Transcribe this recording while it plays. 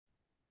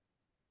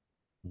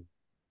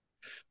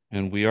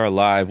And we are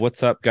live.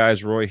 What's up,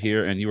 guys? Roy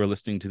here, and you are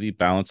listening to the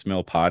Balance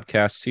Mill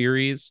podcast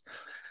series.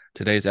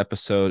 Today's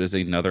episode is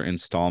another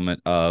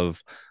installment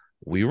of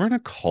We Were in a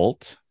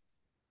Cult,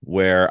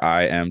 where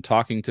I am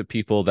talking to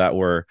people that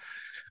were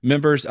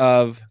members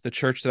of the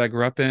church that I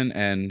grew up in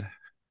and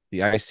the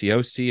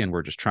ICOC, and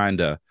we're just trying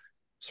to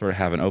sort of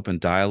have an open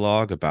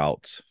dialogue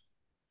about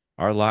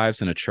our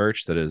lives in a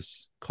church that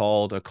is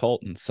called a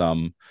cult in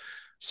some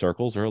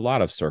circles or a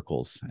lot of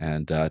circles.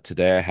 And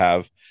today I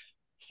have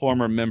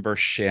former member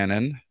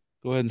Shannon.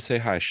 Go ahead and say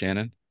hi,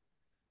 Shannon.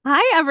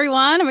 Hi,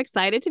 everyone. I'm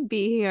excited to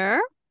be here.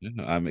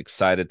 I'm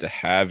excited to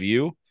have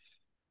you.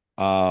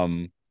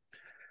 Um,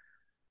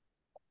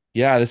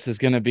 yeah, this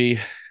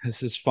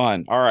is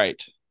fun. All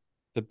right.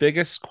 The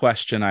biggest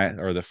question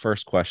or the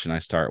first question I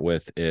start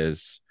with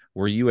is,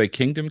 were you a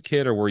kingdom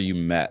kid or were you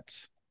met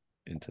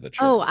into the church?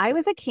 Oh, I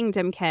was a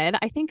Kingdom kid.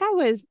 I think I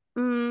was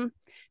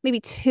maybe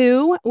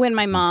two when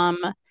my Mhm.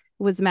 mom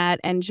was met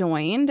and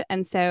joined.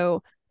 And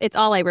so it's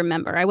all I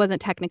remember. I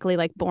wasn't technically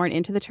like born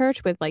into the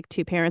church with like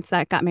two parents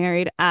that got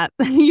married at,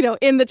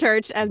 in the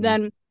church. And Mhm.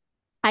 then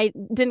I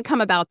didn't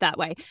come about that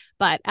way.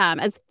 But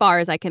as far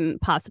as I can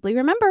possibly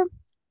remember,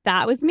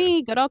 that was Yeah.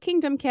 me, good old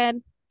Kingdom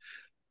kid.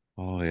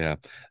 Oh yeah.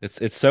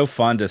 It's so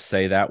fun to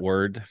say that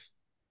word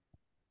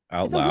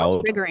out It's a little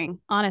loud. triggering,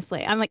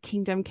 honestly. I'm like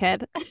Kingdom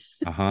kid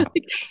Uh-huh.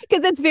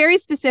 because it's very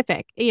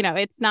specific.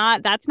 That's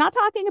not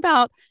talking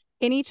about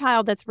any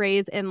child that's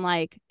raised in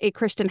like a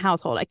Christian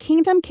household. A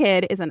Kingdom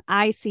kid is an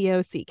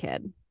ICOC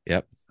kid.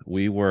 Yep.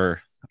 We were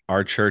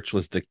our church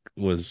was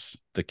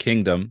the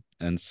kingdom,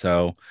 and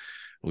so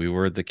we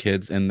were the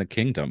kids in the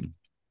kingdom.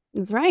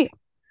 That's right.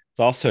 It's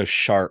also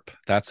sharp.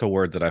 That's a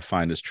word that I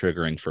find is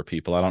triggering for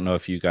people. I don't know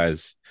if you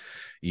guys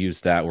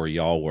use that where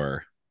y'all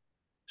were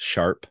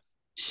sharp.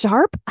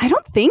 Sharp? I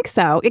don't think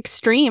so.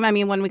 Extreme. I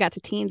mean, when we got to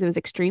teens, it was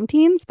extreme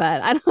teens,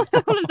 but I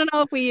don't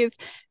know if we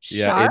used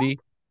Yeah, sharp.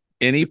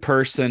 any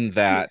person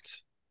that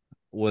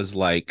was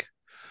like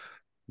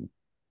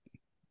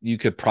you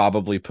could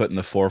probably put in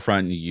the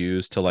forefront and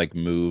use to like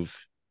move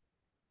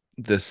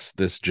this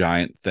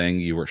giant thing,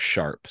 you were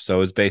sharp.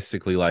 So it's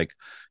basically like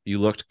you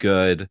looked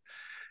good,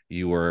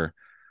 you were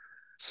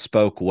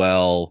spoke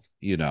well,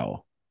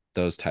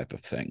 those type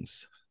of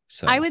things.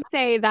 I So would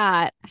say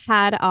that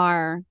had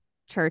our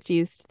church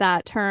used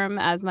that term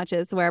as much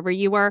as wherever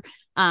you were,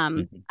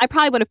 mhm. I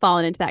probably would have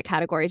fallen into that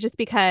category just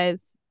because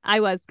I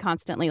was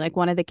constantly like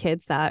one of the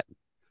kids that,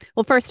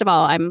 well, first of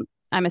all,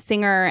 I'm a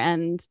singer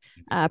and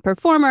a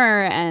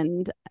performer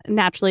and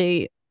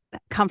naturally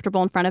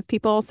comfortable in front of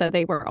people. So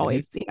they were Mhm.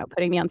 always,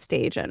 putting me on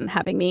stage and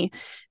having me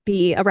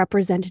be a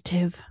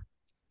representative.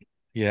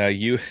 Yeah,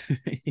 you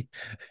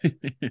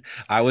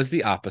I was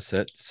the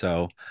opposite,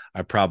 so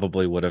I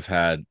probably would have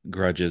had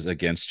grudges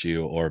against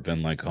you or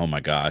been like, "Oh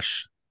my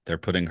gosh, they're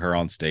putting her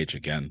on stage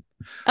again."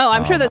 Oh,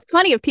 I'm sure Um, there's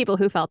plenty of people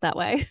who felt that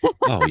way.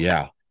 oh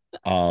yeah.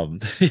 Um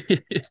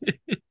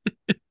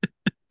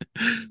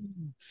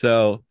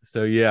so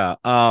yeah.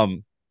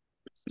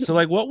 So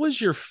like what was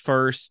your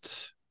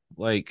first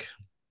like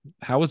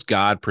how was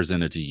God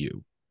presented to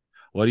you?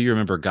 What do you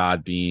remember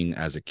God being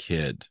as a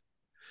kid?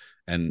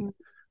 And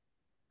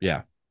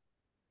yeah.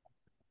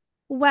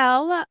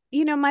 Well,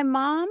 my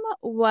mom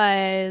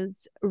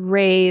was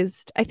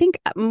raised, I think,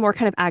 more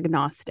kind of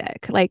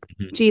agnostic. Like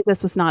Mhm.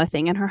 Jesus was not a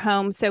thing in her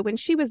home. So when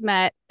she was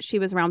met, she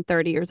was around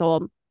 30 years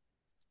old.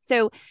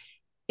 So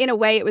in a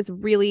way, it was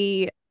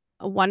really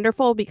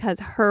wonderful because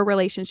her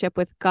relationship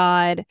with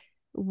God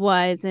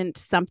wasn't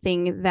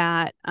something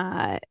that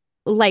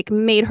like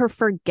made her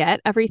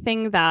forget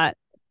everything that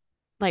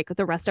like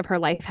the rest of her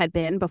life had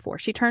been before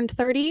she turned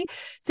 30.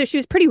 So she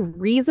was pretty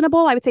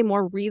reasonable. I would say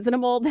more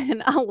reasonable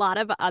than a lot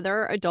of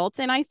other adults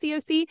in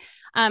ICOC.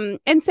 And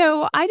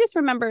so I just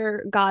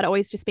remember God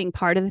always just being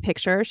part of the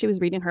picture. She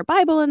was reading her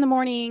Bible in the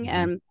morning Mhm.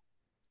 and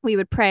we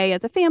would pray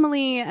as a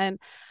family. And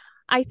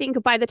I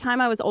think by the time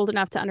I was old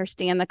enough to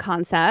understand the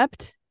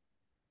concept,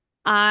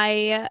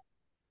 I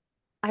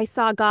I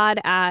saw God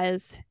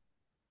as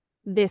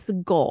this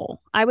goal.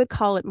 I would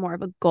call it more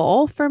of a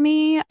goal for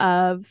me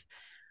of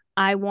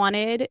I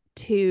wanted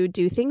to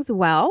do things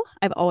well.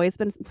 I've always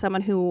been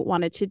someone who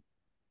wanted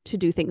to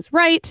do things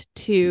right,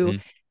 to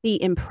Mhm.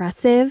 be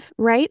impressive,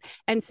 right?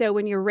 And so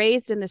when you're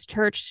raised in this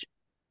church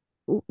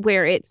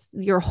where it's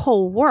your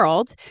whole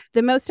world,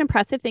 the most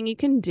impressive thing you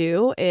can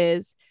do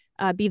is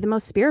be the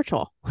most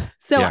spiritual.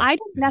 So Yeah. I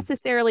don't Mhm.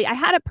 necessarily, I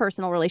had a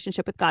personal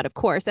relationship with God, of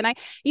course. And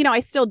I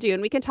still do.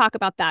 And we can talk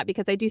about that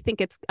because I do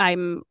think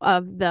I'm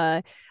of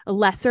the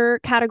lesser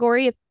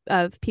category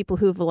of people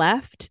who've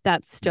left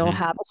that still Mhm.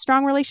 have a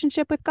strong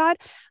relationship with God.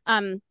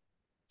 Um,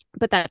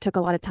 but that took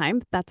a lot of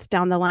time. That's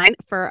down the line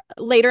for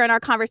later in our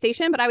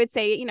conversation. But I would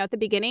say, at the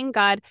beginning,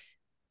 God,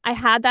 I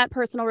had that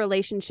personal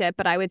relationship,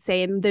 but I would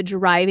say the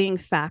driving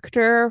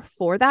factor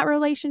for that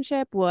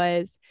relationship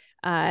was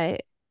uh,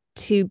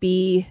 to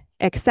be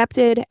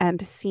accepted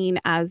and seen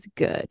as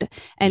good.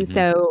 And Mhm.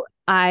 so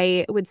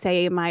I would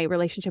say my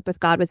relationship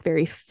with God was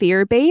very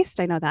fear based.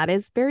 I know that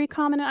is very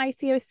common in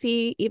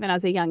ICOC, even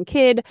as a young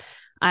kid.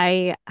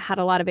 I had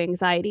a lot of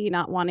anxiety,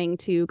 not wanting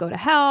to go to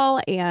hell.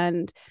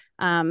 And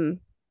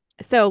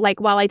so, like,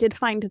 while I did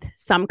find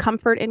some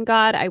comfort in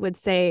God, I would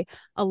say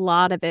a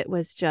lot of it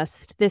was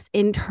just this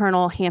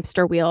internal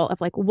hamster wheel of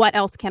like, what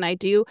else can I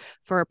do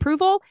for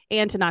approval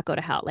and to not go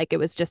to hell? Like, it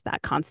was just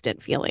that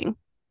constant feeling.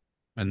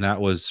 And that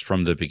was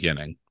from the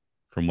beginning,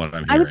 from what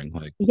I'm I would, hearing.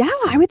 Like, yeah,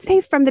 I would say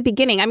from the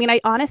beginning. I mean,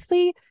 I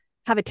honestly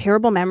have a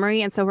terrible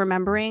memory. And so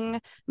remembering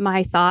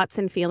my thoughts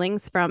and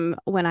feelings from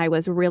when I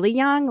was really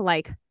young,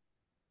 like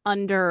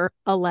under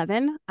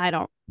 11, I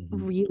don't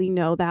mhm. really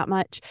know that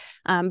much.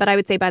 But I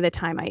would say by the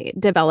time I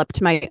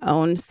developed my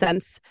own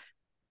sense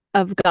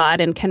of God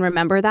and can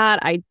remember that,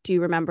 I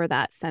do remember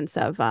that sense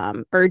of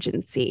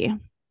urgency.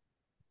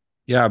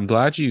 Yeah, I'm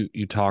glad you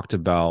talked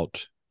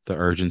about the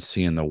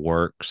urgency and the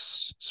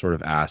works sort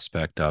of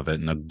aspect of it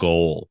and a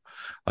goal.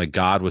 Like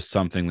God was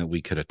something that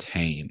we could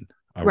attain.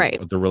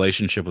 Right. The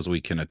relationship was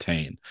we can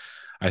attain.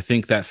 I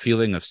think that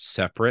feeling of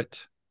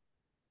separate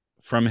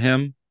from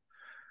him,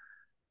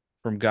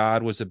 from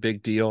God, was a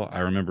big deal. I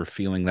remember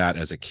feeling that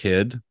as a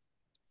kid.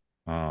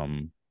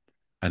 Um,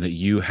 and that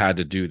you had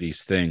to do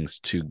these things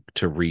to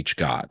reach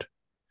God.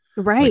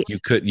 Like Right.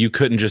 you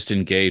couldn't just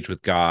engage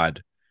with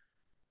God,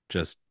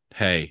 just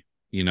hey,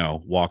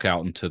 walk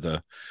out into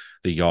the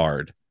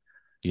yard.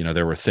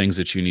 There were things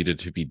that you needed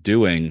to be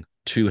doing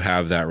to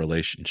have that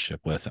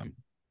relationship with him.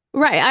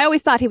 Right. I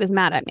always thought he was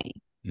mad at me.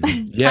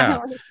 I Yeah.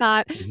 always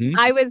thought Hmm.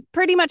 I was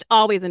pretty much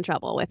always in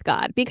trouble with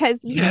God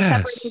because,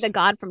 separating the Yes.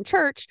 God from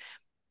church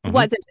Uh-huh.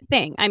 wasn't a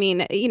thing. I mean,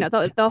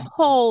 the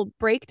whole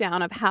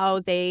breakdown of how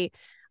they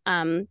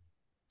um,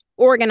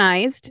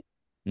 organized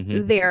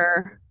Hmm.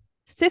 their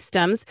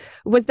systems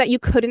was that you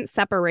couldn't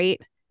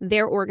separate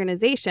their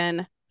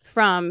organization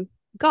from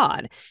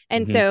God.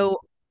 And Hmm.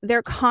 so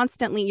you're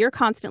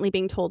constantly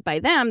being told by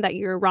them that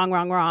you're wrong,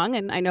 wrong, wrong.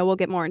 And I know we'll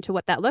get more into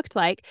what that looked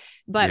like.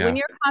 But when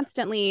Yeah. you're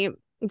constantly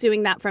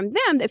doing that from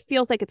them, it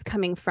feels like it's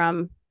coming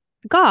from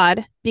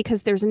God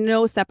because there's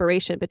no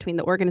separation between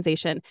the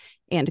organization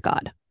and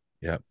God.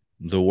 Yep.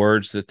 The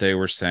words that they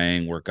were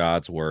saying were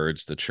God's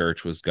words. The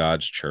church was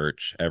God's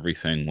church.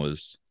 Everything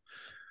was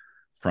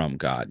from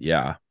God.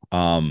 Yeah.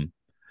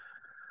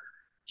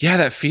 Yeah,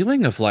 that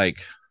feeling of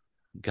like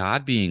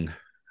God being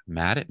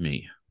mad at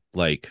me.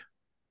 Like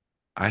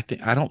I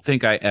don't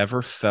think I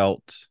ever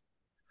felt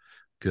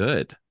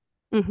good.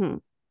 Mm-hmm.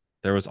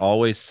 There was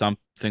always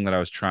something that I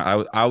was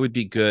trying. I would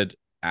be good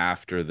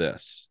after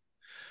this,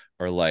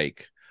 or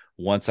like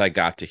once I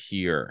got to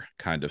hear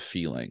kind of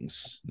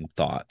feelings and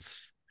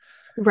thoughts.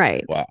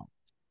 Right. Wow.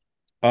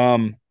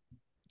 Um.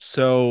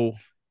 So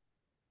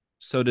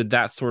did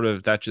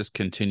that just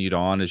continued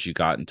on as you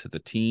got into the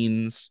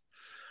teens?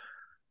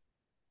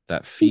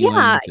 That Yeah.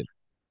 feeling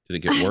did it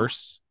get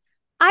worse?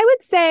 I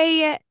would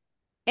say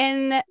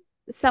in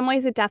some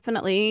ways it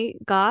definitely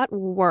got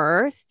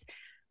worse.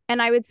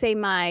 And I would say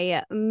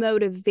my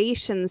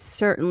motivation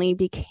certainly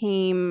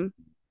became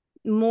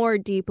more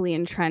deeply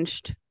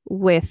entrenched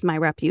with my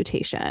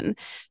reputation.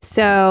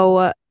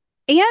 So,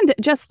 and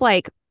just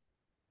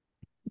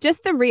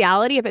the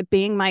reality of it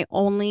being my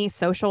only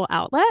social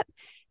outlet,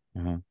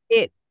 Uh-huh.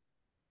 it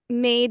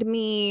made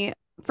me,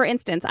 for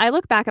instance, I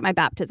look back at my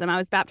baptism. I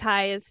was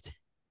baptized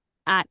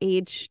at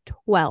age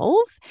 12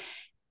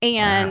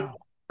 and Wow.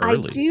 I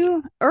Early.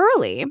 do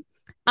early.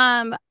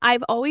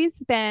 I've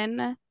always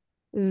been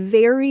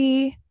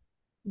very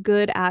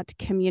good at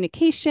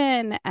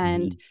communication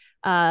and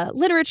Hmm.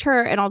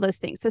 literature and all those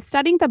things. So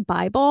studying the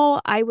Bible,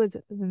 I was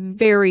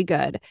very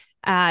good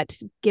at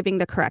giving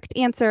the correct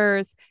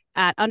answers,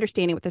 at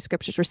understanding what the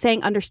scriptures were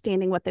saying,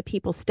 understanding what the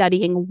people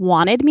studying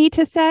wanted me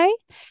to say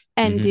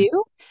and Hmm.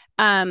 do.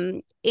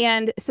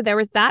 And so there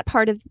was that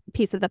part of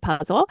piece of the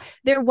puzzle.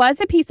 There was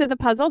a piece of the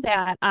puzzle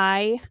that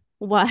I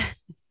was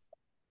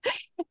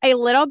a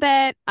little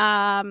bit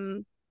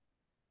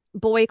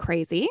boy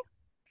crazy,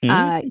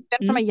 even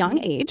from a young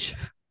age,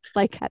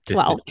 like at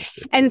 12.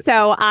 And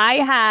so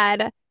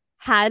I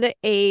had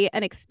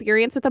an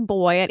experience with a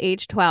boy at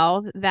age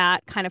 12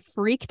 that kind of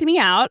freaked me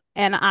out.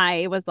 And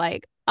I was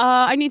like,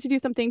 I need to do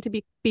something to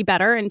be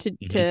better and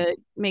Hmm. to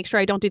make sure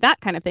I don't do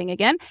that kind of thing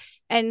again.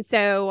 And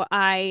so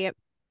I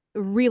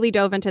really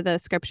dove into the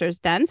scriptures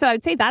then. So I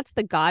would say that's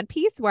the God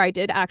piece where I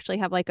did actually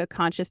have like a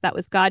conscious that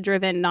was God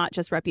driven, not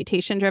just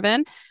reputation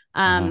driven.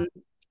 Uh-huh.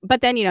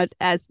 But then,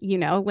 as you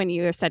know, when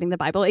you're studying the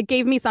Bible, it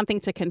gave me something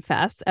to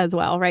confess as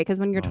well, right?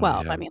 Because when you're Oh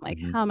 12, I yeah. mean, like,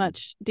 Hmm. how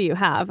much do you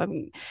have? I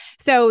mean,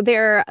 so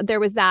there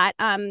was that.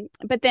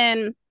 But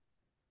then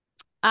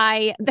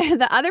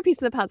the other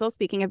piece of the puzzle,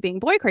 speaking of being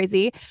boy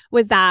crazy,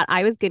 was that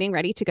I was getting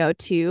ready to go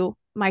to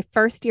my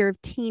first year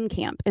of teen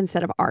camp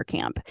instead of our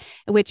camp,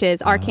 which is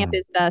our camp Oh.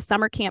 is the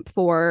summer camp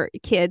for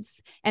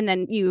kids, and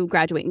then you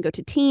graduate and go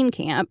to teen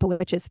camp,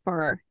 which is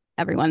for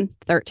everyone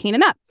 13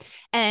 and up.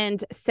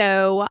 And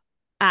so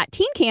at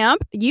teen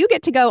camp, you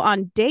get to go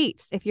on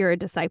dates if you're a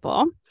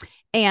disciple.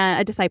 and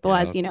a disciple,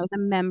 Yeah. as you know, is a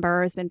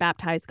member, has been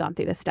baptized, gone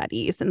through the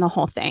studies and the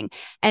whole thing.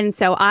 And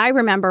so I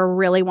remember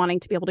really wanting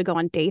to be able to go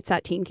on dates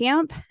at teen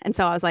camp. And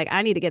so I was like,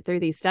 I need to get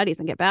through these studies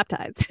and get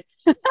baptized.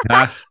 So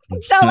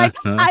like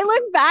I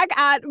look back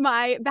at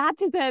my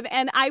baptism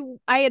and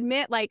I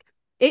admit like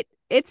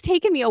it's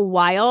taken me a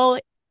while,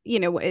 you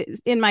know,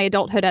 in my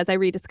adulthood as I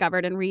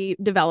rediscovered and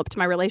redeveloped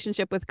my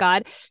relationship with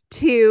God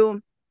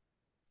to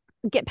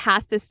get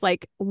past this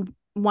like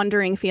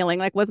wondering feeling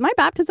like, was my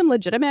baptism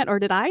legitimate or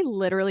did I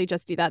literally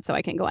just do that so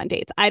I can go on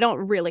dates? I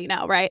don't really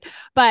know, right?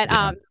 But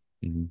Yeah.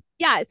 Mhm.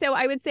 yeah, so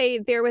I would say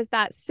there was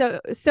that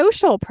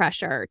social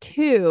pressure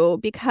too,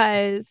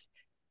 because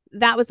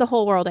that was the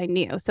whole world I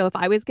knew. So if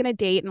I was going to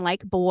date and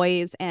like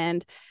boys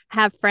and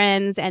have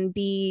friends and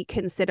be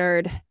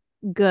considered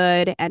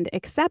good and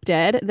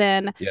accepted,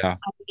 then Yeah.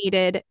 I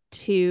needed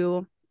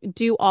to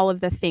do all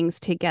of the things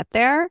to get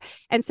there.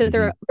 And so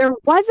Mhm. there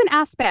was an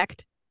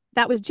aspect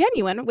that was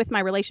genuine with my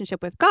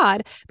relationship with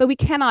God, but we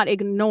cannot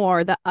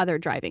ignore the other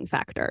driving Mhm.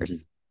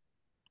 factors.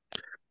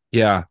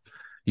 Yeah.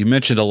 You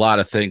mentioned a lot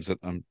of things that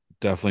I'm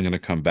definitely going to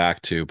come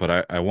back to,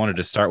 but I wanted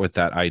to start with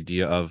that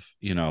idea of,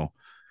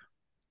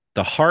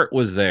 the heart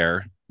was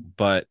there,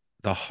 but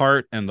the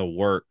heart and the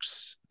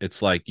works,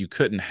 it's like you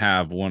couldn't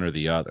have one or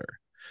the other.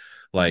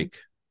 Mhm. Like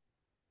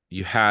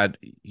you had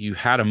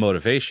a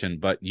motivation,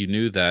 but you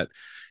knew that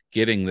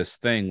getting this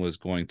thing was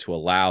going to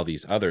allow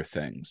these other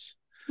things.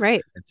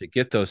 Right. And to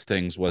get those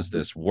things was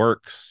this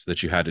works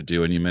that you had to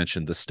do. And you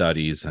mentioned the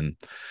studies and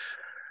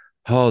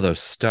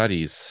those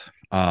studies.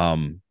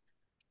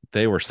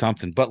 They were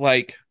something. But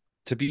like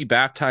to be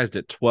baptized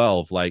at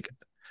 12, like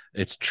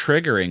it's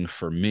triggering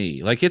for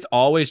me. Like it's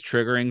always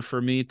triggering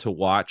for me to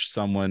watch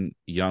someone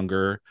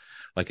younger,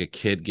 like a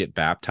kid, get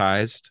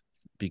baptized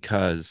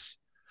because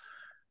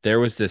there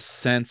was this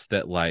sense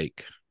that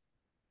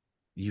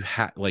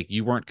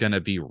you weren't going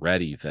to be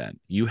ready then.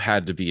 You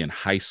had to be in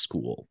high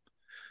school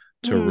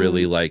to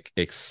really Mm. like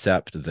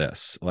accept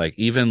this. Like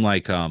even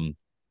like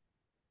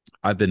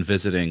I've been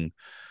visiting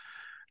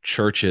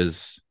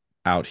churches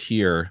out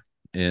here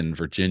in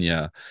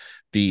Virginia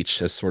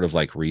Beach as sort of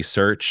like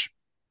research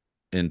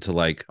into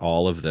like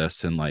all of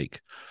this, and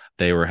like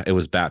it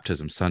was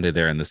baptism Sunday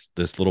there, and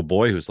this little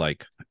boy who's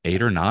like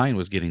 8 or 9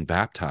 was getting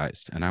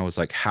baptized, and I was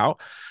like, how?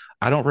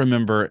 I don't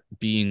remember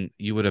being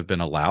you would have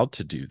been allowed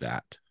to do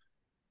that,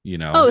 you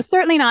know? Oh,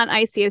 certainly not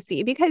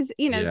ICOC because,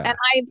 you know, and Yeah.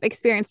 I've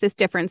experienced this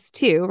difference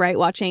too, right?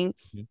 Watching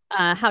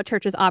how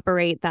churches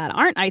operate that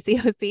aren't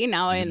ICOC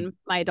now Mhm. in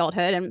my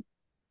adulthood.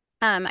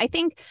 And I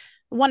think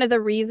one of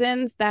the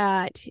reasons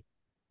that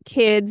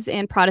kids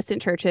in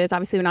Protestant churches,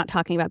 obviously, we're not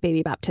talking about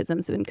baby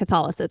baptisms in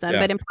Catholicism, Yeah.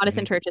 but in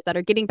Protestant Mhm. churches that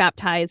are getting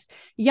baptized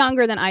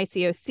younger than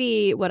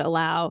ICOC would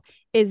allow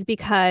is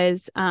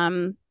because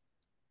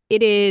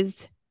it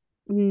is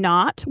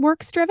not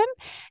works driven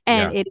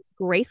and Yeah. it is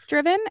grace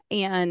driven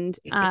and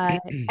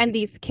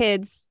these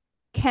kids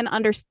can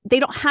understand they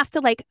don't have to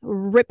like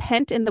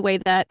repent in the way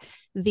that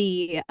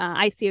the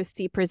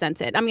ICOC presents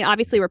it. I mean,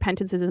 obviously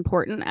repentance is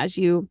important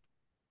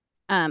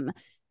um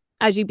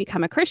as you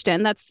become a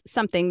Christian. That's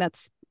something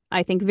that's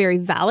I think very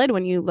valid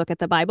when you look at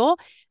the Bible.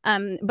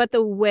 But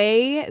the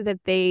way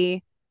that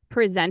they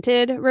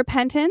presented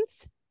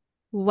repentance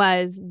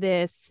was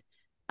this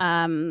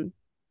um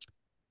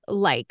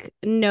like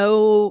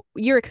no,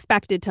 you're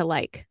expected to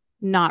like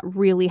not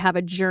really have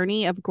a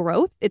journey of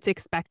growth. It's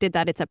expected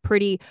that it's a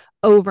pretty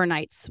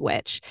overnight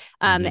switch.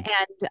 Mhm.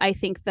 And I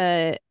think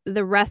the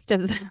rest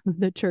of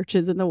the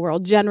churches in the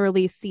world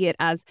generally see it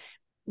as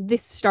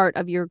this start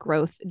of your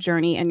growth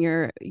journey and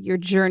your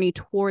journey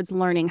towards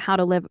learning how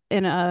to live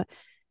in a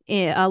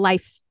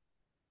life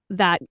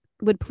that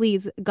would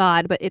please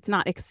God, but it's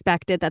not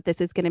expected that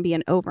this is going to be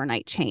an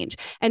overnight change.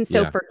 And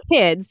so Yeah. for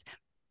kids,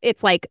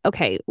 it's like,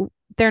 okay,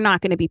 they're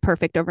not going to be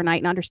perfect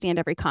overnight and understand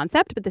every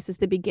concept, but this is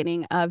the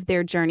beginning of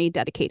their journey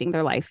dedicating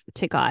their life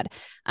to God.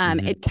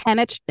 Mhm. It can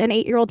an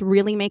 8-year-old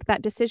really make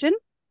that decision?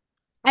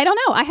 I don't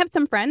know. I have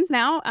some friends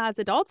now as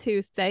adults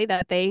who say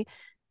that they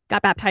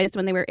got baptized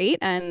when they were 8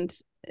 and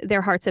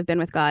their hearts have been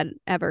with God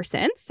ever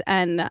since.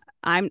 And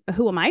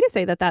who am I to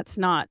say that that's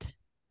not,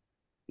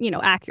 you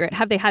know, accurate?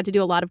 Have they had to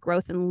do a lot of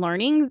growth and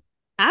learning?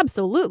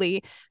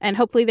 Absolutely. And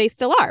hopefully they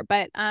still are.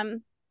 But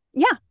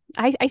yeah,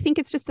 I think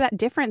it's just that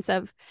difference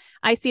of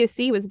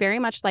ICOC was very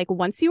much like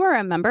once you are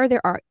a member,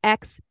 there are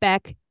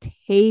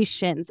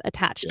expectations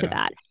attached to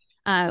Yeah.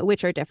 that,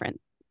 which are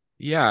different.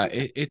 Yeah.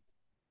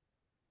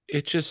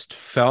 It just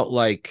felt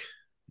like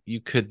you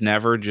could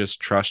never just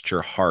trust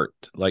your heart.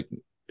 Like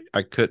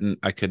I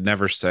could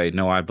never say,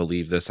 no, I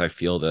believe this, I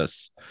feel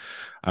this,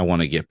 I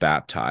want to get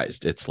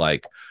baptized. It's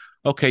like,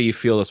 okay, you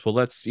feel this. Well,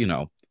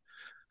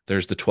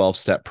 there's the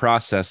 12-step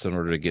process in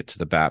order to get to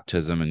the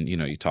baptism. And,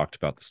 you talked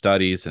about the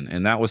studies,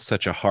 and that was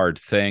such a hard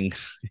thing,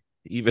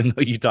 even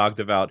though you talked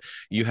about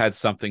you had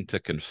something to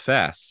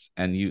confess,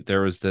 and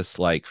there was this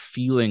like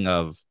feeling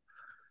of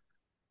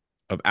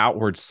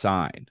outward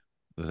sign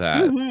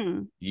that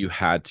Mm-hmm. you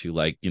had to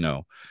like,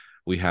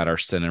 we had our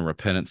sin and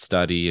repentance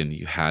study, and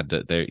you had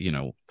to there,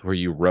 where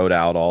you wrote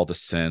out all the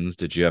sins.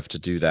 Did you have to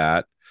do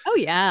that? Oh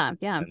yeah,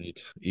 yeah. And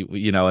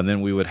and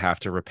then we would have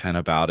to repent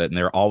about it. And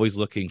they're always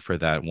looking for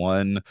that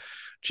one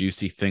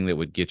juicy thing that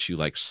would get you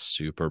like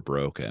super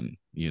broken.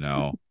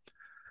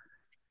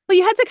 Well,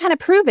 you had to kind of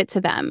prove it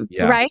to them,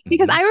 Yeah. right?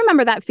 Because Hmm. I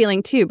remember that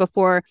feeling too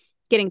before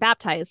getting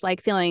baptized,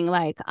 like feeling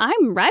like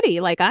I'm ready,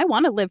 like I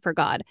want to live for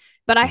God,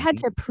 but I had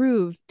Hmm. to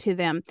prove to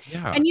them.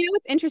 Yeah. And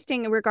what's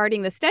interesting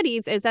regarding the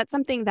studies is that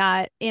something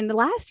that in the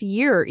last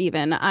year,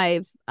 even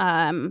I've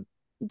done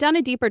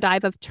a deeper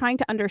dive of trying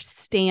to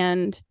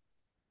understand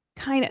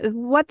kind of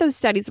what those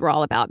studies were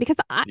all about because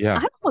Yeah.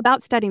 I'm all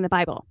about studying the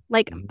Bible,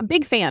 like Mhm. a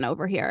big fan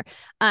over here,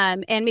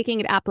 and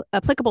making it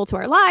applicable to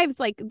our lives.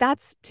 Like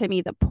that's to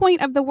me the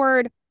point of the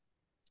word.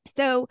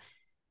 So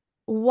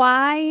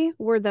why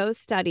were those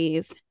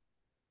studies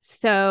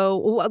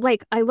so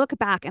like I look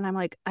back and I'm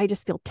like I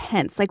just feel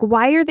tense. Like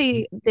why are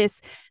they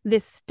this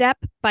step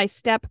by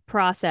step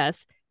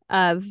process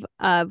of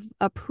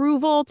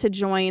approval to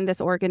join this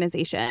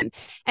organization?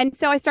 And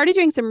so I started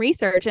doing some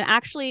research and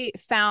actually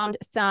found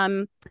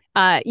some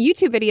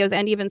YouTube videos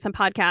and even some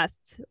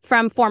podcasts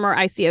from former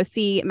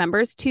ICOC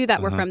members too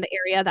that were Uh-huh. from the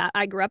area that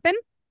I grew up in,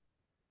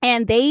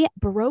 and they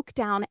broke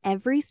down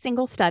every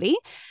single study.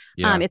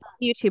 Yeah. It's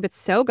on YouTube. It's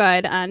so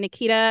good.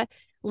 Nikita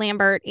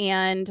Lambert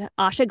and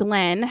Asha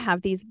Glenn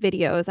have these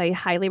videos I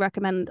highly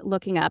recommend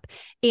looking up.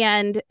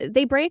 And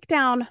they break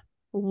down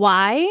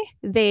why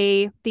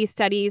these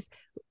studies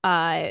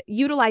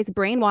utilize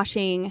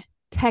brainwashing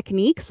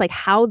techniques, like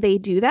how they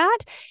do that,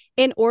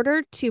 in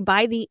order to,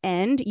 by the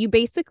end, you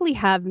basically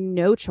have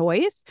no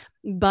choice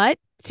but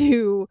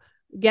to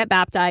get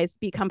baptized,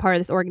 become part of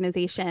this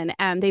organization,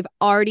 and they've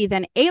already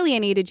then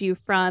alienated you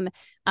from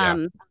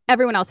Yeah.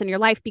 everyone else in your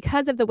life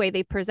because of the way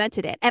they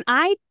presented it. And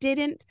I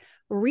didn't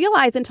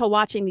realize until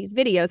watching these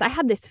videos, I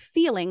had this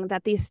feeling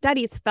that these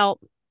studies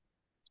felt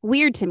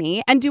weird to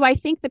me. And do I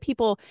think the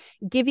people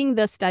doing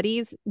the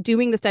studies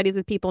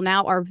with people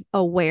now are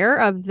aware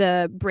of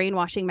the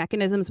brainwashing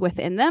mechanisms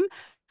within them?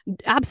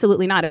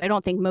 Absolutely not. I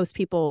don't think most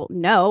people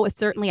know.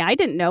 Certainly, I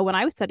didn't know when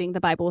I was studying the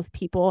Bible with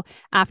people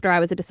after I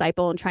was a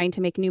disciple and trying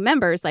to make new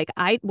members. Like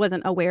I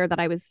wasn't aware that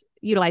I was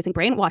utilizing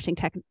brainwashing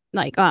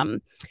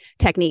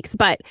techniques,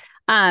 but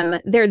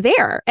they're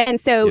there. And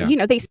so,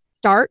 Yeah. they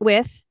start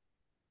with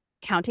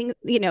counting,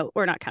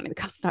 or not counting the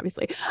cost,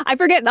 obviously. I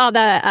forget all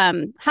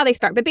the how they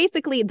start, but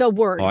basically the Oh,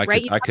 word, I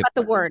right? could You I talk could about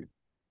the word.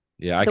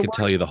 yeah, I The could word.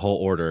 tell you the whole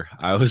order.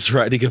 I was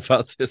writing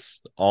about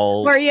this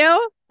all. Were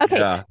you? Okay.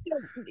 Yeah.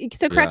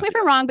 So correct Yeah. me if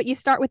I'm wrong, but you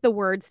start with the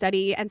word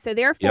study. And so Yep.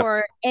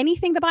 therefore,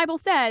 anything the Bible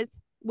says,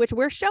 which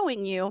we're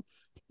showing you,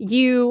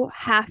 you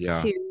have Yeah.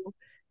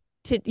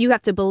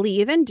 to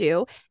believe and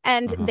do.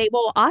 And Uh-huh. they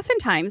will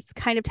oftentimes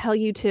kind of tell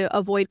you to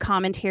avoid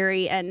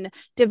commentary and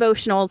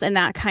devotionals and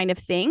that kind of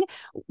thing,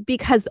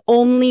 because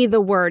only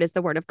the word is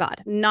the word of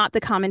God, not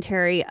the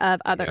commentary of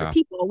other Yeah.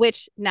 people,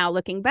 which now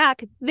looking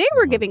back, they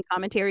were Uh-huh. giving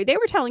commentary. They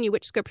were telling you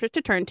which scriptures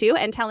to turn to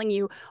and telling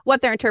you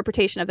what their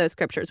interpretation of those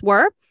scriptures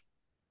were.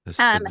 This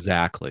Um,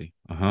 exactly.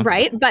 Uh-huh.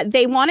 Right. But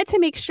they wanted to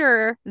make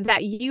sure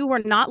that you were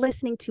not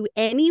listening to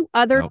any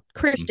other Nope.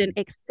 Christian Mhm.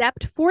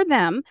 except for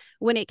them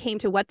when it came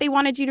to what they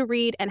wanted you to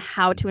read and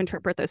how to Mhm.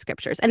 interpret those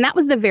scriptures. And that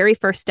was the very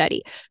first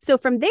study. So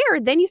from there,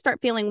 then you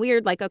start feeling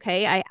weird, like,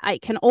 okay, I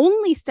can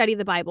only study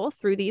the Bible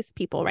through these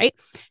people, right?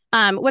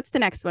 What's the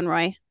next one,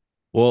 Roy?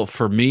 Well,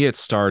 for me, it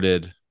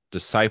started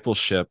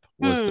discipleship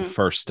was the Mm,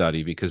 first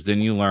study because then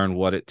you learn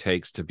what it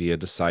takes to be a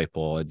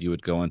disciple and you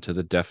would go into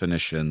the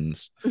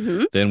definitions.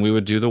 hmm Then we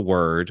would do the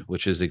word,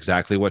 which is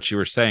exactly what you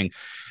were saying.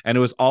 And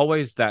it was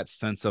always that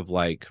sense of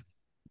like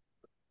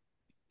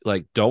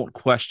don't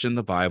question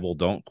the Bible,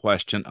 don't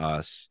question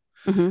us.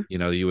 hmm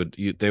They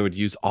would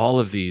use all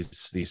of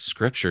these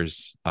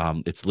scriptures.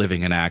 It's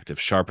living and active,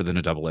 sharper than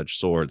a double-edged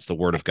sword. It's the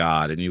word of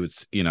God. And you would,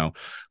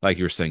 like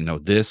you were saying, no,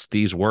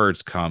 these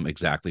words come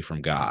exactly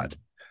from God.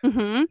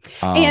 hmm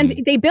And Um,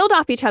 they build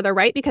off each other,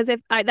 right? Because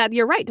if that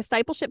you're right,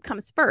 discipleship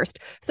comes first.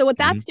 So what mhm,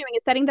 that's doing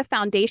is setting the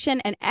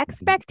foundation and mhm.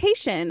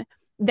 expectation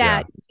Yeah.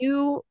 that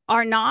you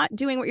are not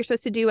doing what you're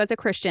supposed to do as a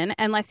Christian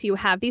unless you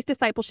have these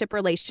discipleship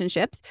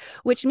relationships,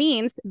 which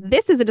means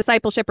this is a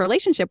discipleship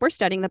relationship. We're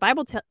studying the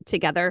Bible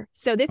together.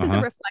 So this is a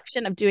Uh-huh.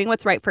 reflection of doing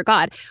what's right for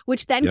God,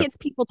 which then Yep. gets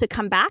people to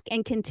come back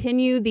and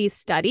continue these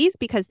studies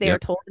because they are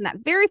Yep. told in that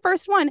very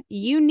first one,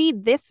 you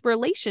need this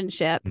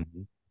relationship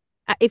Mhm.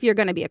 if you're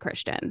going to be a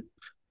Christian,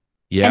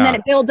 and then Yeah.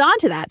 it builds on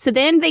to that. So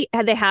then they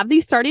have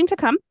these starting to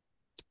come,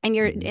 and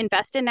you're Mhm.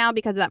 invested now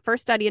because of that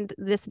first study in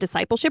this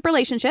discipleship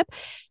relationship.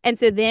 And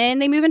so then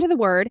they move into the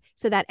word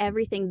so that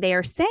everything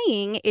they're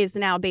saying is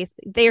now based,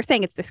 they are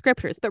saying it's the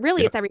scriptures, but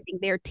really Yep. it's everything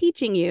they're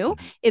teaching you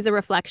Mhm. is a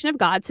reflection of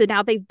God. So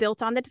now they've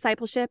built on the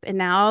discipleship and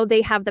now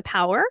they have the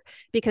power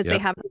because they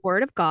Yep. have the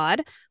word of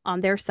God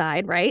on their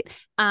side, right?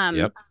 Um,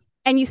 Yep.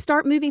 and you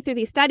start moving through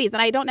these studies,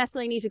 and I don't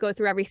necessarily need to go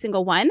through every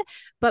single one,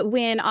 but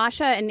when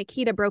Asha and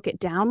Nikita broke it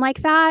down like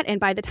that, and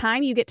by the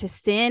time you get to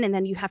sin and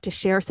then you have to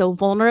share so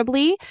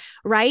vulnerably,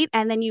 right?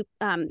 And then so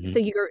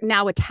Mhm. you're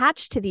now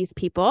attached to these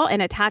people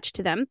and attached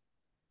to them.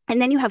 And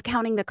then you have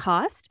counting the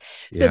cost.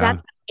 So Yeah.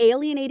 that's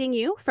alienating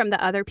you from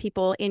the other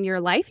people in your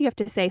life. You have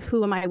to say,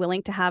 who am I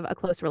willing to have a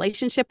close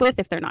relationship with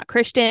if they're not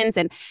Christians,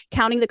 and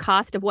counting the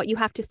cost of what you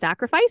have to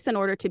sacrifice in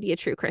order to be a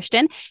true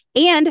Christian.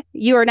 And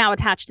you are now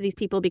attached to these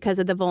people because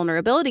of the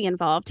vulnerability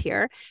involved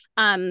here.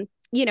 And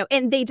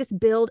they just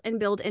build and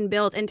build and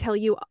build until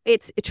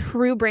it's a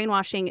true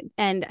brainwashing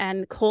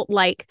and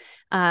cult-like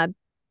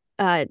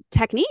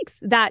techniques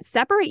that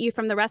separate you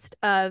from the rest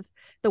of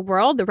the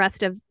world, the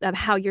rest of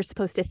how you're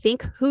supposed to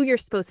think, who you're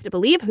supposed to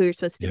believe, who you're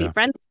supposed to be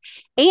friends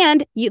with.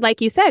 And you, like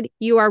you said,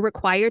 you are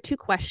required to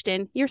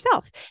question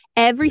yourself.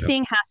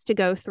 Everything has to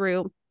go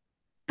through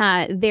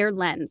their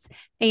lens.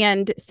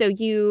 And so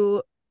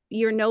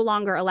you're no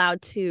longer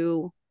allowed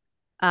to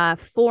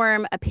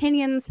form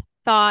opinions,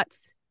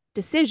 thoughts,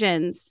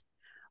 decisions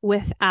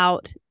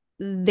without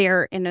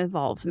their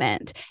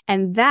involvement.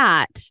 And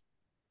that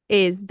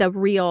is the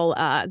real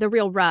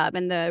rub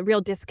and the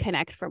real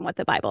disconnect from what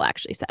the Bible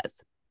actually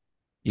says.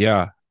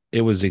 Yeah,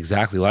 it was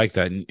exactly like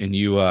that. And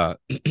you, I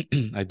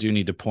do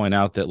need to point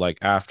out that, like,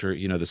 after,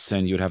 the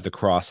sin, you would have the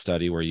cross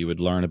study where you would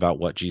learn about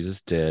what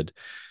Jesus did.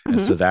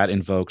 And so that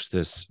invokes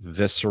this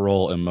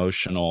visceral,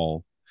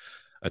 emotional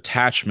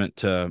attachment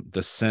to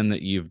the sin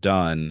that you've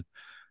done,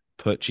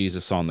 put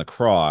Jesus on the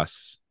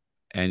cross,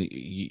 and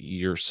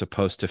you're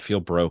supposed to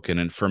feel broken.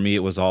 And for me, it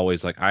was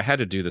always like, I had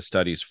to do the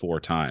studies 4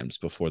 times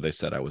before they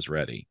said I was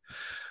ready.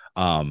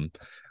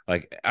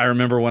 Like, I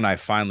remember when I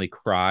finally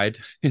cried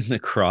in the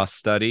cross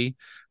study,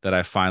 that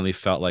I finally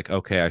felt like,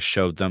 okay, I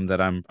showed them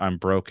that I'm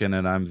broken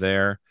and I'm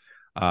there.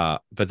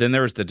 But then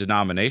there was the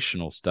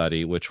denominational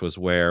study, which was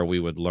where we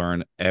would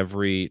learn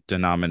every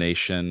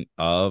denomination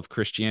of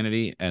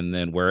Christianity and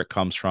then where it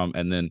comes from.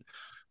 And then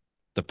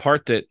the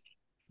part that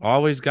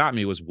always got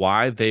me was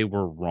why they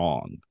were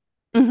wrong.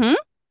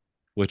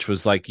 Which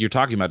was like, you're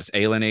talking about, it's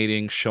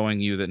alienating, showing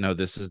you that, no,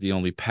 this is the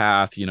only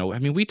path. I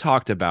mean, we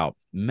talked about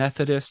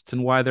Methodists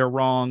and why they're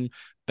wrong,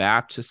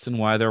 Baptists and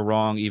why they're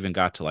wrong, even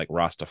got to like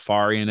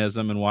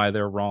Rastafarianism and why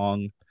they're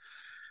wrong.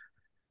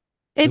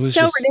 It's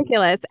so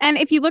ridiculous. And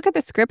if you look at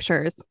the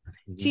scriptures,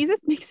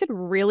 Jesus makes it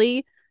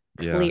really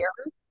clear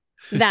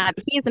that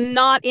he's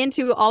not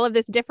into all of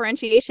this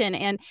differentiation.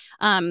 And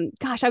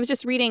gosh, I was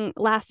just reading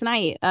last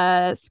night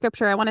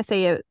scripture. I want to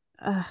say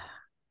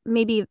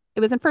maybe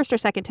it was in 1st or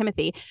 2nd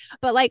Timothy,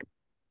 but like,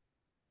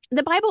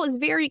 the Bible is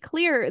very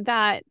clear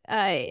that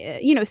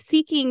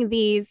seeking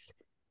these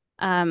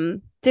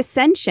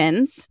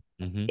dissensions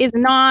is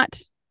not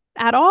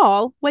at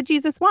all what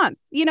Jesus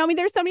wants. I mean,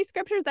 there's so many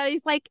scriptures that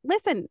he's like,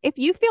 listen, if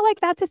you feel like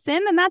that's a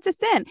sin, then that's a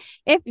sin.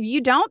 If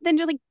you don't, then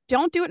just like,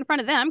 don't do it in front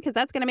of them, because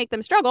that's going to make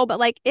them struggle. But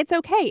like, it's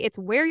okay. It's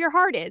where your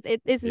heart is.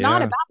 It is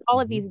not about all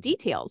of these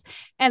details.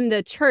 And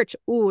the church,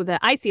 the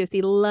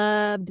ICOC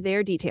loved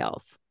their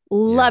details.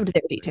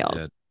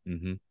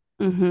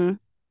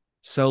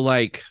 So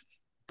like,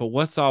 but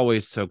what's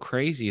always so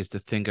crazy is to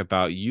think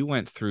about, you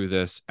went through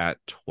this at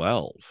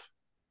 12.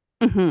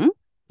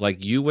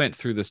 Like, you went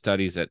through the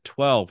studies at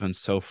 12. And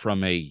so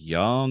from a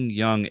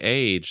young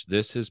age,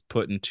 this is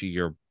put into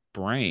your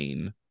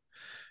brain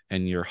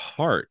and your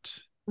heart,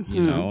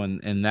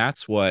 and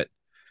that's what,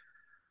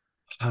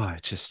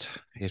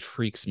 it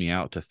freaks me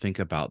out to think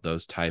about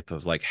those type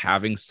of, like,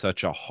 having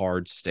such a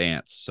hard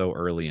stance so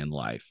early in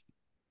life.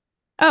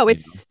 Oh,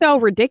 it's so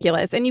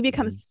ridiculous. And you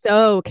become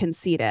so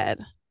conceited.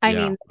 I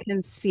mean,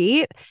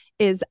 conceit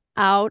is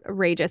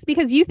outrageous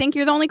because you think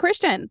you're the only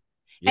Christian.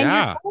 And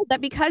you're told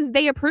that because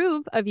they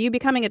approve of you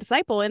becoming a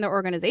disciple in their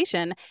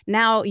organization,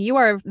 now you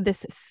are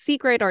this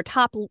secret or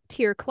top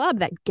tier club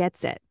that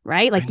gets it,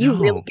 right? Like, you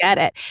really get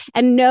it.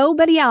 And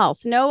nobody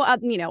else,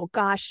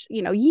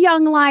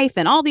 Young Life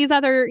and all these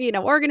other,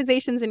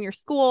 organizations in your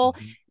school,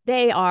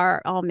 they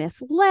are all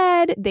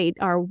misled. They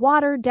are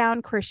watered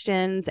down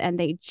Christians, and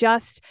they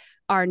just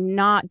are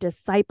not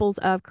disciples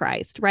of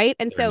Christ, right?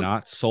 And they're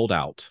not sold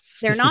out.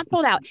 They're not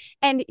sold out.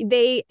 And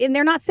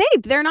they're not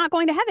saved. They're not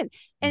going to heaven.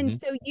 And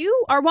so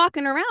you are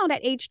walking around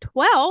at age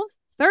 12,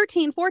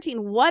 13,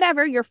 14,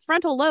 whatever, your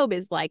frontal lobe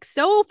is like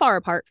so far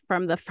apart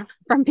from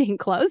being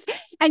closed.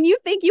 And you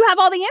think you have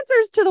all the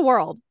answers to the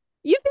world.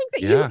 You think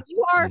that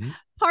you are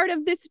part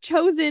of this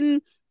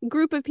chosen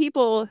group of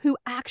people who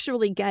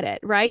actually get it,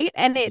 right?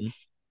 And it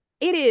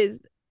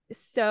is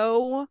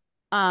so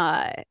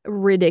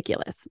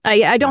ridiculous.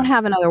 I don't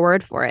have another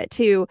word for it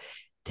to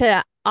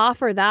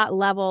offer that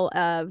level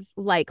of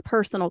like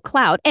personal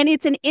clout. And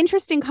it's an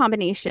interesting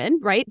combination,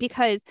 right?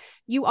 Because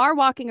you are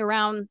walking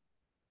around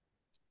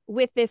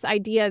with this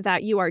idea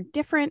that you are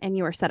different and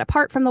you are set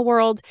apart from the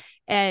world,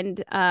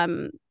 and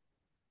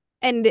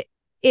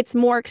it's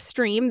more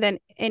extreme than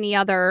any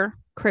other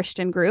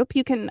Christian group.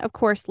 You can, of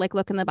course, like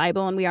look in the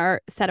Bible, and we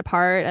are set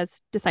apart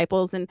as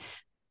disciples and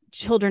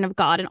children of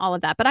God and all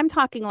of that. But I'm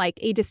talking like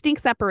a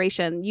distinct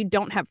separation. You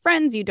don't have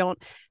friends. You don't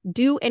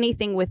do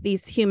anything with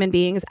these human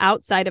beings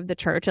outside of the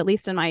church. At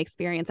least in my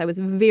experience, I was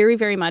very,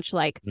 very much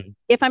like,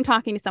 if I'm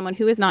talking to someone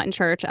who is not in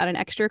church at an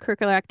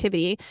extracurricular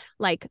activity,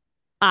 like,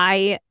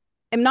 I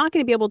am not going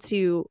to be able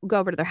to go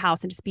over to their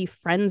house and just be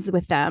friends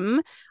with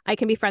them. I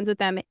can be friends with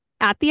them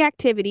at the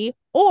activity,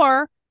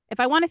 or If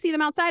I want to see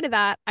them outside of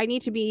that, I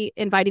need to be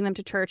inviting them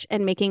to church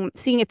and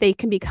seeing if they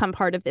can become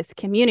part of this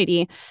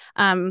community.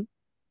 And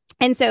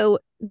so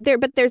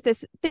but there's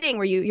this thing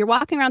where you're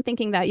walking around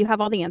thinking that you have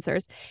all the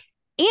answers,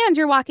 and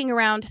you're walking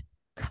around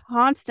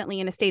constantly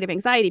in a state of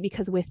anxiety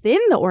because within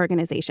the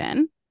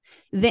organization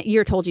that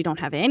you're told you don't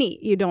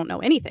know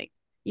anything.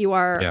 You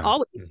are Yeah.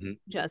 always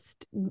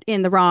just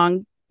in the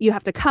wrong. You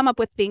have to come up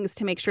with things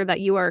to make sure that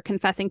you are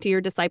confessing to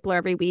your discipler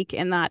every week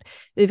in that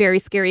very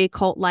scary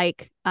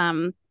cult-like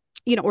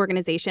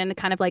organization,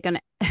 kind of like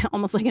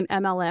almost like an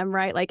MLM,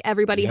 right? Like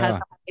everybody has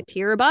a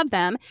tier above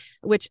them,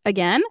 which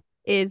again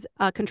is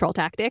a control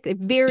tactic. I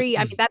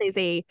mean, that is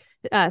a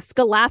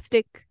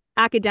scholastic,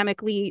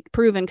 academically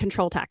proven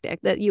control tactic,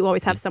 that you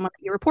always have someone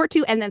that you report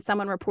to and then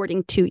someone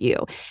reporting to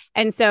you.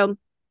 And so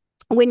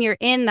when you're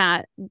in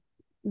that,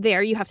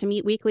 you have to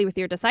meet weekly with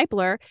your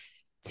discipler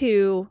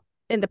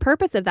and the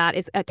purpose of that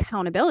is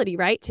accountability,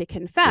 right? To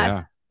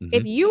confess. Yeah.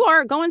 If you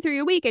are going through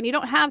your week and you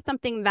don't have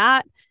something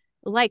that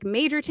like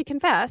major to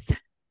confess,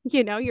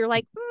 you're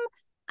like,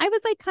 I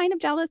was like kind of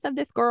jealous of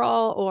this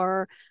girl,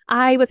 or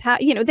I was, then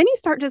you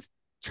start just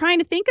trying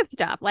to think of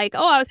stuff like,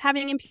 oh, I was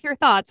having impure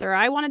thoughts, or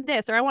I wanted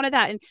this, or I wanted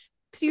that. And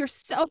so you're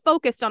so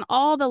focused on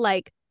all the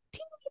like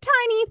teeny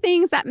tiny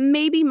things that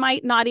maybe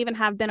might not even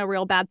have been a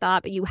real bad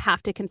thought, but you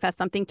have to confess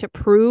something to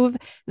prove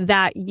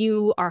that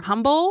you are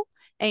humble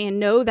and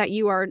know that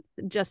you are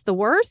just the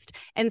worst.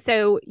 And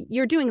so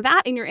you're doing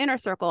that in your inner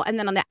circle. And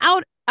then on the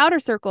outer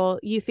circle,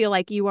 you feel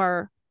like you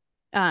are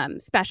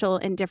special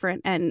and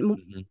different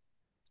and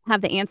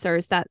have the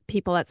answers that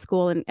people at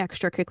school and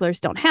extracurriculars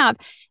don't have.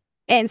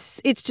 And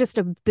it's just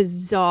a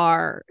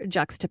bizarre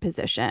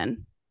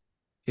juxtaposition.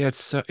 Yeah,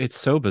 it's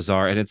so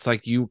bizarre, and it's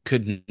like you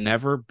could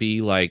never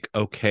be like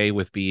okay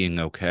with being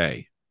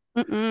okay.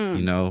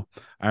 Mm-mm.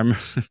 I'm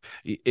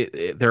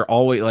there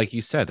always, like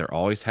you said, there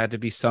always had to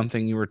be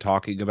something you were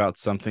talking about,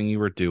 something you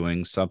were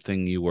doing,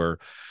 something you were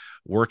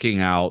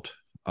working out.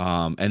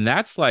 And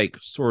that's like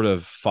sort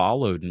of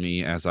followed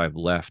me as I've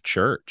left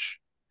church.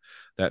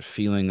 That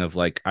feeling of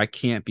like, I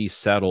can't be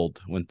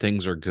settled when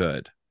things are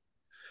good,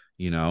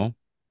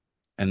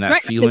 and that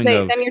Right. feeling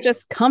of, then you're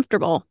just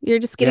comfortable. You're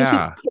just getting too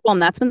yeah, comfortable.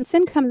 And that's when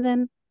sin comes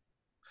in.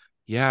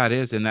 yeah, it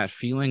is. And that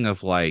feeling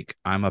of like,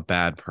 I'm a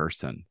bad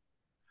person.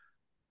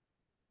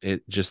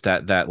 It just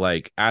that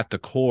like at the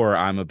core,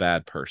 I'm a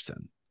bad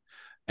person.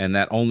 And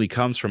that only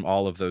comes from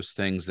all of those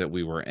things that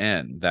we were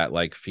in, that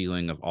like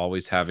feeling of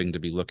always having to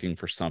be looking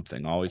for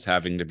something, always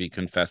having to be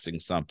confessing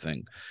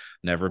something,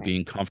 never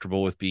being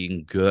comfortable with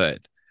being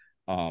good.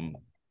 And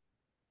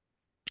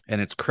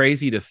it's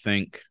crazy to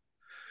think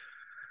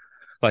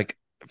like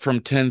from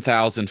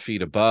 10,000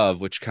 feet above,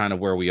 which kind of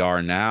where we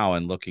are now,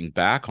 and looking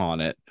back on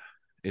it,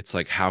 it's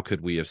like, how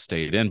could we have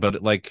stayed in?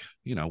 But like,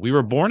 we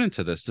were born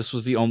into this. This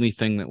was the only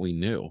thing that we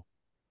knew.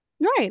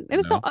 Right. It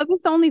was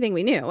the only thing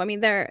we knew. I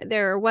mean,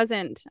 there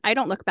wasn't, I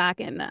don't look back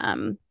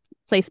and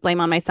place blame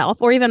on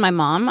myself or even my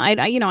mom. I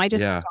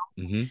just Yeah.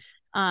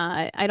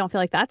 I don't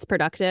feel like that's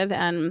productive,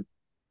 and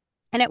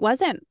it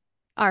wasn't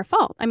our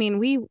fault. I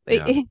mean,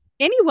 Yeah.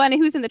 anyone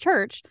who's in the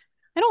church,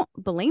 I don't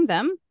blame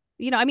them.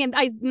 I mean,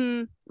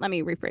 let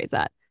me rephrase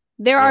that.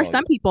 There are Well,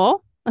 some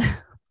people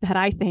that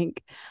I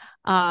think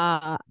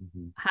have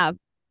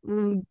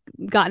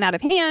gotten out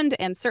of hand,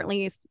 and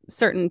certainly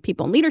certain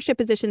people in leadership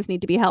positions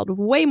need to be held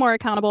way more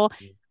accountable,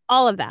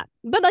 all of that.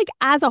 But like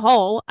as a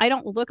whole, I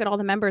don't look at all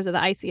the members of the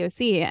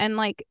ICOC and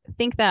like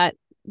think that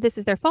this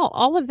is their fault.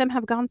 All of them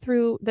have gone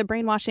through the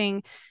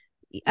brainwashing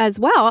as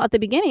well at the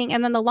beginning,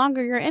 and then the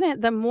longer you're in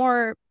it, the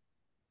more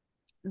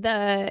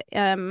the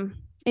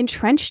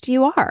entrenched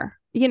you are,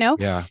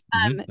 yeah.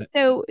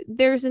 So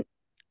there's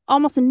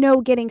almost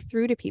no getting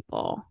through to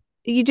people.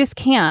 You just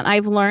can't.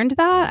 I've learned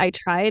that. I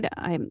tried.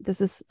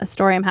 This is a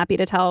story I'm happy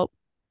to tell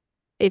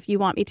if you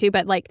want me to,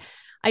 but like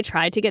I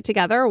tried to get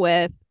together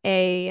with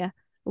a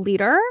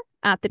leader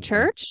at the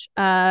church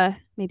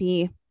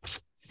maybe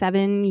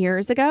 7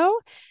 years ago,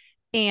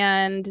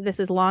 and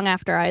this is long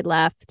after I'd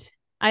left.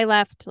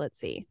 Let's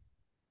see,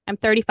 I'm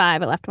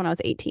 35. I left when I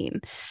was 18.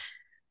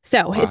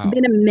 So It's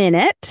been a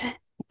minute.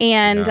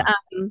 And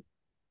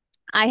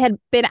I had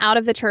been out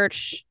of the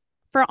church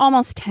for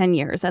almost 10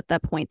 years at the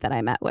point that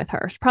I met with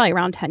her. It's probably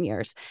around 10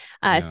 years.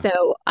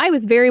 So I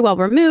was very well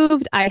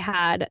removed. I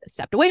had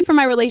stepped away from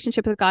my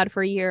relationship with God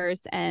for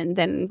years and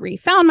then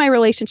refound my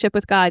relationship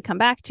with God, come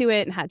back to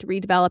it, and had to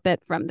redevelop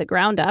it from the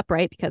ground up,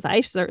 right? Because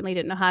I certainly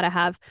didn't know how to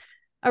have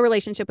a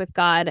relationship with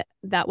God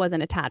that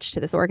wasn't attached to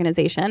this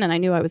organization. And I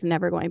knew I was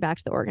never going back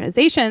to the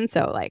organization.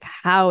 So like,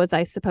 how was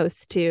I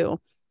supposed to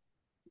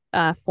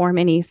form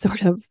any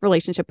sort of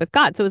relationship with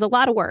God? So it was a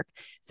lot of work.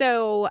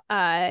 So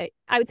I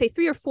would say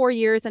 3 or 4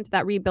 years into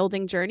that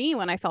rebuilding journey,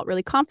 when I felt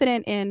really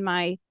confident in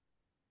my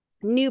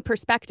new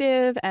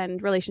perspective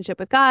and relationship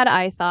with God,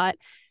 I thought,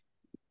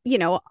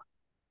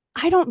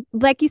 I don't,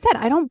 like you said,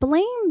 I don't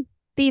blame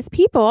these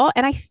people.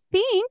 And I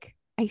think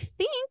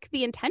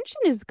the intention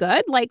is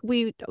good. Like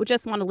we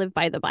just want to live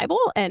by the Bible,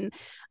 and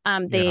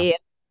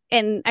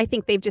and I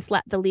think they've just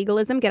let the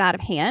legalism get out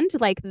of hand,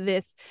 like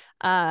this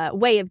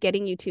way of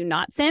getting you to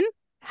not sin.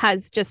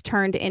 has just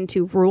turned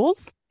into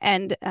rules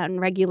and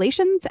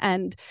regulations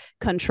and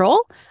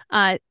control.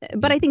 But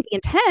I think the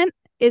intent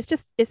is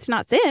to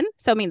not sin.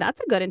 So I mean,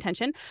 that's a good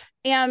intention.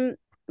 And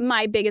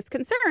my biggest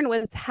concern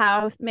was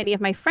how many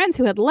of my friends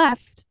who had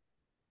left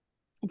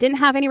didn't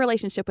have any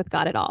relationship with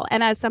God at all.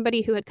 And as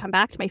somebody who had come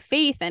back to my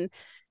faith and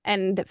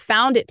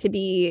found it to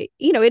be,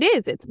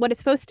 it's what it's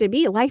supposed to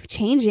be, life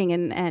changing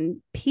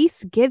and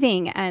peace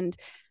giving and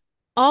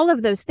all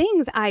of those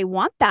things. I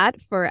want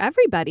that for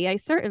everybody. I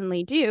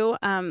certainly do.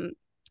 And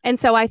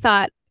so I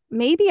thought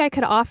maybe I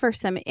could offer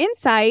some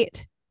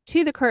insight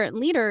to the current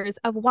leaders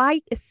of why,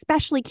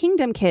 especially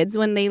kingdom kids,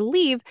 when they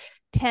leave,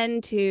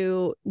 tend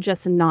to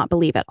just not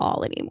believe at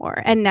all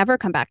anymore and never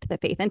come back to the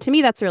faith. And to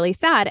me, that's really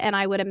sad. And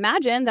I would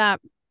imagine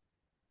that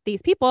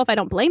these people, if I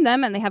don't blame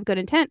them and they have good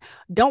intent,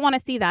 don't want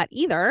to see that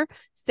either.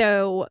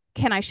 So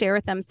can I share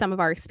with them some of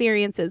our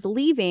experiences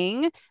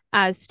leaving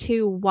as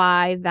to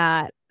why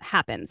that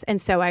happens? And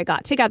so I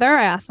got together.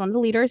 I asked one of the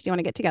leaders, do you want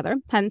to get together?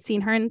 Hadn't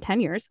seen her in 10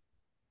 years.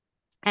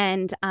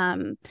 And,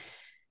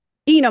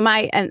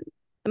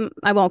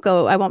 I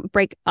won't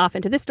break off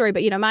into this story,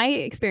 but my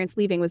experience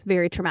leaving was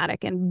very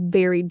traumatic and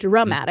very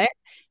dramatic.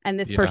 And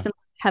this person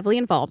was heavily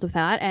involved with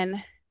that.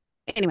 And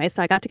anyway,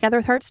 so I got together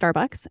with her at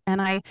Starbucks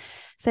and I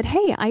said,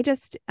 hey, I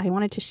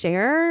wanted to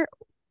share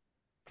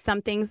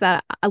some things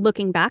that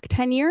looking back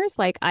 10 years,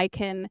 like I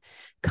can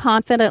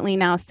confidently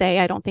now say,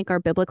 I don't think are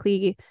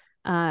biblically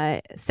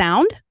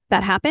sound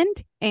that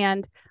happened.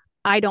 And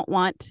I don't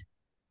want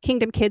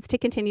kingdom kids to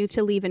continue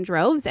to leave in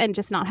droves and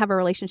just not have a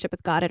relationship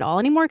with God at all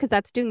anymore, because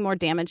that's doing more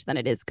damage than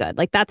it is good.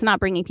 Like that's not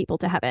bringing people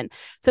to heaven.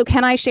 So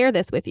can I share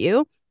this with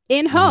you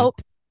in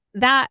hopes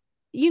that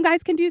you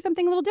guys can do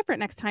something a little different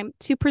next time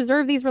to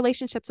preserve these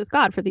relationships with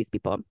God for these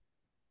people?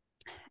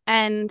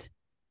 And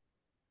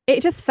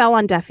it just fell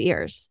on deaf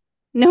ears.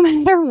 No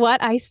matter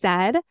what I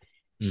said,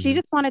 she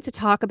just wanted to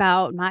talk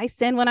about my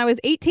sin when I was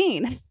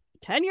 18,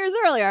 10 years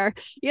earlier,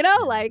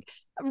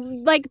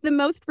 like the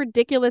most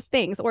ridiculous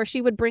things. Or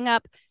she would bring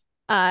up,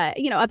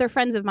 other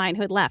friends of mine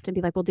who had left and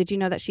be like, well, did you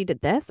know that she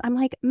did this? I'm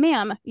like,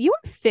 ma'am, you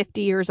are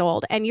 50 years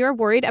old and you're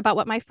worried about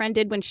what my friend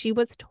did when she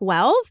was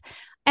 12.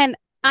 And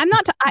I'm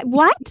not,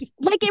 what?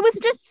 Like, it was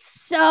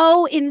just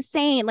so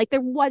insane. Like,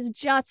 there was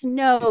just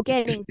no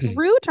getting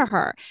through to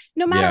her,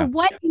 no matter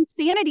what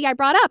insanity I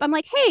brought up. I'm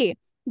like, hey,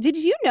 did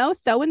you know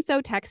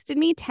so-and-so texted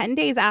me 10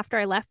 days after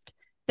I left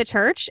the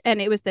church?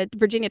 And it was the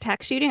Virginia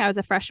Tech shooting. I was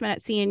a freshman at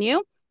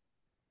CNU,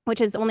 which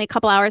is only a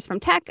couple hours from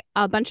Tech.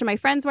 A bunch of my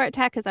friends were at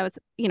Tech because I was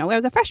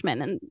a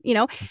freshman. And,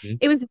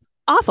 it was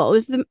awful. It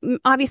was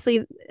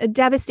obviously a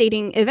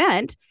devastating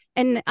event.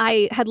 And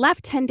I had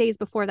left 10 days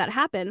before that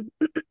happened.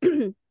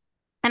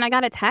 And I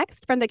got a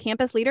text from the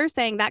campus leader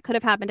saying that could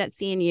have happened at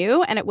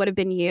CNU and it would have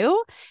been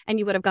you and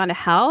you would have gone to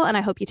hell. And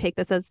I hope you take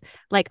this as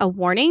like a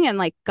warning and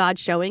like God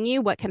showing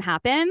you what can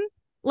happen.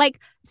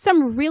 Like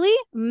some really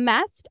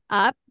messed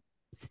up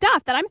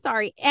stuff that I'm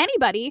sorry,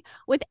 anybody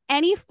with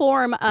any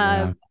form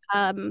of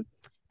an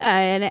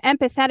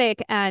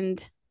empathetic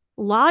and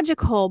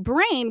logical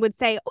brain would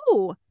say,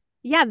 oh,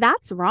 yeah,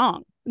 that's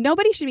wrong.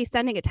 Nobody should be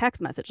sending a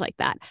text message like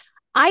that.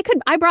 I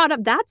brought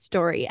up that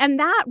story and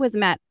that was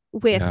met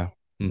with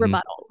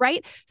rebuttal,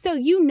 right? So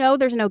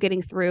there's no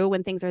getting through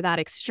when things are that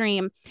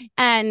extreme.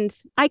 And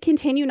I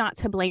continue not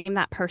to blame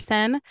that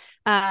person.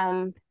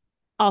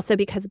 Also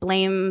because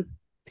blame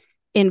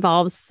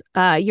involves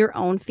your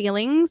own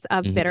feelings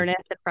of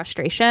bitterness and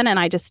frustration. And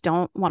I just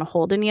don't want to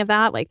hold any of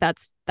that. Like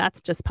that's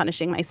just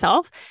punishing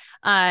myself.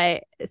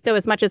 So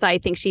as much as I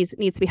think she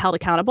needs to be held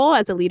accountable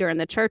as a leader in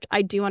the church,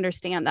 I do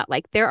understand that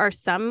like there are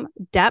some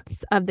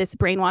depths of this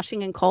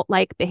brainwashing and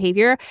cult-like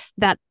behavior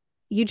that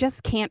you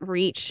just can't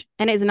reach.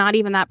 And it's not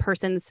even that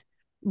person's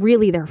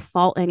really their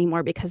fault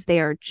anymore because they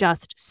are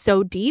just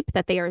so deep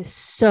that they are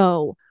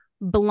so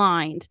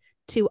blind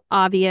to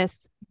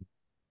obvious,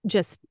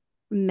 just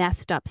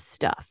messed up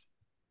stuff.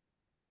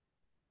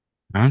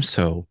 I'm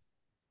so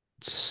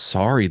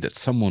sorry that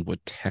someone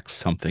would text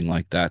something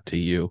like that to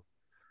you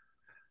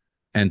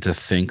and to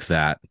think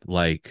that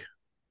like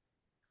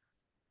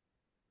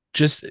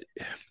just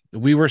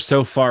we were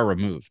so far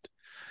removed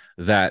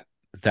that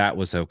that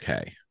was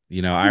okay.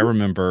 I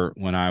remember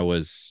when I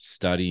was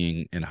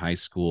studying in high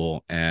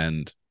school,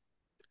 and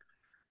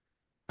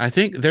I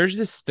think there's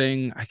this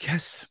thing, I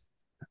guess,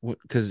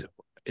 because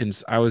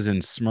I was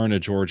in Smyrna,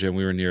 Georgia, and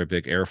we were near a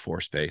big Air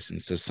Force base. And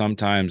so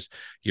sometimes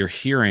you're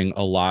hearing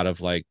a lot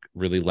of like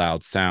really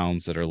loud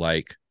sounds that are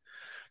like,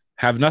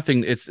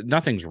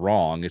 nothing's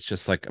wrong. It's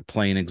just like a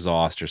plane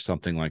exhaust or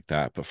something like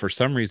that. But for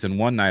some reason,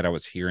 one night I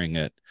was hearing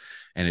it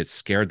and it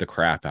scared the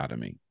crap out of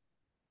me.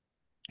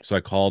 So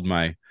I called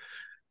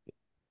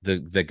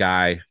the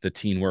guy, the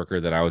teen worker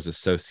that I was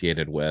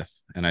associated with,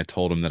 and I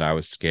told him that I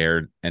was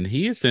scared. And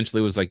he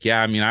essentially was like,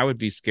 yeah, I mean, I would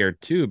be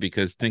scared too,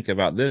 because think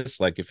about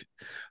this, like if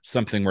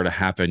something were to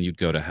happen, you'd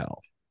go to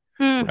hell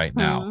right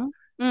now.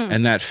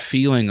 And that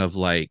feeling of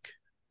like,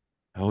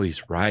 oh,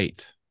 he's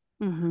right.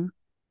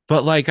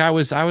 But like I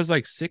was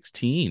like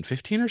 15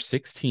 or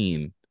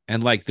 16.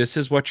 And like, this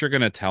is what you're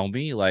going to tell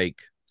me.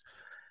 Like,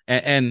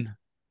 and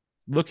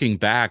looking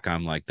back,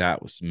 I'm like,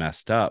 that was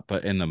messed up.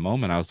 But in the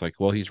moment, I was like,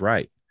 well, he's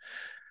right.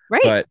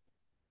 Right. But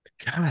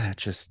God, that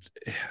just,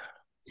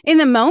 In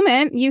the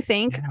moment, you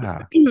think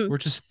yeah, we're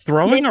just this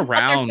throwing is what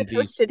they're around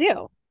supposed to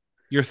do.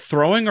 you're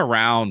throwing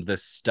around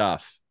this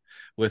stuff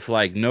with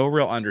like no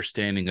real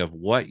understanding of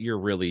what you're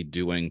really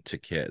doing to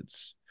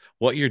kids,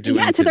 what you're Yeah,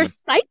 doing to to their the,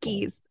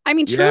 psyches. I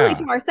mean, truly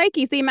to yeah. our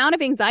psyches, the amount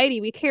of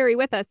anxiety we carry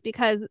with us.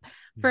 Because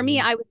for me,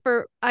 Hmm.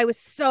 I was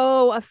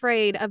so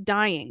afraid of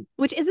dying,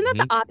 which isn't that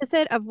the Hmm.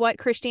 opposite of what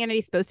Christianity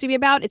is supposed to be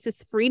about? It's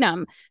this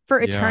freedom for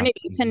Yeah.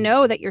 eternity to Hmm.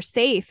 know that you're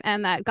safe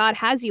and that God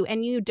has you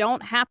and you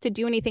don't have to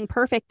do anything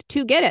perfect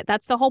to get it.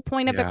 That's the whole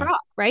point of the Yeah.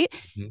 cross, right?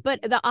 Hmm.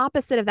 But the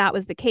opposite of that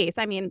was the case.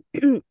 I mean,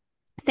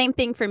 same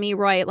thing for me,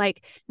 Roy.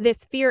 Like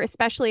this fear,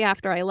 especially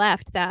after I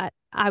left, that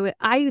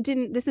I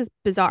didn't. This is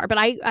bizarre, but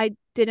I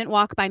didn't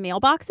walk by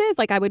mailboxes.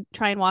 Like I would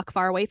try and walk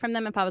far away from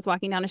them if I was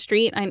walking down a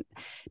street.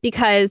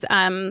 Because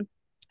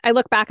I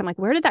look back, I'm like,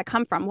 where did that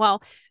come from?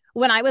 Well,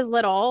 when I was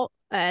little,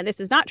 this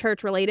is not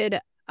church related.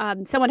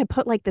 Someone had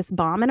put like this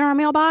bomb in our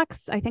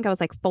mailbox. I think I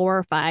was like 4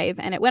 or 5,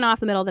 and it went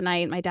off in the middle of the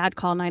night. My dad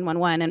called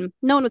 911, and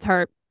no one was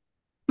hurt,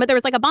 but there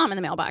was like a bomb in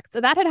the mailbox.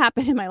 So that had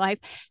happened in my life.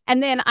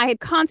 And then I had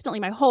constantly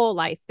my whole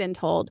life been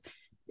told,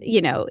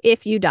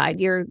 if you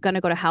died, you're going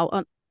to go to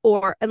hell,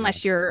 or Yeah.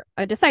 unless you're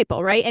a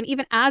disciple, right? And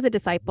even as a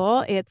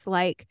disciple, it's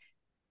like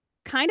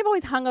kind of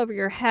always hung over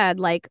your head,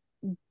 like,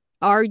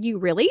 are you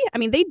really? I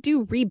mean, they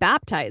do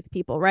rebaptize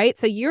people, right?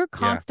 So you're Yeah.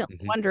 constantly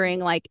Hmm. wondering,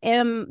 like,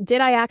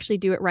 did I actually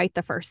do it right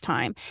the first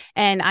time?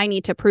 And I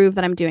need to prove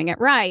that I'm doing it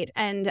right.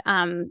 And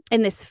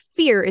this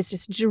fear is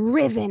just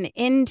driven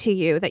into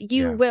you that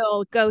you Yeah.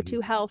 will go Hmm.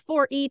 to hell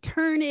for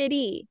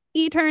eternity,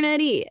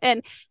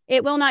 and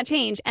it will not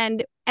change.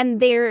 And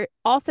they're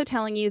also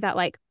telling you that,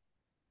 like,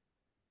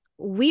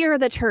 we are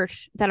the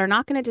church that are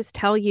not going to just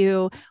tell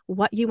you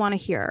what you want to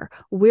hear.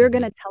 We're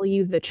going Hmm. to tell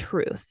you the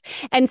truth.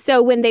 And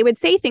so when they would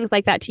say things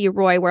like that to you,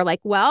 Roy, we're like,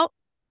 well,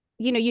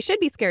 you should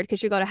be scared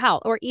because you go to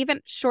hell. Or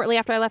even shortly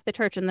after I left the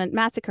church and the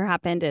massacre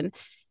happened,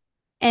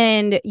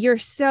 and you're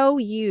so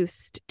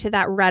used to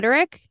that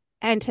rhetoric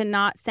and to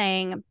not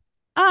saying,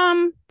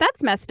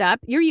 that's messed up.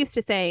 You're used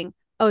to saying,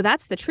 oh,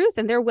 that's the truth.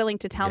 And they're willing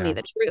to tell me Yeah.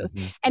 the truth.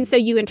 Hmm. And so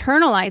you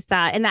internalize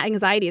that, and that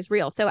anxiety is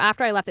real. So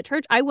after I left the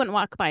church, I wouldn't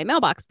walk by a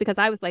mailbox because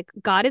I was like,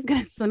 God is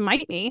going to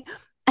smite me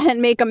and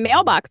make a Hmm.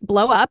 mailbox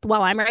blow up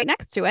while I'm right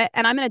next to it.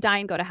 And I'm going to die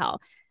and go to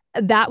hell.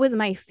 That was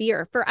my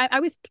fear. I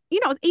was,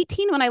 I was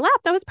 18 when I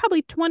left. I was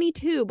probably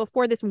 22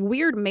 before this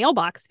weird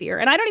mailbox fear.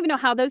 And I don't even know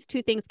how those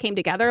two things came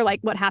together, like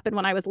what happened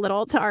when I was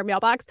little to our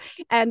mailbox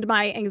and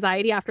my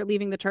anxiety after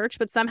leaving the church.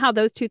 But somehow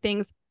those two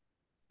things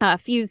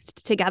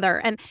fused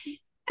together.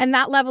 And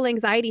that level of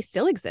anxiety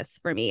still exists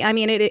for me. I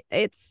mean,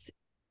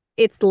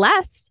 it's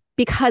less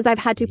because I've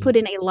had to Hmm. put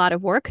in a lot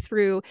of work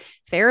through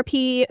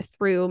therapy,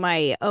 through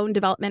my own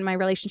development, my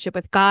relationship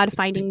with God,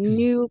 finding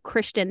new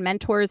Christian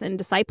mentors and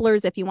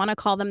disciplers, if you want to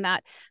call them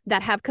that,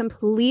 that have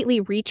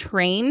completely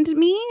retrained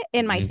me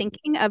in my Hmm.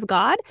 thinking of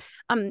God.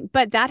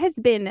 But that has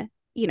been,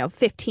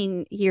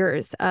 15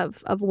 years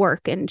of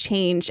work and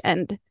change,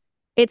 and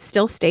it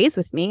still stays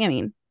with me. I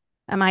mean,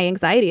 my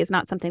anxiety is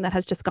not something that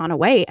has just gone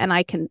away, and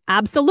I can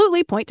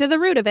absolutely point to the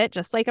root of it,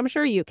 just like I'm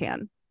sure you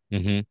can.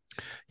 Hmm.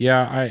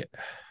 Yeah.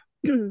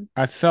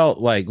 I felt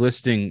like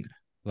listening,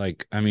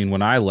 like, I mean,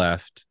 when I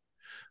left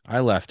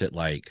at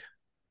like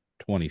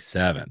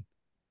 27.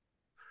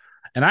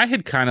 And I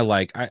had kind of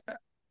like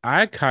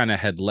I kind of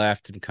had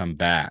left and come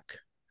back.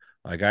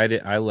 Like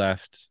I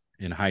left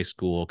in high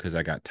school because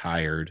I got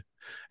tired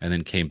and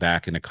then came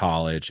back into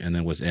college and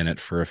then was in it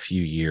for a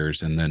few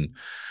years. And then,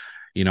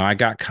 I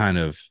got kind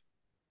of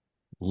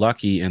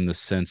lucky in the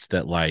sense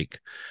that like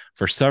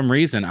for some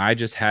reason I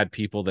just had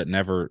people that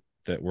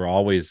were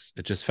always,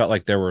 it just felt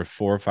like there were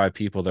 4 or 5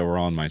 people that were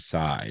on my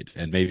side.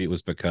 And maybe it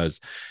was because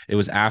it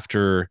was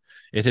after,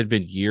 it had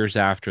been years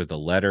after the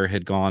letter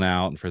had gone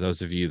out. And for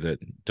those of you that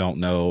don't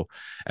know,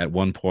 at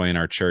one point in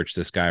our church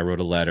this guy wrote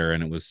a letter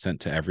and it was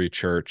sent to every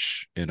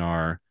church in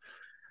our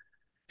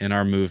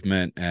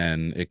movement,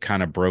 and it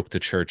kind of broke the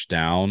church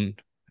down.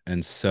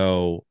 And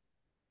so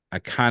I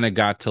kind of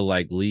got to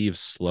like leave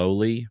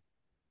slowly.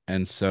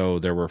 And so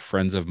there were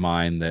friends of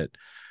mine that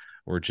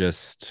were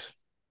just,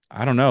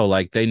 I don't know,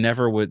 like they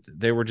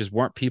were just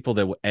weren't people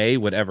that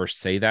would ever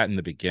say that in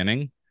the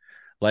beginning.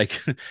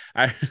 Like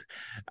I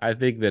I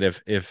think that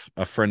if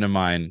a friend of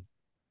mine,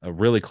 a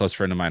really close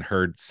friend of mine,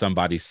 heard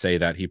somebody say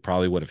that, he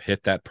probably would have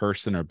hit that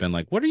person or been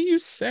like, what are you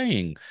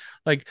saying?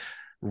 Like,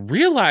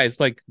 realize,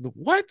 like,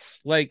 what?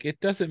 Like, it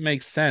doesn't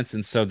make sense.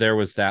 And so there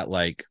was that,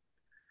 like,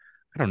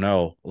 I don't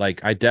know,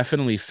 like I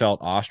definitely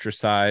felt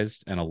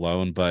ostracized and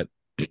alone, but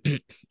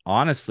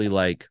honestly,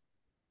 like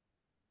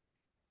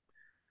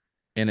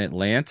in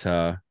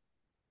Atlanta,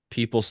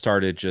 people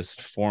started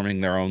just forming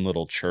their own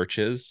little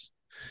churches.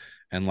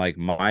 And like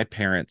my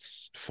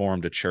parents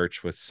formed a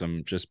church with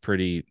some just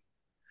pretty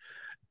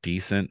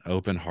decent,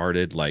 open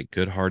hearted, like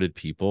good hearted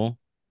people.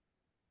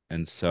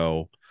 And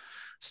so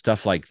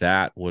stuff like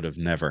that would have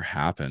never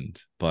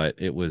happened. But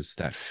it was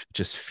that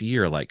just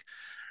fear. Like,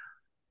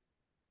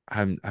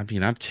 I'm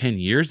 10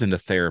 years into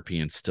therapy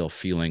and still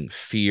feeling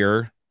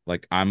fear,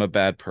 like I'm a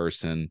bad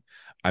person.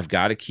 I've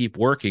got to keep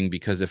working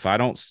because if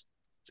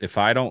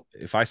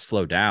I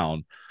slow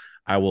down,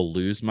 I will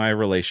lose my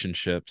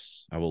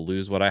relationships. I will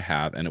lose what I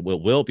have, and it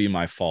will be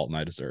my fault, and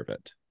I deserve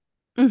it.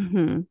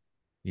 Hmm.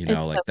 It's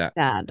so Like that.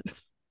 sad.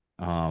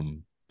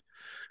 Um,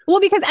 Well,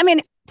 because I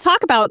mean,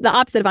 talk about the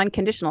opposite of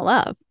unconditional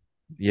love.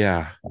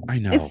 yeah, I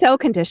It's know. so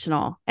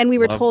conditional. And we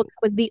were Love. told it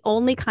was the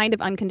only kind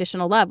of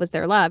unconditional love was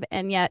their love.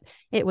 And yet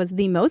it was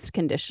the most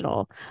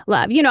conditional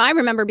love. I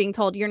remember being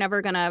told you're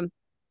never going to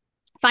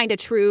find a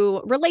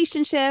true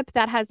relationship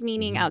that has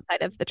meaning Mhm.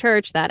 outside of the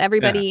church, that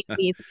everybody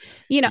these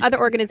other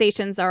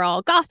organizations are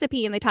all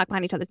gossipy and they talk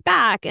behind each other's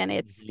back, and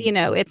it's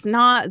Mhm. it's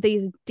not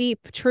these deep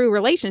true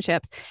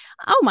relationships.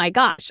 Oh my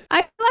gosh, I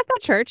left that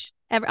church.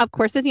 Of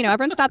course, as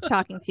everyone stops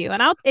talking to you,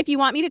 and I'll, if you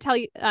want me to tell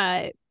you,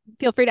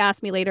 feel free to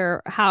ask me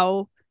later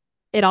how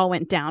it all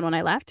went down when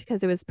I left,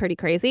 because it was pretty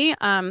crazy.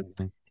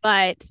 Mhm.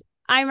 But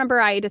I remember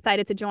I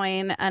decided to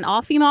join an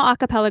all female a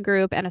cappella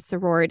group and a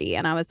sorority.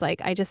 And I was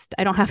like, I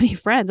don't have any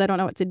friends. I don't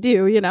know what to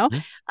do.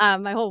 Mhm.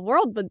 My whole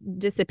world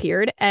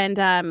disappeared. And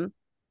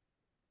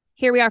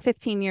here we are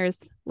 15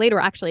 years later,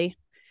 actually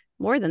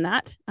more than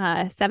that,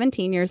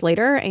 17 years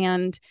later.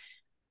 And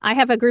I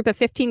have a group of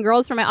 15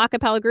 girls from my a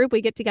cappella group.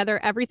 We get together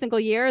every single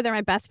year. They're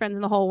my best friends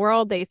in the whole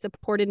world. They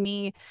supported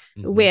me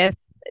Mhm.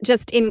 with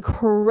just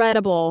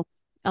incredible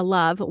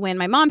love. When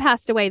my mom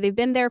passed away, they've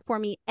been there for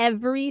me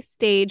every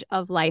stage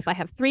of life. I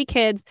have 3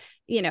 kids.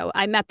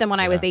 I met them when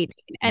I was Yeah.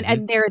 18, and, Mhm.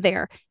 and they're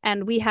there.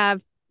 And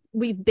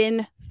we've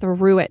been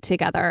through it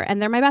together,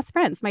 and they're my best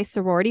friends. My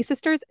sorority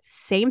sisters,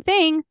 same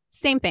thing,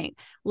 same thing.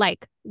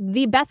 Like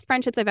the best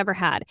friendships I've ever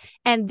had.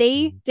 And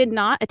they Mhm. did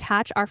not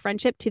attach our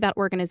friendship to that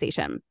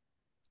organization.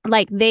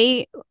 Like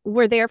they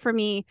were there for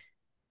me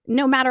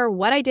no matter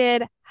what I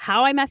did,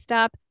 how I messed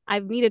up.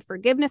 I've needed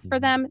forgiveness for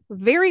Mhm. them.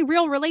 Very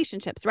real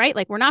relationships, right?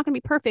 Like we're not going to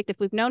be perfect if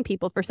we've known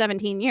people for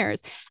 17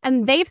 years.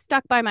 And they've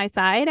stuck by my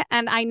side.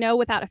 And I know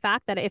without a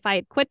fact that if I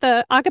had quit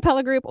the a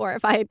cappella group or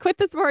if I had quit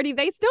the sorority,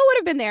 they still would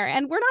have been there.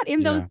 And we're not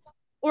in Yeah. those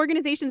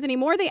organizations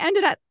anymore. They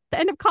ended at the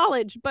end of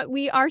college, but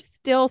we are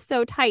still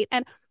so tight.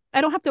 And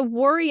I don't have to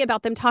worry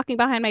about them talking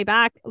behind my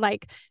back,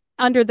 like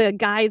under the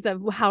guise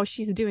of how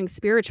she's doing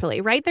spiritually,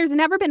 right? There's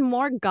never been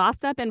more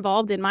gossip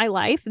involved in my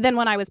life than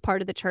when I was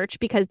part of the church,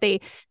 because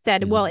they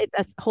said, well, Mhm. it's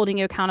us holding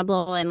you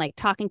accountable and like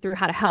talking through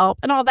how to help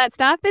and all that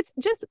stuff. It's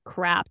just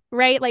crap,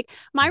 right? Like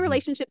my Mhm.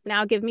 relationships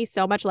now give me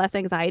so much less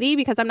anxiety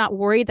because I'm not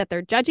worried that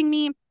they're judging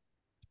me,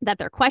 that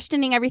they're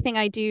questioning everything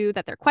I do,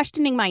 that they're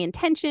questioning my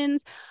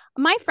intentions.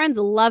 My friends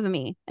love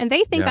me and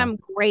they think Yeah. I'm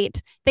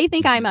great. They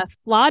think I'm Mhm. a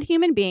flawed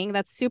human being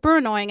that's super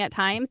annoying at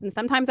times. And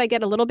sometimes I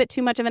get a little bit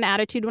too much of an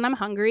attitude when I'm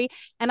hungry,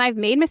 and I've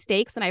made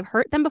mistakes and I've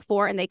hurt them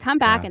before, and they come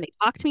back Yeah. and they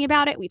talk to me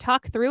about it. We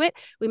talk through it.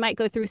 We might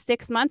go through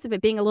 6 months of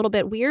it being a little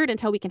bit weird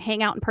until we can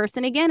hang out in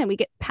person again, and we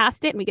get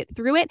past it and we get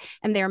through it.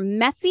 And they're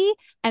messy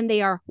and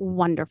they are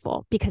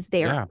wonderful because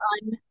they are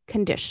Yeah.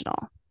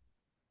 unconditional.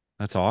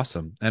 That's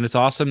awesome. And it's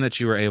awesome that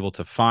you were able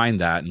to find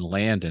that and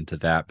land into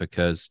that,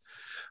 because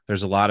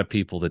there's a lot of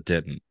people that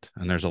didn't.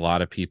 And there's a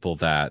lot of people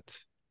that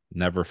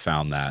never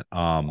found that.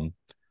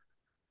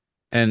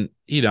 And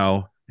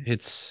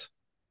it's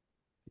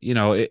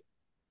it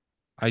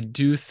I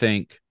do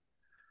think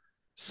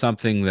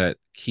something that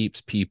keeps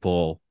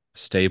people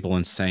stable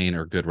and sane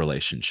are good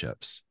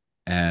relationships.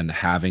 And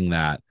having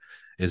that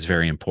is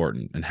very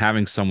important. And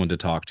having someone to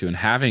talk to and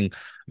having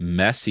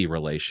messy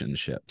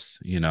relationships,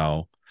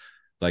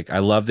 like I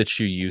love that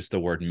you use the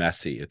word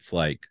messy. It's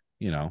like,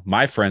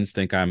 my friends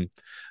think I'm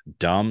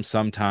dumb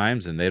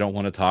sometimes and they don't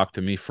want to talk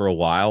to me for a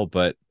while,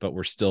 but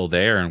we're still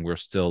there and we're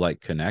still like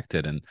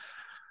connected, and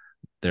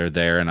they're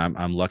there, and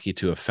I'm lucky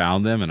to have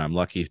found them, and I'm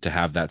lucky to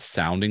have that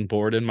sounding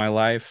board in my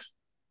life.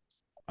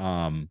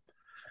 Um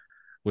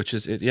which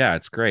is it, yeah,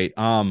 it's great.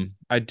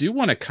 I do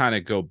want to kind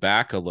of go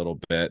back a little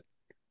bit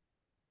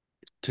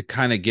to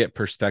kind of get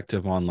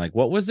perspective on like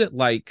what was it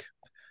like,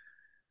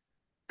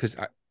 because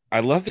I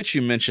love that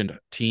you mentioned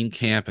teen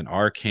camp and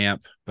our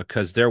camp,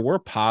 because there were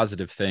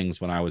positive things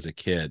when I was a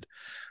kid.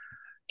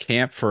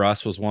 Camp for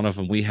us was one of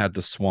them. We had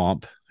the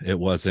swamp. It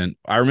wasn't,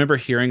 I remember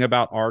hearing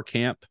about our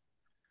camp.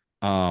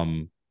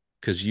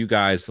 Because you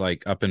guys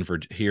like up in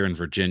here in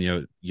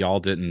Virginia, y'all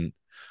didn't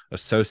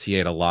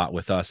associate a lot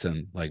with us,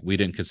 and like we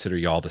didn't consider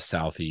y'all the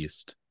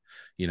Southeast,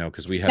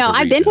 because we had No, the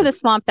I've been to the region.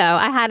 swamp though.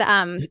 I had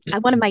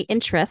one of my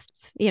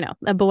interests,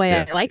 a boy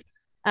Yeah. I liked,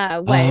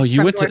 Oh, was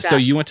from Georgia.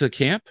 you went to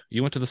camp?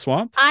 You went to the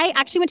swamp? I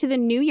actually went to the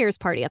New Year's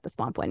party at the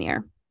swamp one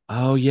year.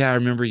 Oh yeah, I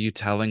remember you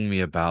telling me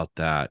about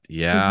that. Mhm.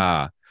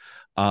 Yeah.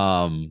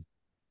 Um,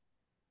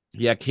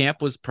 yeah,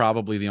 camp was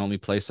probably the only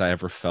place I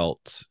ever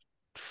felt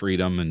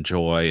freedom and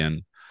joy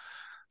and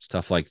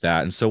stuff like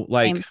that. And so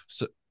Same.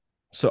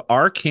 so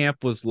our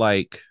camp was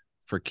like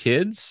for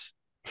kids.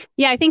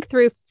 Yeah, I think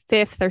through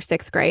 5th or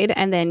 6th grade,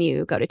 and then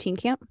you go to teen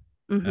camp.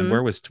 And Mm-hmm.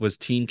 where was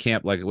teen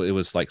camp? Like it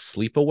was like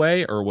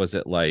sleepaway, or was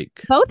it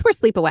like? Both were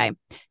sleepaway.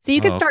 So you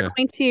could Oh, start okay.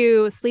 going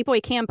to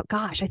sleepaway camp,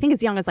 gosh, I think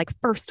as young as like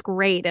first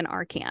grade in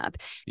our camp.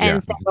 Yeah.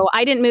 And so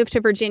I didn't move to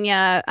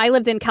Virginia. I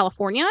lived in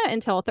California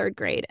until third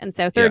grade. And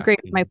so third Yeah. grade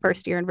was my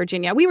first year in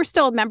Virginia. We were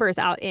still members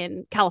out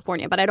in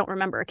California, but I don't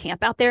remember a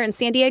camp out there in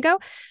San Diego.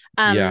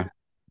 Um, Yeah.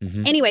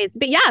 Hmm. Anyways,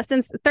 but yeah,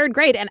 since third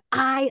grade, and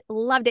I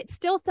loved it.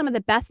 Still some of the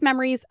best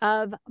memories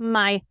of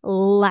my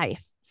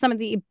life. Some of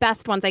the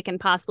best ones I can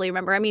possibly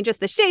remember. I mean,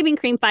 just the shaving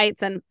cream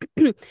fights and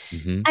Hmm.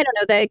 I don't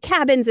know, the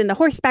cabins and the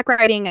horseback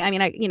riding. I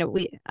mean,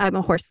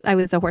 I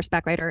was a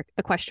horseback rider,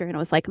 equestrian. It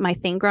was like my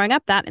thing growing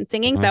up, that and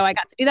singing. Uh-huh. So I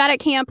got to do that at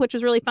camp, which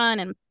was really fun.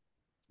 And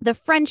the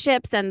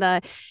friendships and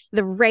the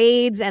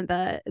raids and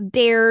the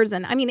dares.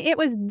 And I mean, it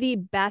was the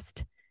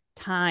best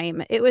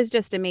time. It was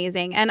just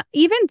amazing. And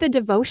even the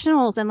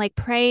devotionals and like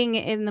praying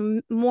in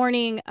the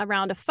morning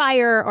around a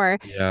fire or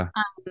Yeah.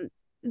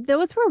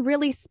 those were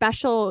really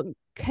special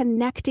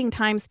connecting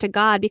times to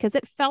God because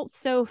it felt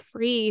so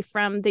free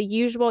from the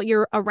usual.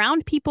 You're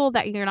around people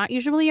that you're not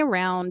usually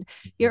around.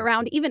 You're Mhm.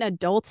 around even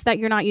adults that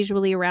you're not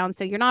usually around.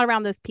 So you're not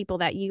around those people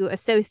that you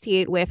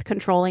associate with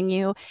controlling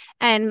you.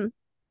 And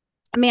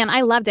man,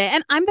 I loved it.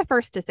 And I'm the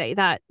first to say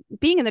that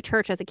being in the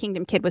church as a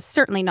kingdom kid was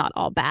certainly not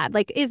all bad.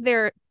 Like, is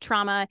there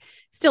trauma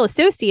still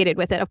associated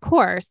with it? Of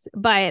course.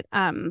 But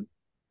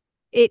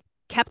it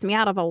kept me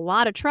out of a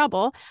lot of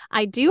trouble.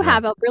 I do Yeah.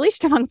 have a really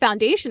strong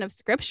foundation of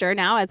scripture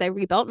now as I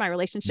rebuilt my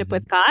relationship Hmm.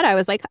 with God. I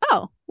was like,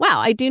 oh, wow,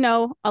 I do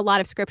know a lot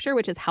of scripture,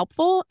 which is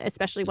helpful,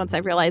 especially once I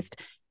Hmm. realized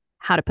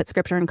how to put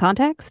scripture in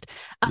context.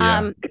 Yeah.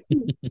 Um,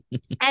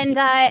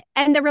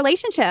 and the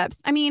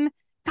relationships. I mean,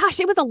 gosh,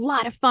 it was a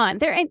lot of fun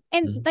there. And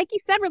Mhm. like you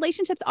said,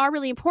 relationships are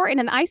really important.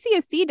 And the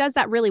ICOC does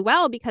that really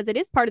well because it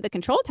is part of the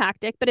control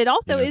tactic, but it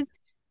also Yeah. is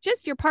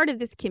just you're part of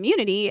this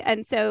community.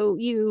 And so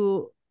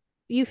you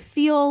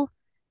feel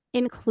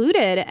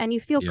included and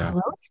you feel Yeah.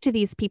 close to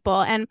these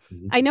people. And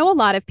Mhm. I know a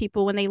lot of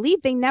people when they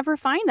leave, they never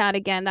find that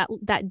again,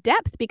 that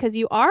depth, because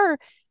you are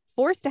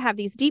forced to have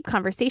these deep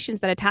conversations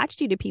that attach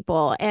you to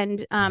people.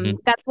 And Mhm.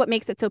 that's what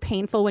makes it so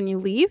painful when you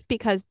leave,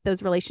 because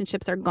those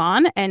relationships are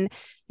gone and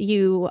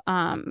you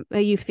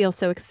feel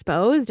so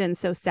exposed and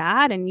so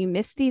sad and you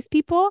miss these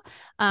people.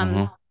 Um,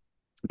 Uh-huh.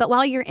 but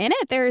while you're in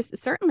it, there's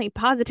certainly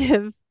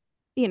positive,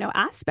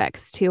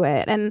 aspects to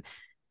it. And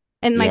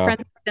my Yeah. friends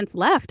have since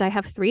left. I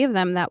have three of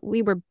them that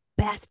we were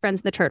best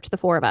friends in the church, the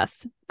four of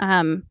us.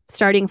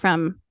 Starting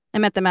from I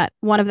met them at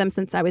one of them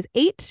since I was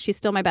 8. She's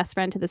still my best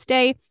friend to this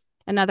day.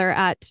 Another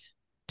at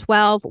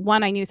 12.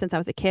 One I knew since I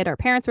was a kid. Our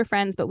parents were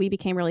friends, but we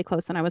became really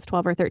close when I was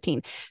 12 or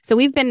 13. So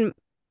we've been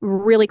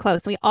really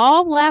close. We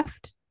all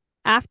left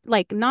after,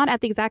 like, not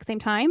at the exact same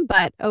time,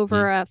 but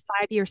over Mhm. a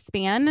 5-year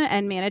span,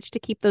 and managed to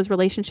keep those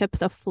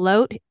relationships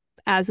afloat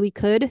as we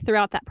could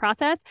throughout that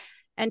process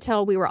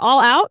until we were all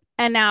out.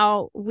 And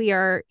now we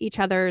are each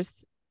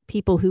other's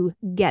people who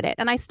get it.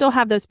 And I still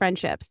have those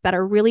friendships that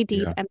are really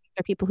deep. Yeah. And these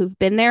are people who've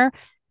been there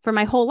for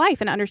my whole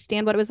life and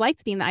understand what it was like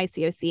to be in the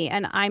ICOC.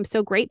 And I'm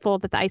so grateful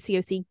that the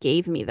ICOC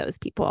gave me those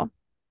people.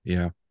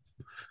 Yeah.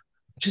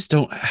 Just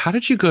don't. How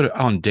did you go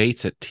on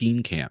dates at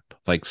teen camp,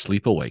 like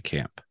sleepaway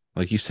camp?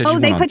 Like you said, Oh, you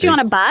went they on put you on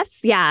a dates. bus?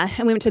 Yeah.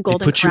 And we went to They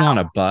Golden put you on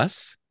Corral. a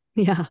bus.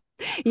 Yeah.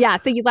 Yeah.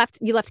 So you left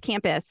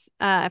campus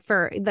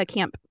for the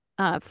camp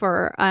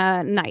for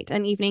a night,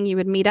 an evening. You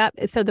would meet up.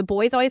 So the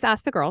boys always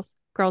ask the girls.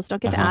 Girls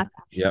don't get to Uh-huh. ask.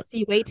 Yep. So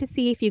you wait to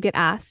see if you get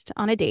asked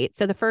on a date.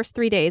 So the first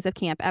 3 days of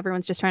camp,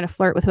 everyone's just trying to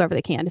flirt with whoever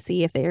they can to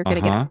see if they're going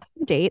to get Uh-huh. asked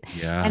on a date.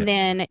 Yeah. And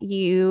then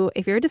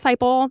if you're a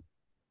disciple,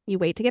 you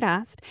wait to get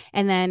asked,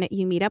 and then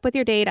you meet up with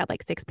your date at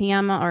like 6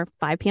 p.m. or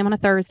 5 p.m. on a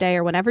Thursday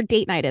or whatever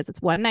date night is.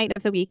 It's one night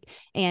of the week,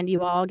 and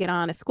you all get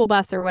on a school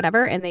bus or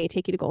whatever, and they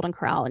take you to Golden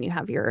Corral, and you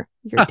have your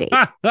date.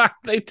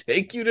 They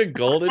take you to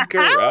Golden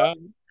Corral.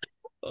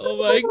 Oh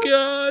my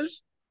gosh.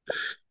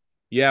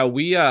 Yeah,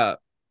 we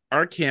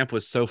our camp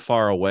was so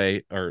far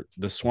away, or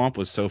the swamp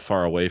was so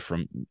far away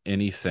from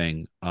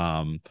anything.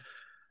 And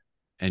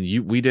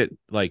we did,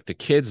 like, the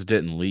kids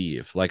didn't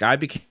leave. Like, I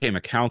became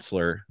a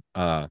counselor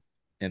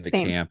in the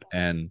Same. camp,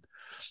 and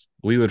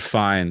we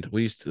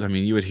used to, I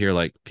mean, you would hear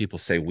like people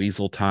say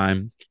weasel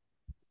time.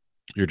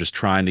 You're just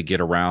trying to get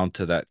around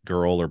to that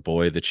girl or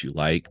boy that you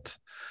liked.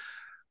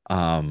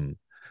 Um,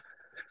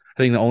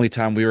 I think the only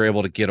time we were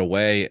able to get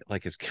away,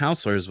 like as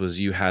counselors, was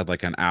you had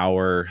like an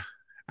hour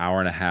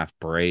and a half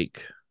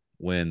break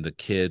when the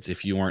kids,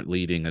 if you weren't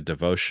leading a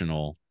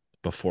devotional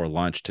before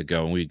lunch to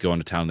go, and we'd go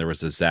into town, there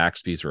was a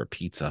Zaxby's or a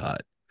Pizza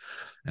Hut.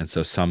 And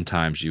so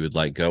sometimes you would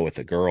like go with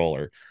a girl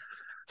or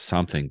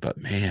something, but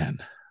man,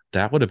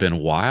 that would have been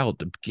wild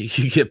to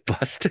you get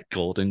busted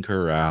Golden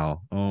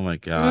Corral. Oh my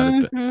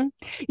God. But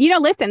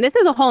Mm-hmm. Listen, this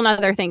is a whole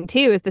nother thing too,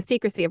 is the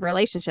secrecy of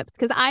relationships.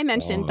 Because I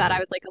mentioned that I oh,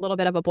 was like a little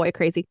bit of a boy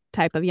crazy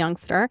type of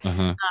youngster,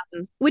 uh-huh.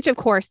 which of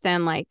course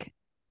then like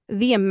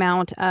the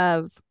amount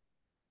of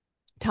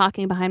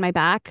talking behind my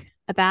back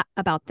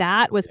about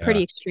that was Yeah.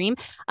 pretty extreme.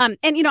 And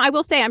I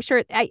will say, I'm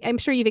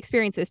sure you've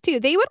experienced this too.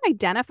 They would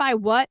identify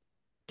what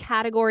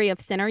category of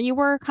sinner you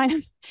were kind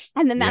of.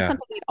 And then that's Yeah.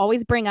 something they'd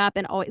always bring up,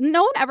 and always,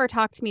 no one ever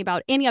talked to me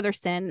about any other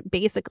sin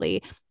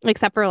basically,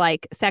 except for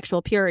like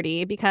sexual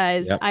purity,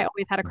 because Yep. I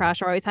always had a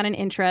crush or always had an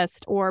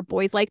interest, or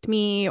boys liked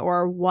me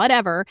or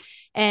whatever.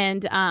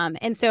 And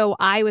so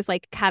I was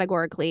like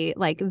categorically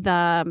like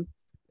the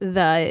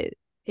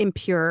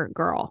impure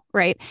girl,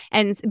 right?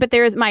 And but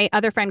there's my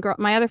other friend girl,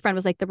 my other friend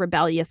was like the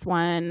rebellious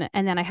one,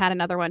 and then I had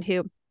another one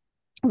who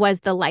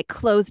was the like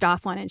closed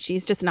off one, and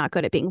she's just not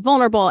good at being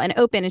vulnerable and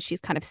open, and she's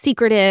kind of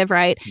secretive,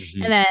 right?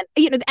 Hmm. And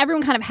then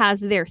everyone kind of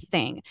has their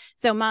thing.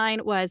 So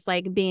mine was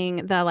like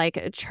being the like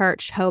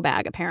church hoe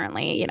bag,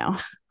 apparently.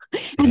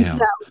 And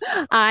so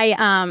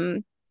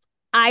Damn.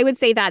 I would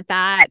say that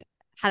that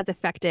has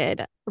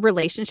affected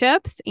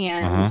relationships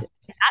and Uh-huh.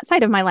 that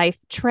side of my life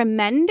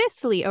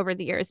tremendously over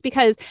the years,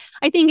 because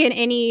I think in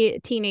any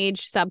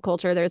teenage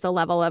subculture there's a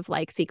level of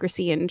like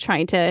secrecy and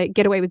trying to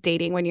get away with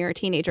dating when you're a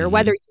teenager,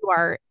 whether Hmm. you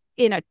are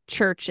in a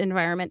church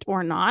environment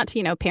or not.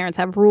 Parents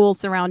have rules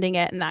surrounding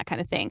it and that kind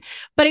of thing.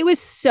 But it was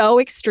so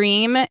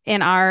extreme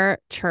in our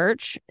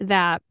church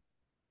that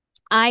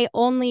I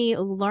only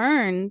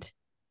learned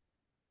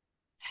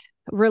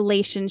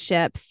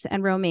relationships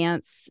and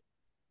romance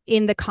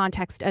in the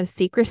context of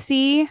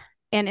secrecy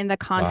and in the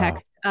Wow.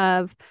 context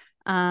of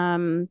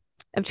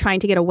trying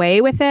to get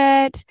away with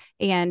it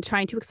and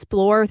trying to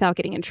explore without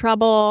getting in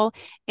trouble.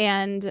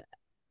 And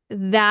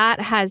that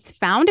has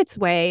found its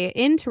way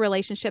into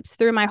relationships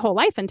through my whole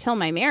life until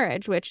my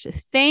marriage, which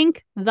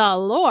thank the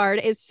Lord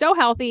is so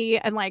healthy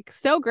and like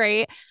so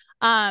great.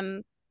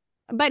 Um,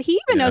 but he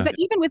even knows Yeah. that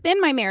even within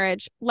my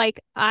marriage, like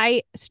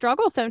I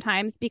struggle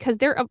sometimes because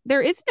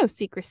there is no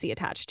secrecy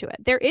attached to it.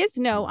 There is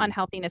no Hmm.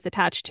 unhealthiness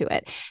attached to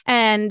it.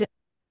 And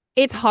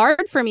it's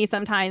hard for me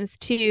sometimes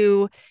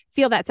to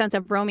feel that sense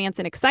of romance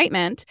and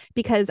excitement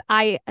because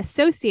I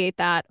associate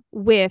that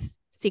with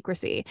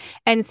secrecy.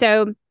 And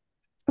so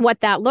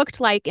what that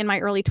looked like in my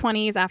early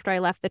 20s after I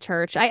left the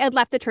church, I had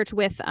left the church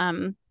with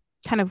kind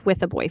of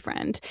with a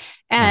boyfriend.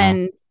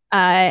 Uh-huh.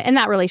 And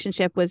that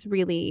relationship was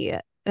really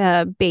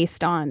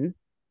based on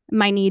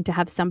my need to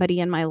have somebody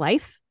in my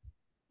life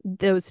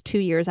those 2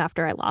 years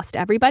after I lost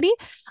everybody.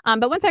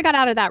 But once I got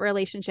out of that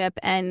relationship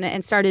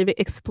and started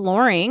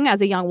exploring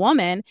as a young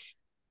woman,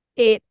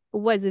 it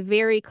was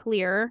very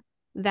clear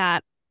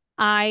that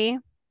I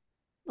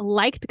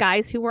liked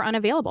guys who were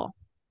unavailable,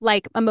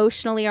 like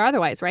emotionally or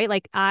otherwise, right?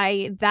 Like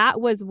that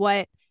was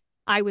what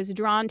I was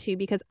drawn to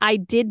because I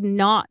did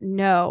not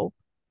know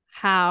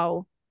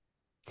how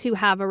to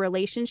have a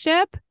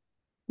relationship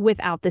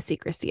without the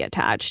secrecy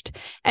attached.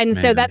 And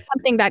so Man. that's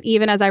something that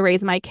even as I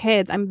raise my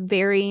kids, I'm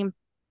very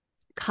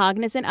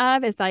cognizant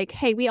of is like,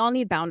 hey, we all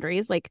need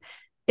boundaries, like,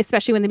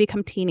 especially when they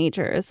become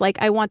teenagers. Like,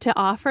 I want to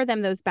offer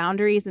them those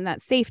boundaries and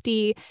that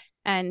safety.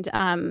 And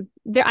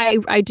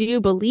I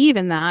do believe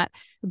in that,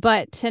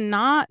 but to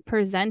not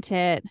present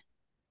it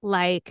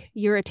like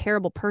you're a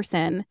terrible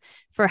person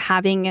for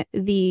having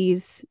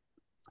these,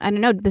 I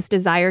don't know, this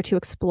desire to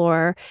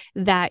explore,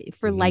 that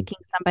for Hmm. liking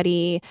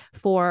somebody,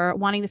 for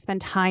wanting to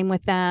spend time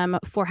with them,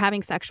 for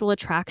having sexual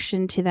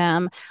attraction to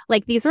them.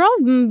 Like these are all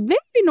very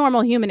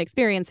normal human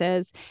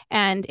experiences.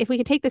 And if we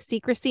could take the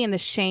secrecy and the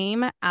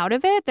shame out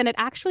of it, then it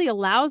actually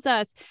allows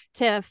us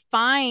to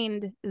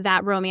find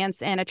that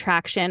romance and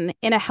attraction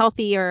in a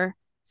healthier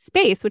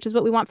space, which is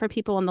what we want for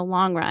people in the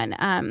long run.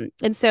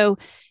 And so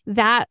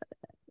that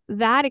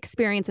that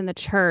experience in the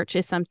church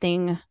is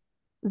something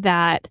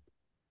that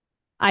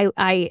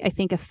I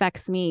think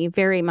affects me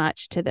very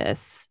much to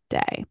this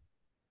day.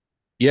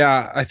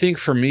 Yeah, I think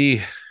for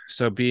me,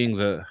 so being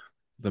the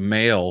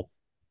male,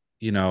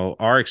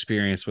 our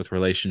experience with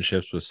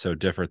relationships was so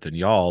different than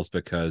y'all's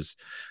because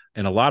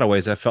in a lot of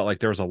ways I felt like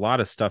there was a lot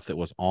of stuff that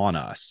was on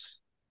us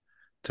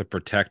to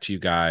protect you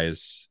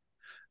guys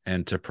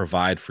and to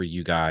provide for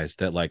you guys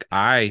that like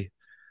I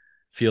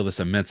feel this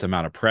immense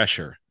amount of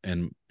pressure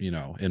in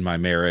my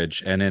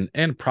marriage and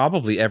in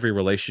probably every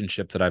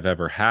relationship that I've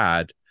ever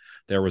had.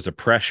 There was a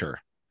pressure,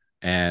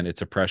 and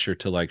it's a pressure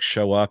to like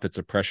show up, it's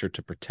a pressure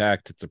to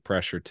protect, it's a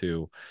pressure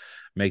to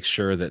make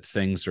sure that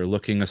things are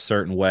looking a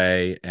certain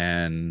way.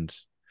 And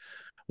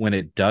when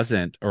it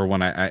doesn't, or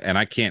when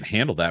I can't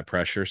handle that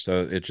pressure,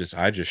 so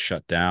I just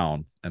shut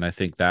down. And I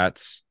think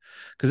that's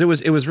because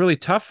it was really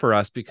tough for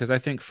us, because I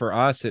think for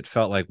us it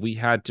felt like we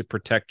had to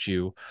protect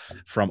you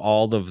from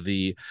all of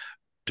the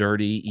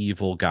dirty,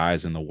 evil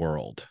guys in the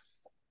world.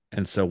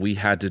 And so we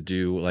had to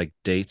do like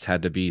dates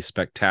had to be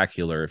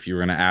spectacular. If you were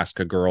going to ask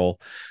a girl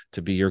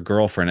to be your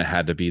girlfriend, it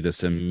had to be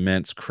this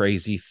immense,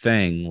 crazy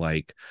thing.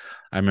 Like,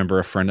 I remember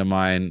a friend of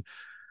mine,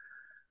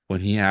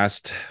 when he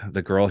asked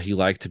the girl he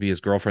liked to be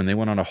his girlfriend, they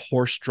went on a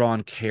horse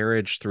drawn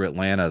carriage through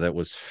Atlanta that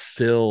was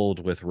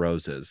filled with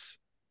roses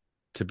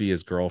to be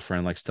his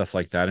girlfriend, like stuff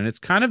like that. And it's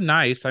kind of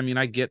nice. I mean,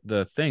 I get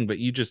the thing, but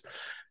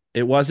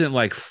it wasn't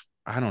like,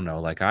 I don't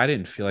know, like I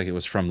didn't feel like it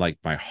was from like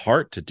my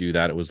heart to do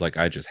that. It was like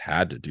I just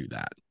had to do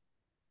that.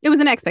 It was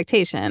an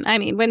expectation. I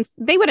mean, when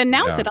they would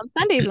announce Yeah. it on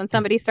Sundays when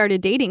somebody started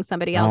dating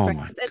somebody else, Oh right?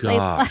 my It's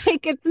gosh.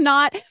 like it's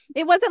not.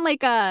 It wasn't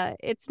like a.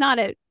 It's not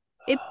a.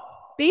 It's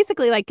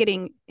basically like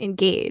getting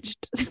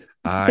engaged.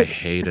 I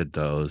hated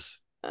those.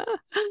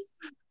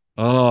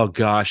 Oh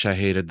gosh, I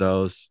hated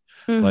those.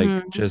 Like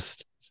Hmm.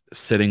 just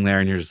sitting there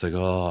and you're just like,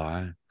 oh,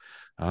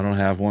 I don't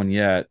have one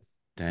yet.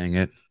 Dang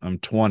it. I'm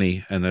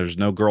 20 and there's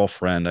no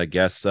girlfriend. I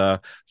guess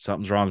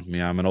something's wrong with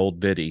me. I'm an old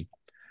biddy,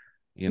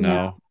 you Yeah.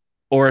 know.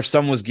 Or if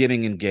someone was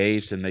getting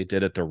engaged and they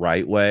did it the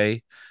right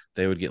way,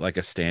 they would get like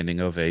a standing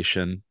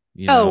ovation,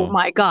 you Oh know.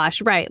 my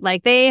gosh, right.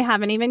 Like they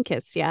haven't even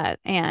kissed yet.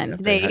 Yeah, And if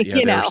they they, had, yeah,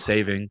 you they were know,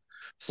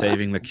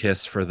 saving the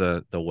kiss for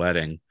the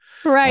wedding.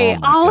 Oh right.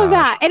 my All of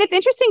that. gosh. And it's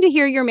interesting to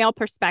hear your male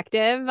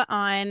perspective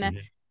on Mhm.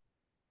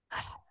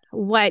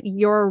 what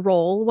your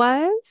role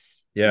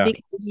was Yeah.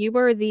 because you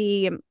were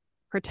the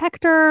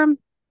protector,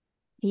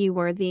 you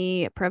were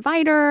the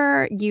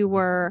provider, you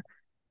were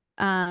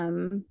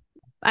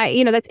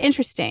that's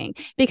interesting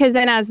because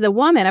then as the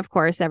woman, of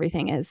course,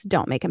 everything is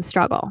don't make him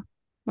struggle,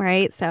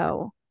 right?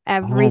 So Oh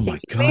everything my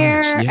you gosh.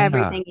 wear, Yeah.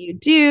 everything you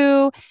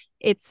do,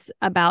 it's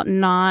about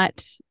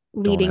not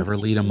Don't leading ever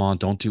lead them him, on.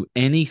 Don't do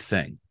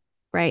anything.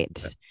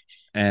 right?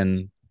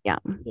 And Yeah.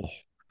 oh,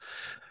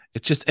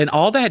 it's just, and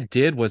all that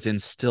did was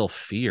instill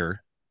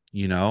fear.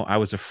 You know, I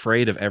was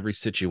afraid of every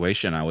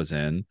situation I was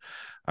in.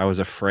 I was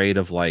afraid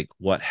of like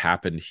what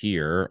happened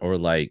here or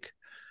like,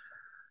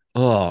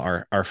 oh,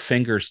 our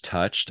fingers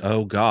touched.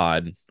 Oh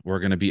God, we're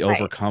going to be Right.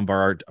 overcome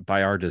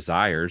by our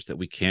desires that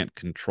we can't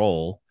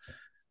control,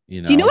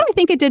 you Do you know know. what I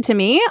think it did to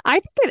me? I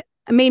think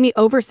it made me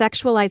over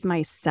sexualize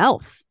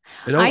myself.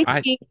 It oh I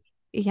I think,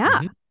 yeah.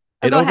 mhm.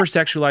 Oh, It go over ahead.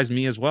 sexualized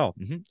me as well.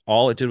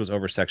 All it did was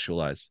over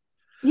sexualize.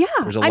 Yeah.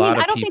 There's a I mean, lot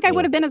I of don't think I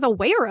would have people. been as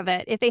aware of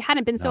it if they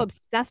hadn't been so No.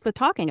 obsessed with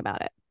talking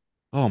about it.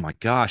 Oh my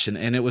gosh. And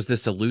it was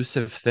this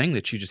elusive thing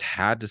that you just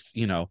had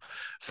to,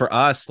 for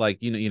us, like,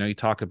 you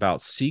talk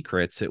about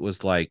secrets. It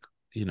was like,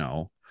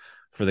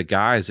 for the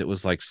guys, it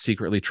was like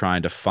secretly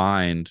trying to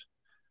find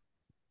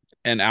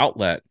an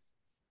outlet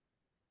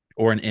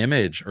or an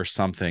image or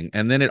something.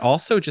 And then it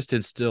also just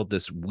instilled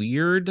this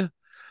weird,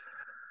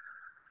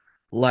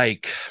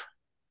 like,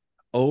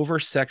 over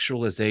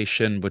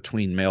sexualization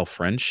between male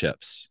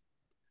friendships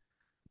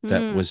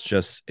that Mm. was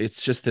just,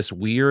 it's just this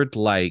weird,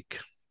 like,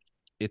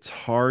 it's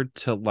hard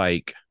to,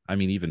 like, I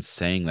mean, even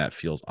saying that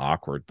feels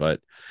awkward, but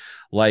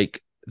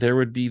like there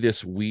would be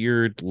this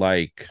weird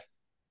like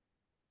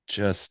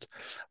just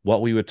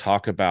what we would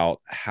talk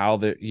about how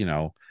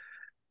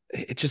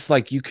it's just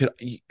like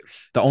the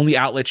only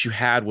outlet you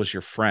had was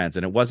your friends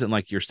and it wasn't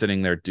like you're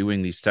sitting there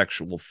doing these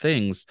sexual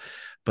things,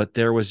 but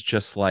there was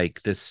just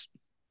like this,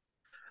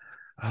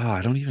 oh,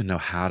 I don't even know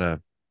how to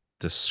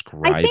I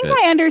describe think it.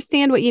 I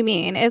understand what you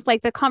mean. Is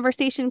like the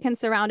conversation can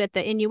surround it,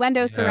 the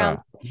innuendo Yeah.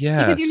 surrounds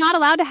because you're not Yes.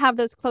 allowed to have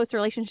those close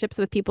relationships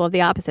with people of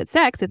the opposite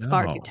sex. It's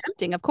far too No.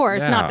 tempting, of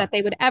course. Not Yeah. that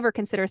they would ever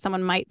consider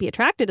someone might be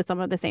attracted to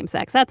someone of the same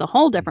sex. That's a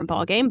whole different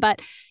Mhm. ballgame.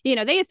 But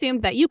they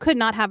assumed that you could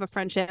not have a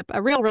friendship, a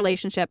real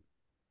relationship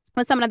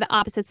with someone of the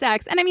opposite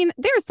sex. And I mean,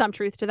 there's some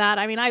truth to that.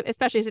 I mean,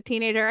 especially as a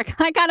teenager,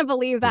 I kind of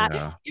believe that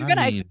Yeah. you're I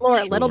going to mean, explore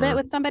a little bit sure.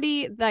 with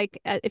somebody, like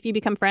if you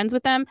become friends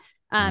with them,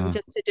 Uh-huh.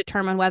 just to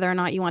determine whether or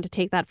not you want to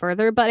take that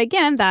further. But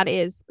again, that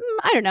is,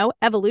 I don't know,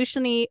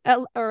 evolutionary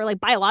or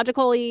like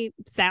biologically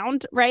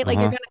sound, right? Like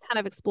you're Uh-huh. going to kind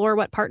of explore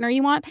what partner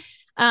you want.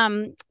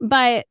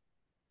 But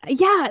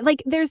yeah,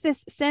 like there's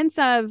this sense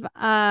of,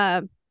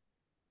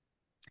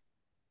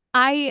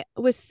 I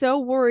was so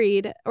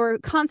worried, or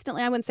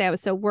constantly, I wouldn't say I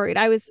was so worried.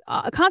 I was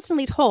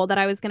constantly told that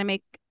I was going to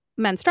make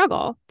men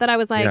struggle, that I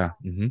was like, Yeah.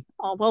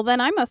 oh, well, then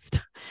I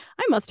must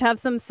have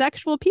some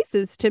sexual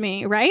pieces to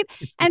me, right?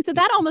 And so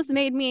that almost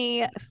made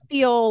me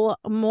feel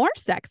more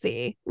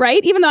sexy,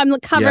 right? Even though I'm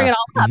covering Yeah. it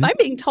all up, I'm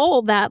being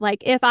told that,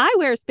 like, if I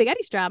wear a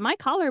spaghetti strap, my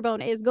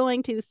collarbone is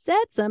going to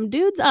set some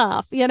dudes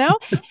off, And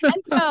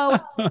so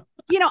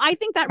I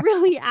think that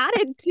really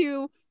added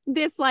to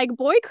this like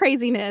boy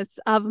craziness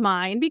of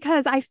mine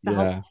because I felt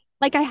Yeah.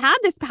 like I had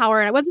this power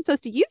and I wasn't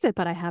supposed to use it,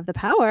 but I have the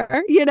power,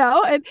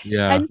 and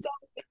Yeah. and so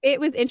it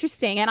was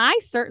interesting. And I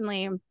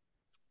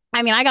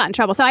mean, I got in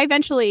trouble. So I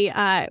eventually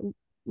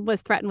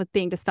was threatened with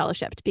being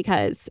disfellowshipped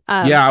because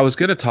of Yeah, I was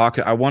gonna talk.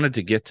 I wanted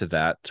to get to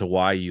that, to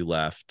why you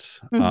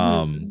left,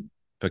 Mhm.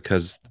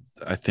 because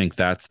I think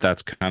that's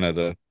kind of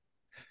the,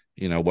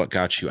 what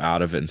got you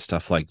out of it and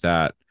stuff like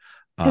that.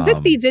 Because this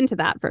Um, feeds into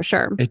that for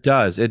sure. it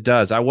does, it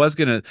does.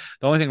 The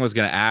only thing I was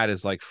gonna add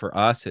is like for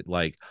us, it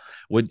like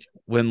would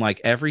when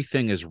like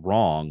everything is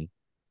wrong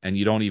and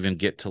you don't even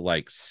get to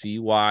like see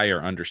why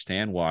or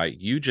understand why,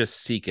 you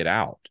just seek it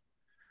out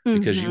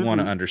because you want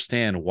to Hmm.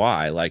 understand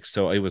why. Like,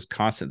 so it was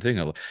constant thing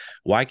of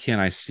why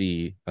can't I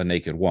see a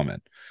naked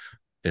woman?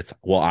 It's,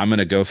 well, I'm going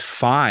to go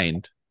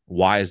find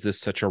why is this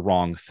such a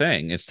wrong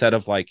thing instead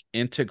of like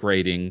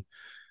integrating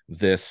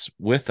this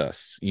with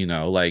us,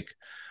 like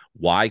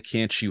why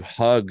can't you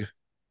hug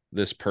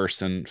this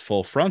person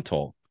full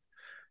frontal,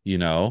 you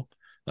know?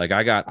 Like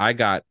I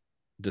got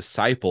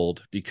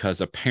discipled because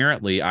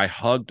apparently I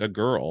hugged a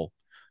girl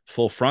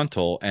full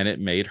frontal and it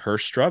made her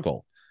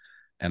struggle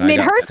and Made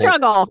her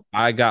struggle.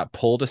 I got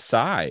pulled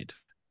aside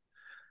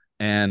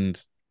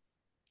and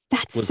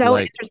That's Was so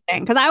like,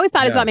 interesting because I always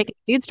thought it's yeah. about making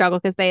dudes struggle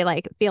because they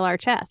like feel our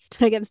chest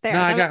against No, theirs.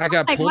 I I'm got I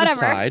got like pulled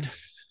whatever. aside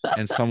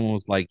and someone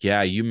was like,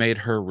 "Yeah, you made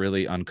her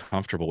really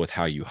uncomfortable with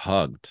how you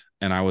hugged."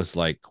 And I was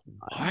like,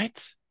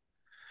 "What?"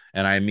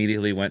 And I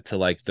immediately went to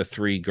like the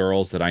three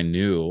girls that I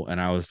knew and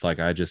I was like,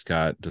 "I just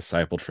got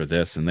discipled for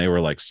this." And they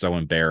were like so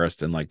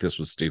embarrassed and like this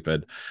was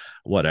stupid,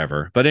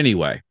 whatever. But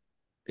anyway,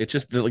 it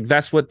just like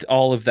that's what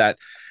all of that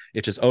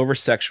it just over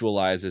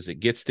sexualizes. It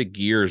gets the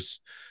gears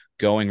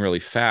going really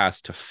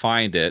fast to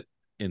find it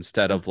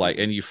instead of like,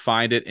 Mhm. and you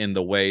find it in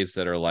the ways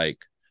that are like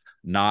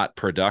not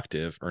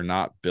productive or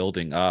not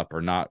building up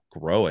or not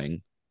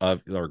growing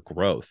of or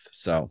growth.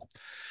 So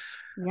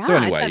Yeah, it's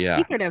anyway, that yeah.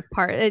 secretive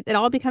part. It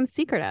all becomes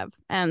secretive,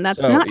 and that's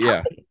So not yeah.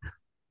 healthy.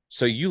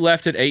 So you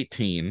left at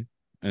 18.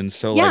 And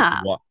so like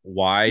Yeah.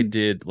 why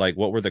did like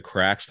what were the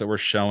cracks that were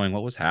showing?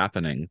 What was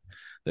happening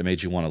that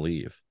made you want to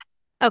leave?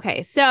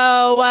 Okay,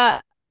 so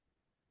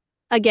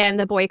again,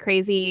 the boy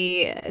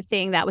crazy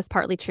thing that was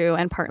partly true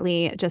and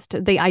partly just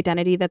the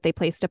identity that they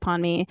placed upon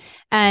me.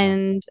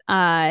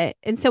 Uh-huh.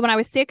 And so when I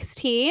was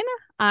 16,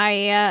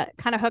 I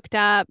kind of hooked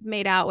up,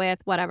 made out with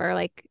whatever,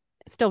 like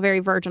still very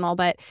virginal,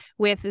 but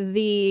with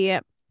the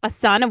a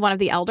son of one of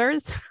the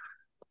elders.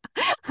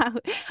 You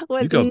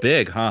was go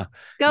big, huh?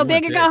 go You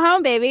big went or go big.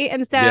 home, baby.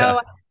 And Yeah.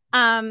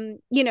 so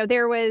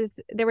there was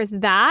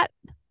that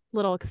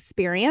little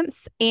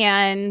experience,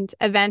 and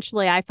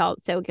eventually I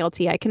felt so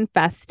guilty I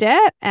confessed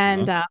it.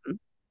 Uh-huh.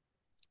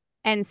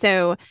 And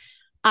so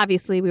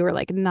obviously we were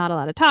like not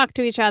allowed to talk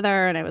to each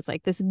other, and it was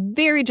like this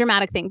very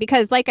dramatic thing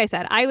because like I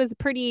said, I was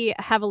pretty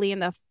heavily in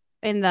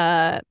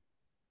the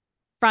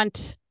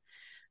front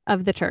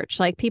of the church.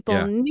 Like people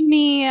Yeah. knew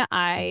me. Mhm.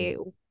 I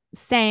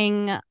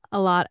sang a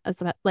lot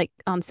as like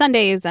on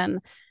Sundays, and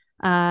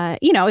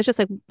it was just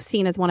like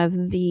seen as one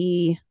of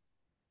the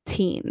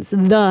teens.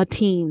 And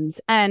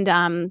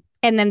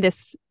then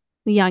this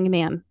young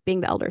man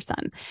being the elder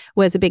son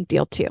was a big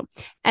deal too.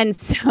 And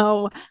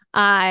so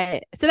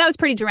that was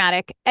pretty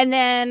dramatic. And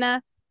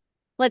then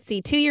let's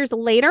see, 2 years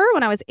later,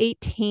 when I was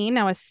 18,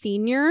 I was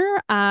senior,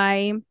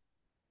 I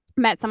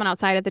met someone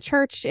outside of the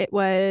church. It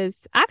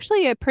was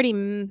actually a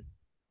pretty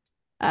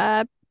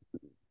uh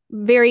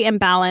very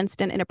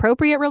imbalanced and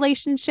inappropriate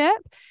relationship.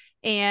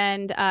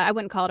 And I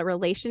wouldn't call it a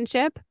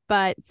relationship,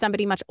 but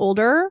somebody much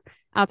older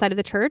outside of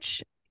the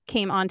church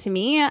came on to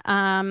me.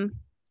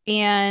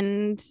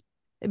 And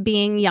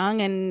being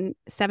young and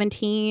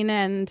 17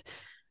 and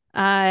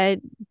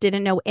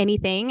didn't know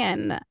anything.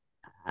 And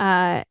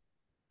I,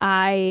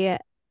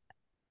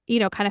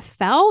 kind of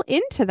fell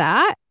into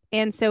that.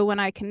 And so when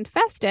I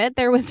confessed it,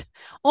 there was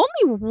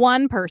only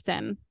one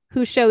person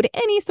who showed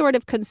any sort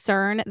of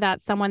concern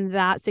that someone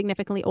that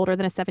significantly older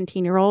than a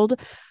 17-year-old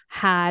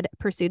had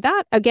pursued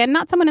that. Again,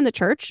 not someone in the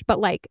church, but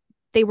like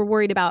they were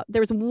worried about,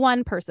 there was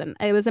one person,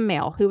 it was a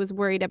male who was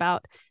worried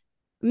about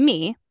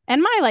me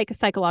and my like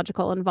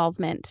psychological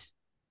involvement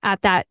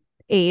at that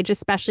age,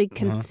 especially Uh-huh.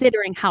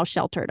 considering how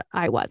sheltered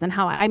I was and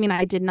how I mean,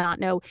 I did not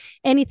know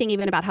anything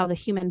even about how the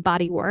human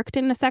body worked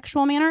in a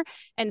sexual manner.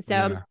 And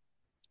so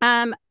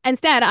Yeah.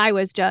 instead, I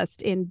was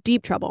just in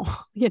deep trouble,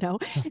 you know.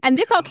 And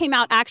this all came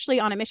out actually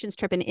on a missions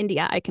trip in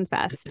India, I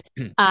confessed.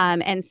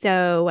 And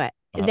so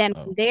then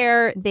from Uh-oh.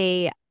 there,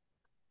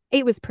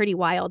 it was pretty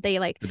wild. They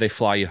like, Did they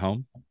fly you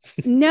home?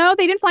 no,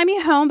 they didn't fly me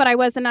home, but I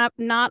was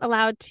not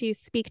allowed to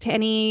speak to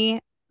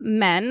any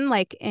men,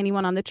 like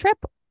anyone on the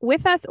trip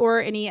with us or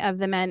any of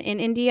the men in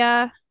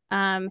India.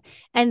 Um,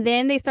 and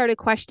then they started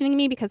questioning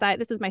me because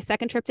this was my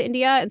second trip to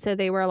India. And so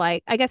they were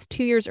like, I guess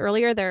 2 years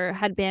earlier, there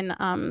had been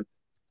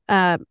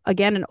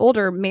again an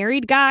older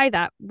married guy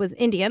that was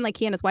Indian, like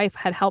he and his wife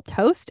had helped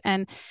host.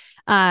 And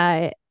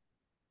uh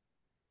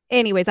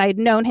anyways, I had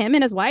known him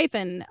and his wife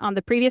and on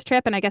the previous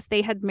trip, and I guess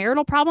they had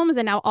marital problems,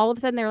 and now all of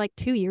a sudden they're like,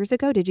 2 years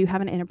ago, did you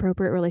have an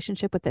inappropriate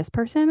relationship with this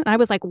person? And I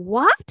was like,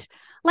 what?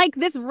 Like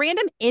this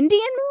random Indian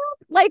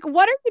man? Like,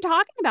 what are you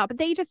talking about? But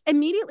they just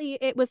immediately,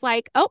 it was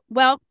like, oh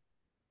well,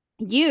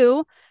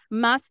 you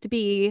must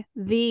be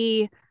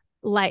the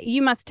like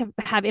you must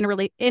have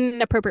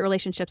inappropriate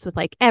relationships with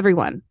like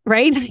everyone,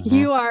 right? Uh-huh.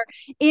 You are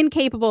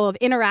incapable of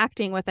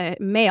interacting with a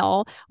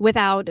male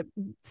without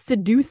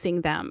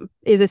seducing them,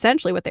 is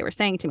essentially what they were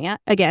saying to me.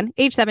 Again,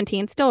 age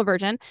 17, still a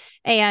virgin,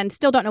 and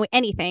still don't know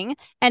anything.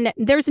 And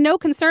there's no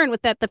concern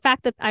with that. The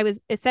fact that I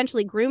was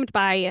essentially groomed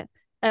by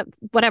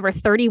whatever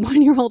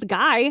 31-year-old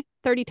guy,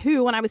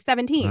 32 when I was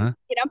 17,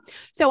 Uh-huh.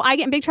 so I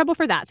get in big trouble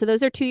for that. So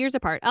those are 2 years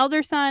apart.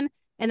 Elder son,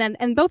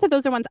 and both of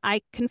those are ones I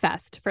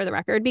confessed, for the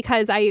record,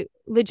 because I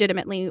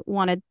legitimately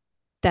wanted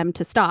them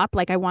to stop.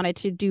 Like I wanted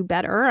to do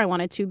better. I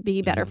wanted to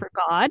be better Mhm. for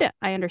God.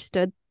 I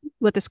understood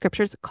what the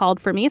scriptures called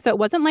for me. So it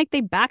wasn't like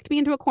they backed me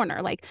into a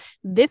corner. Like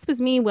this was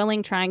me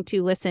willing, trying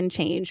to listen,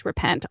 change,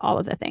 repent, all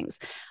of the things.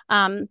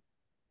 Um,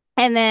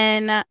 and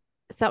then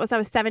so I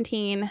was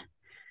 17.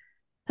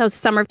 That was the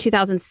summer of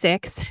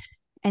 2006.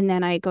 And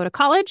then I go to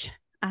college.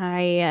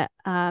 I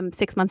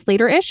 6 months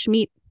later ish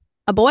meet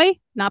a boy,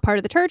 not part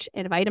of the church,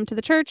 invite him to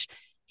the church.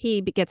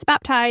 He gets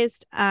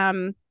baptized,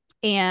 and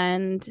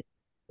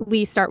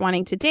we start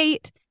wanting to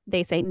date.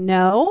 They say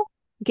no.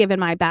 given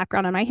my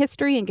background and my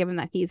history, and given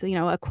that he's,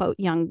 a quote,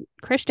 young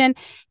Christian.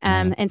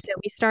 Mm. And so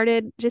we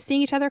started just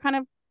seeing each other kind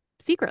of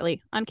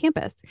secretly on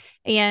campus.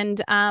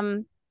 And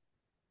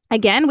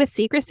again, with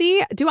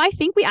secrecy, do I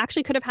think we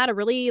actually could have had a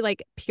really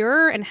like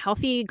pure and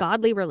healthy,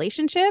 godly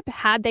relationship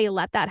had they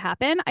let that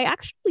happen? I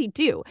actually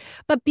do.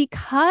 But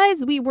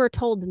because we were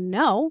told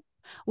no,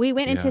 we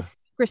went into Yeah.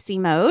 secrecy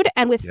mode.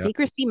 And with Yep.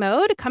 secrecy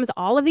mode comes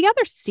all of the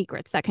other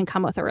secrets that can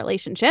come with a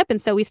relationship.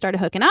 And so we started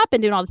hooking up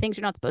and doing all the things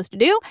you're not supposed to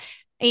do.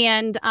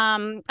 And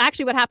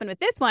actually, what happened with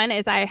this one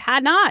is I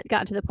had not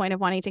gotten to the point of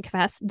wanting to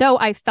confess, though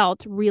I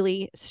felt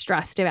really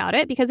stressed about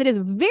it because it is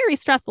very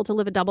stressful to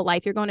live a double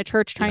life. You're going to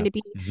church trying Yeah. to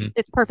be Hmm.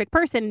 this perfect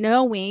person,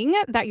 knowing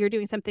that you're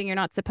doing something you're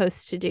not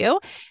supposed to do.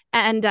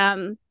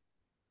 And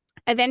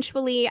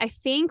eventually, I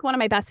think one of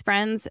my best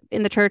friends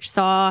in the church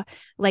saw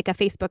like a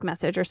Facebook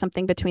message or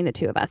something between the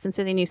two of us. And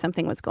so they knew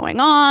something was going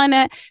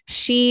on.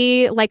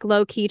 She like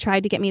low key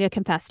tried to get me to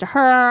confess to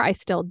her. I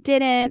still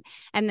didn't.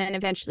 And then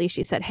eventually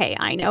she said, "Hey,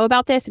 I know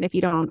about this. And if you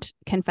don't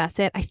confess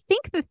it," I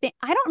think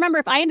I don't remember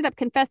if I ended up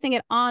confessing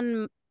it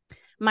on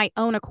my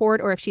own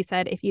accord or if she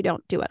said, "If you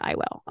don't do it, I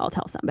will. I'll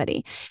tell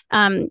somebody."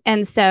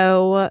 And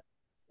so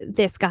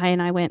this guy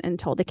and I went and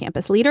told the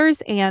campus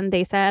leaders, and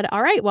they said,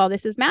 "All right, well,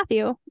 this is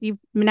Matthew. You've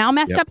now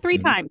messed Yep. up three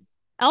Hmm. times.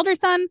 Elder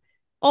son,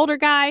 older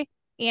guy,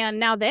 and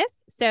now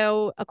this."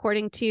 So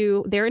according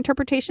to their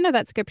interpretation of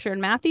that scripture in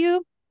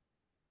Matthew,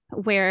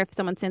 where if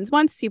someone sins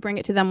once, you bring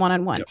it to them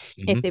one-on-one. Yep.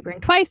 Hmm. If they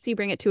bring twice, you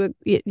bring it to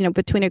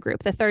between a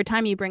group. The third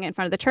time you bring it in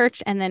front of the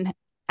church, and then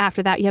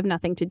after that, you have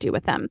nothing to do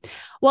with them.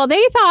 Well,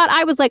 they thought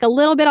I was like a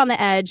little bit on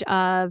the edge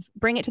of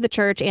bring it to the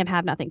church and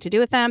have nothing to do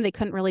with them. They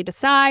couldn't really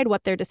decide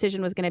what their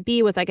decision was going to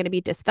be. Was I going to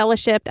be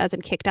disfellowshipped, as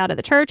in kicked out of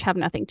the church, have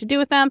nothing to do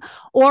with them,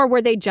 or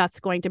were they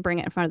just going to bring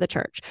it in front of the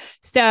church?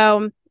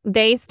 So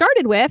they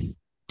started with,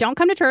 don't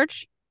come to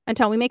church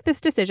until we make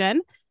this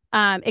decision,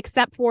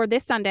 except for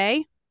this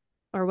Sunday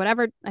or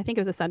whatever. I think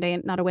it was a Sunday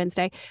and not a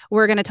Wednesday.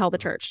 We're going to tell the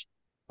church.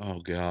 Oh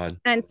God.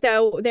 And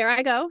so there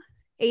I go,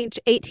 age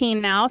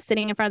 18 now,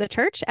 sitting in front of the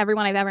church,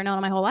 everyone I've ever known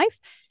in my whole life.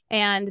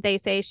 And they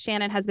say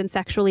Shannon has been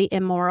sexually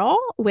immoral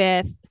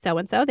with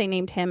so-and-so. They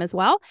named him as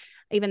well,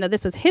 even though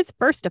this was his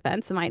first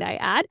offense, might I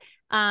add.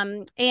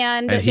 And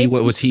And they he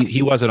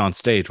wasn't on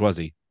stage, was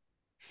he?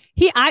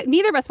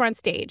 neither of us were on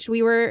stage.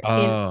 We were in Oh,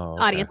 the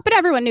okay. audience, but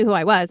everyone knew who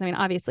I was. I mean,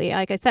 obviously,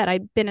 like I said,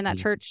 I'd been in that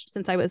Mhm. church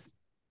since I was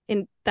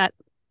in that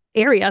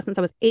area since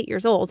I was 8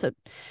 years old. So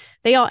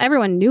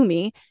everyone knew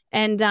me.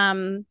 And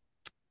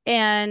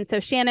so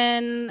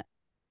Shannon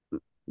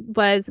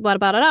was blah,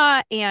 blah, blah,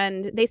 blah,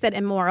 and they said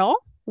immoral,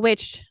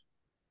 which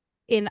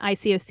in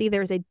ICOC,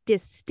 there's a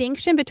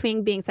distinction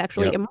between being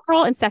sexually Yep.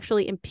 immoral and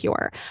sexually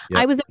impure. I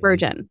Yep. was a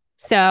virgin.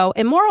 So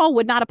immoral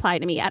would not apply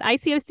to me. At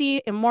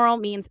ICOC, immoral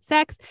means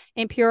sex,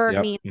 impure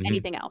Yep. means Hmm.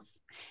 anything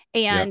else.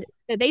 Yep.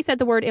 And they said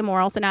the word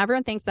immoral. So now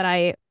everyone thinks that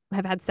I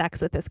have had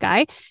sex with this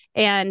guy.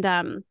 And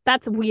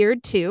that's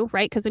weird too,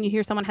 right? Because when you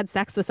hear someone had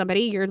sex with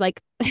somebody, you're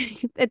like,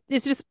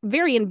 it's just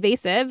very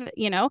invasive,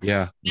 Yeah.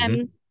 Hmm.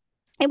 And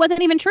it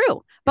wasn't even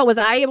true. But was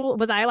I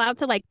allowed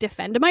to like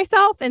defend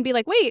myself and be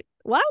like, wait,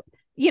 what?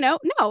 No,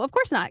 of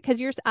course not. Because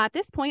you're at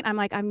this point, I'm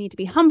like, I need to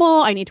be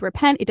humble. I need to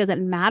repent. It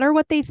doesn't matter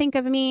what they think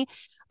of me.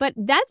 But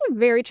that's a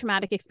very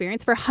traumatic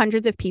experience for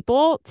hundreds of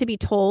people to be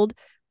told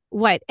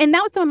what. And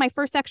that was some of my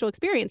first sexual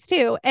experience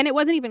too. And it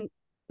wasn't even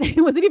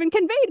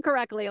conveyed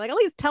correctly. Like, at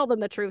least tell them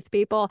the truth,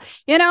 people.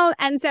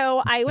 And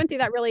so I went through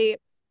that really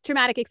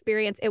traumatic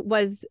experience. It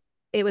was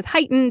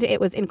heightened. It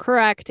was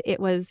incorrect. It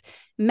was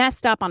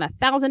messed up on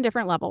 1,000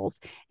 different levels.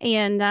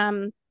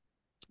 And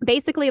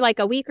basically like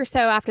a week or so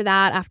after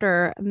that,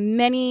 after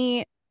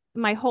my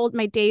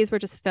days were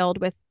just filled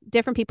with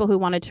different people who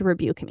wanted to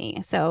rebuke me.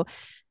 So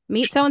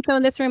meet so-and-so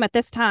in this room at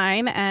this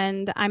time.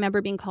 And I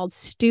remember being called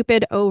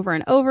stupid over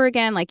and over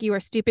again. Like, you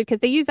are stupid, because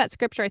they use that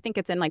scripture. I think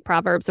it's in like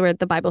Proverbs where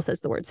the Bible says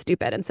the word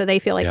stupid. And so they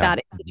feel like Yeah. that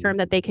is the term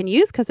that they can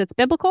use because it's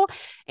biblical.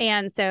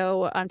 And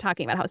so I'm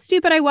talking about how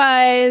stupid I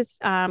was,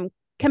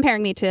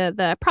 comparing me to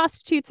the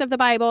prostitutes of the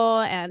Bible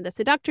and the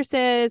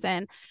seductresses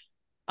and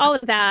all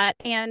of that.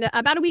 And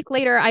about a week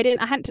later,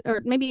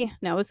 or maybe,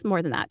 no, it was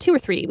more than that, 2 or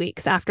 3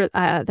 weeks after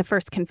the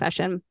first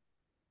confession.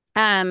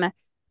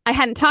 I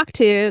hadn't talked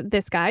to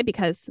this guy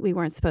because we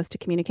weren't supposed to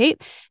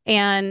communicate.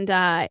 And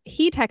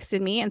he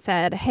texted me and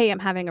said, "Hey, I'm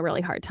having a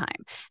really hard time."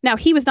 Now,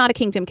 he was not a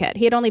Kingdom kid.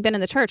 He had only been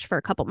in the church for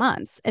a couple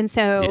months. And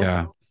so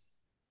Yeah.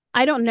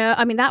 I don't know.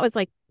 I mean, that was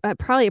like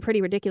probably a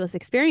pretty ridiculous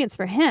experience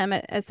for him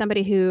as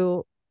somebody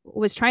who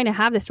was trying to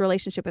have this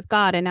relationship with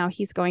God, and now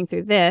he's going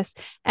through this.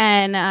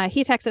 And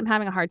he texted him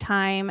having a hard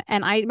time.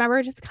 And I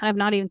remember just kind of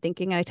not even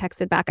thinking. And I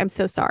texted back, "I'm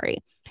so sorry."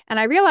 And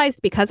I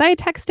realized because I had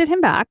texted him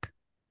back,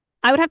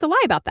 I would have to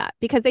lie about that,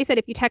 because they said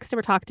if you text him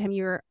or talk to him,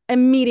 you're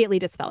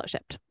immediately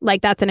disfellowshipped.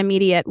 Like, that's an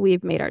immediate,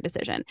 we've made our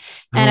decision.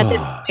 And at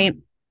this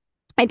point,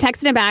 I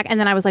texted him back, and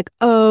then I was like,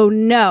 oh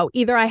no,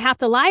 either I have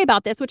to lie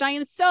about this, which I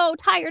am so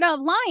tired of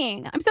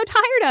lying. I'm so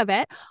tired of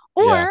it,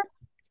 or Yeah.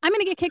 I'm going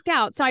to get kicked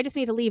out. So I just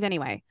need to leave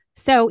anyway.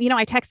 So,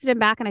 I texted him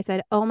back and I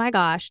said, oh my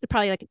gosh,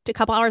 probably like a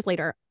couple hours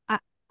later,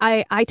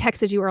 I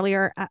texted you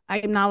earlier.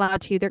 I'm not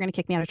allowed to. They're going to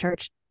kick me out of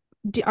church.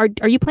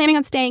 Are you planning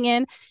on staying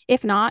in?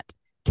 If not,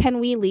 can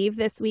we leave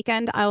this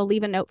weekend? I'll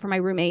leave a note for my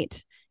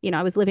roommate.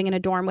 I was living in a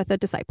dorm with a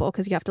disciple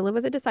because you have to live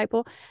with a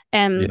disciple.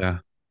 And Yeah.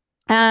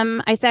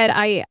 I said,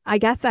 I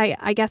guess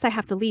I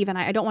have to leave and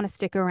I don't want to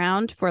stick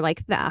around for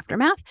like the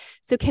aftermath.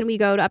 So can we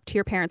go up to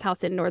your parents'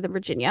 house in Northern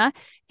Virginia?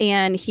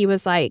 And he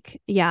was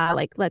like, yeah,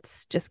 like,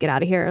 let's just get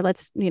out of here.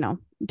 Let's,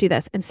 do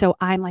this. And so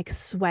I'm like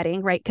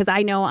sweating, right? Because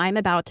I know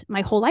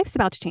my whole life's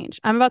about to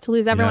change. I'm about to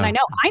lose everyone I Yeah.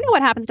 know. I know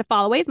what happens to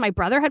fallaways. My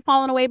brother had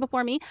fallen away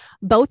before me.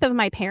 Both of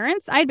my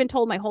parents, I had been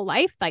told my whole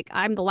life, like,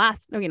 I'm the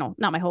last,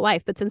 not my whole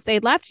life, but since they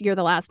had left, you're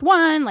the last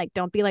one. Like,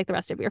 don't be like the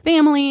rest of your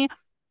family.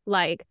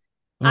 Like,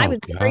 I Oh was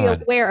very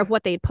God. aware of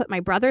what they'd put my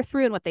brother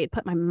through and what they'd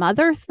put my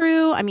mother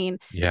through. I mean,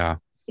 Yeah.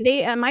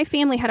 my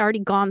family had already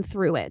gone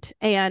through it,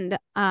 and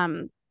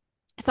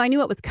so I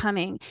knew it was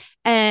coming.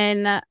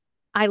 And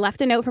I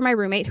left a note for my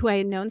roommate, who I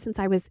had known since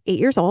I was 8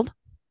 years old,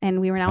 and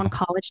we were now in Oh,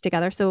 college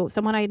together. So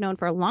someone I had known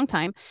for a long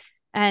time,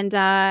 and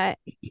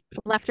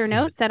left her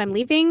note, said I'm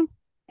leaving,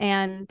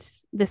 and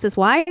this is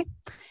why.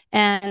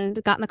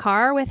 And got in the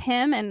car with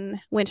him and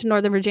went to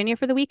Northern Virginia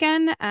for the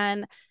weekend.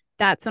 And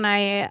that's when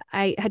I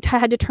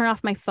had to turn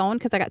off my phone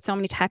because I got so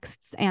many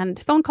texts and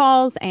phone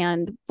calls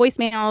and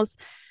voicemails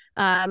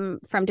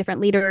from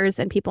different leaders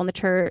and people in the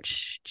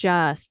church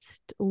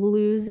just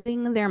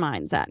losing their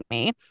minds at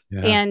me.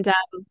 yeah. And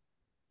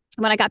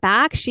when I got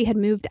back, she had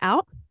moved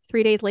out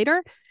 3 days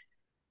later.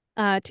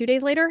 2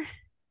 days later,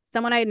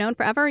 someone I had known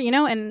forever,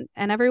 and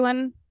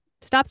everyone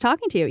stops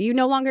talking to you. You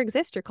no longer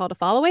exist. You're called a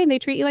fall away and they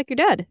treat you like you're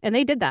dead. And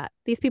they did that.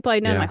 These people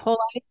I'd known my Yeah. whole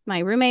life, my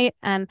roommate.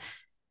 And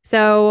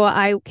so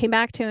I came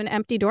back to an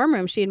empty dorm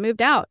room. She had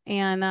moved out.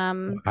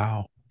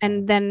 Wow.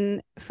 And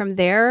then from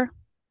there,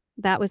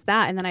 that was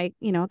that. And then I,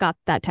 got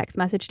that text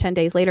message 10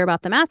 days later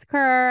about the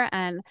massacre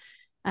and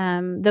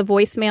the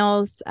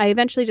voicemails. I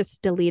eventually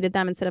just deleted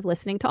them instead of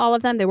listening to all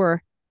of them. There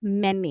were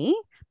many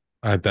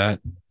I bet.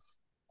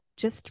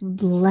 just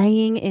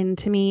laying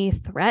into me,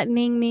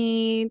 threatening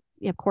me,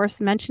 of course,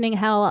 mentioning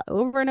hell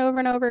over and over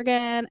and over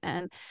again.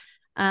 And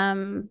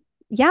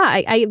yeah,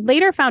 I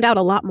later found out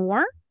a lot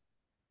more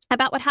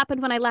about what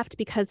happened when I left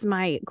because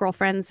my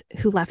girlfriends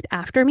who left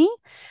after me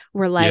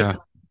were like, Yeah.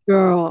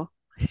 girl,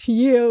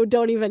 you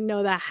don't even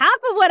know the half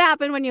of what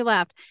happened when you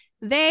left.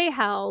 They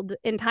held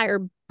entire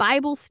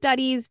Bible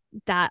studies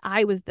that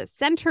I was the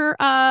center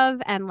of.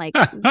 And like,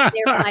 they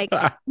were like,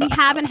 we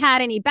haven't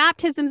had any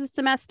baptisms this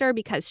semester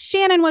because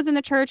Shannon was in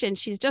the church and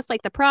she's just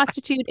like the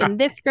prostitute in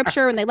this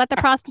scripture. When they let the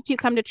prostitute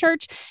come to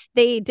church,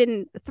 they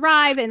didn't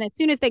thrive. And as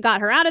soon as they got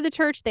her out of the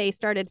church, they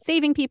started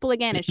saving people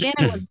again. And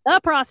Shannon was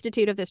the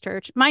prostitute of this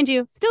church, mind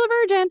you, still a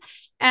virgin.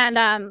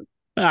 And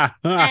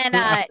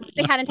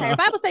they had entire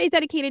Bible studies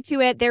dedicated to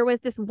it. There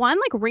was this one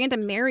like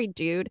random married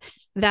dude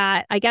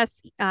that I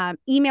guess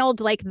emailed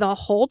like the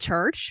whole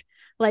church,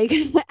 like,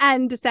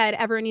 and said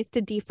everyone needs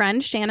to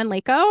defriend Shannon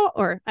Lako,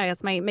 or I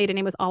guess my maiden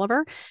name was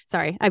Oliver.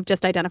 Sorry, I've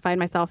just identified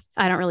myself.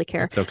 I don't really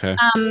care. It's okay.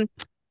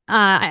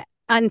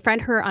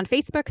 Unfriend her on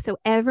Facebook. So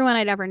everyone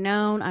I'd ever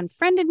known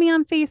unfriended me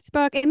on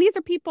Facebook. And these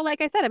are people, like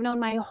I said, I've known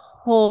my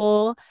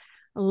whole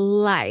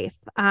life.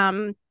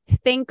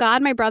 Thank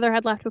God my brother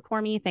had left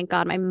before me. Thank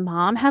God my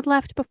mom had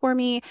left before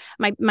me.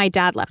 My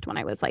dad left when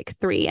I was like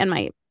 3,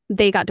 and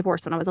they got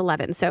divorced when I was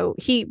 11. So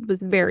he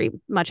was very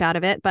much out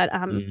of it. But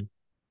Mm.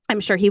 I'm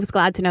sure he was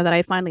glad to know that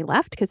I finally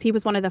left because he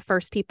was one of the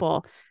first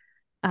people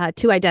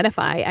to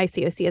identify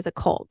ICOC as a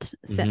cult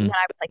when Mhm.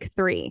 I was like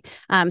 3.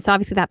 So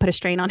obviously that put a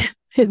strain on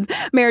his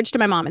marriage to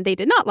my mom, and they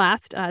did not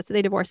last. So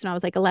they divorced when I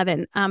was like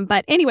 11.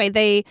 But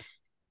anyway,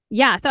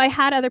 so I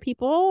had other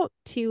people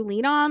to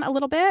lean on a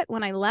little bit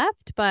when I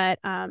left, but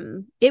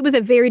it was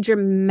a very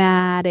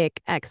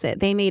dramatic exit.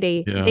 They made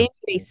Yeah.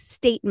 a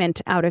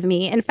statement out of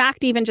me. In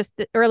fact, even just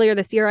earlier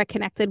this year, I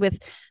connected with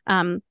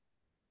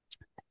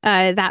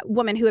that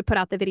woman who had put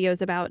out the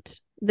videos about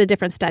the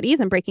different studies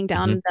and breaking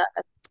down Mhm.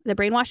 the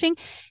brainwashing,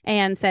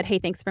 and said, "Hey,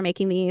 thanks for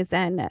making these."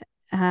 And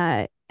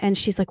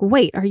she's like,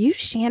 "Wait, are you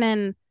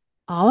Shannon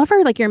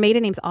Oliver? Like your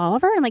maiden name's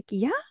Oliver?" I'm like,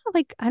 "Yeah,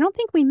 like I don't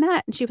think we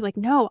met." And she was like,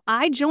 "No,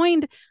 I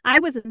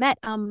was met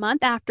a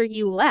month after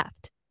you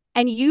left.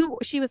 And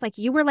she was like,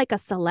 you were like a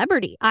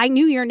celebrity. I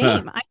knew your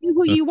name. I knew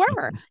who you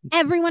were.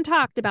 Everyone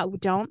talked about,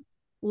 don't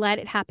let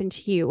it happen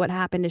to you. What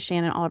happened to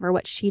Shannon Oliver,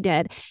 what she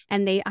did."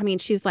 And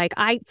she was like,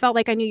 "I felt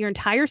like I knew your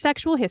entire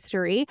sexual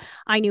history.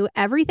 I knew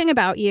everything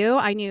about you.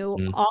 I knew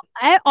Mm.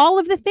 all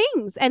of the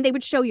things." And they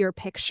would show your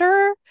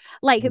picture.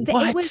 Like it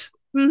was,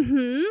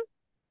 What?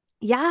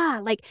 yeah,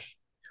 like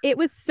it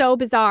was so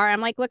bizarre.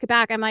 I'm like, looking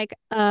back, I'm like,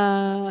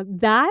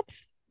 that,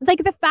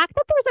 like the fact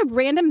that there's a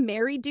random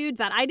married dude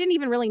that I didn't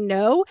even really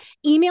know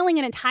emailing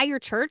an entire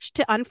church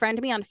to unfriend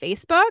me on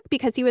Facebook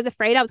because he was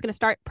afraid I was going to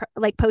start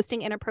like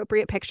posting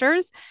inappropriate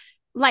pictures.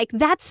 Like,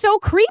 that's so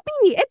creepy.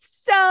 It's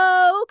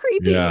so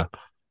creepy. Yeah.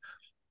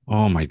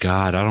 Oh my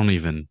God. I don't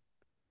even.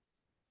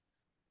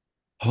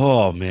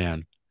 Oh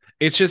man.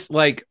 It's just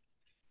like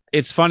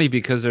it's funny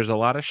because there's a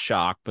lot of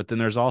shock, but then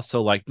there's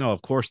also like, no,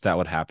 of course that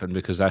would happen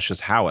because that's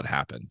just how it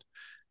happened,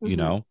 you Mm-hmm.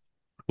 know?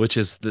 which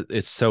is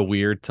it's so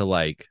weird to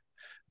like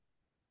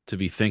to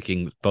be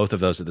thinking both of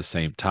those at the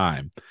same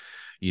time.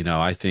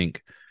 I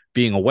think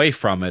being away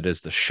from it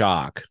is the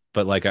shock,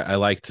 but like I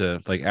like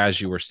to like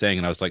as you were saying,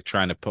 and I was like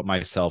trying to put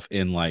myself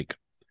in like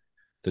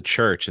the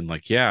church and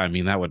like, yeah, I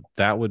mean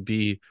that would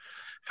be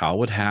how it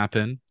would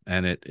happen.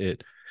 And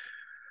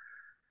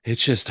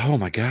it's just, oh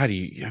my God,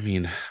 I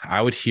mean,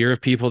 I would hear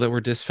of people that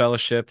were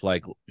disfellowship,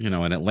 like, in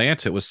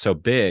Atlanta it was so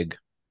big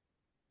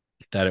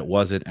that it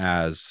wasn't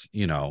as,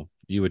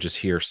 you would just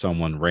hear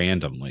someone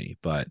randomly.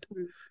 But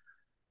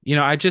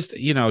I just,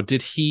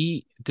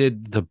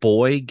 did the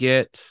boy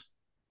get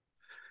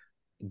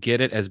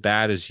it as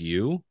bad as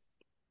you? Or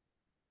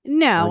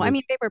No, I did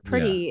mean they were yeah,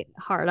 pretty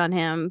hard on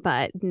him,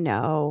 but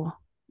no,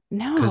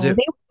 because no, it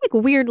they were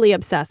like weirdly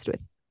obsessed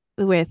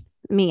with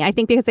me. I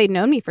think because they'd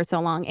known me for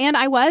so long, and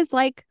I was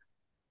like,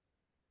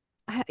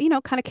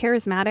 kind of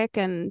charismatic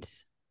and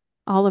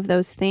all of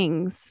those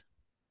things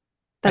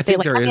I that they think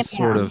like. there I mean, is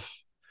sort yeah. of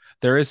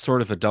there is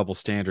sort of a double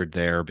standard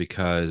there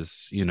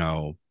because,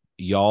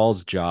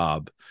 y'all's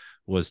job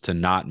was to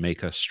not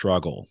make us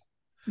struggle.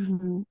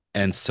 Mhm.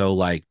 And so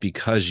like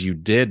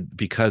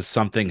because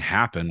something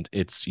happened,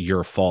 it's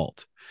your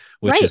fault,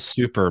 which Right. is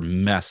super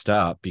messed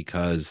up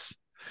because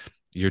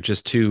you were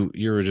just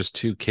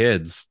two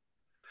kids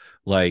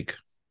like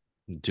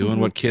doing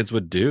Mhm. what kids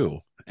would do.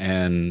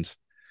 And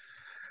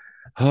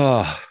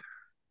oh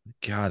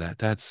God,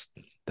 that's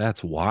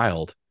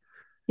wild.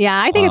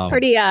 Yeah, I think it's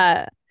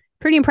Um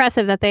pretty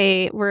impressive that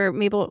they were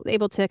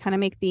able to kind of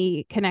make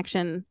the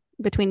connection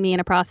between me and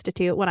a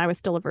prostitute when I was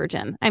still a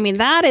virgin. I mean,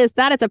 that is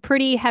a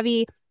pretty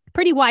heavy,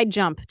 pretty wide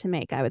jump to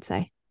make, I would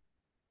say.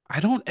 I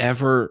don't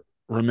ever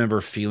remember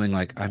feeling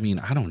like, I mean,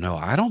 I don't know.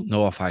 I don't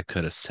know if I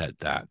could have said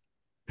that.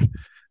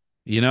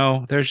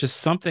 There's just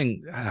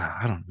something,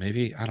 I don't,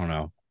 maybe, I don't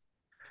know.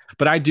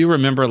 But I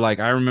remember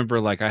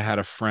like I had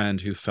a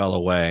friend who fell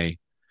away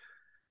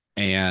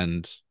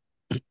and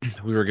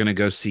we were going to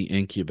go see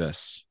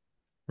Incubus.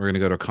 We're going to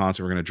go to a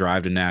concert. We're going to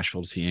drive to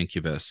Nashville to see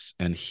Incubus.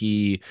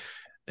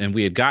 And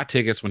we had got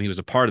tickets when he was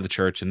a part of the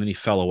church and then he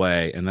fell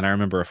away. And then I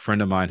remember a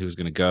friend of mine who was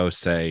going to go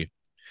say,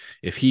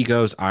 if he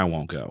goes, I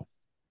won't go.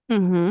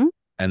 Hmm.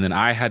 And then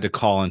I had to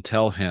call and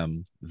tell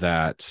him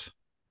that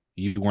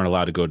you weren't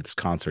allowed to go to this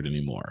concert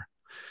anymore.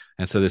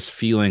 And so this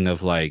feeling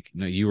of like,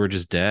 you were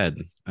just dead.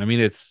 I mean,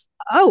 it's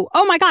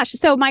Oh my gosh.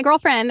 So my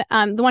girlfriend,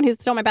 the one who's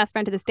still my best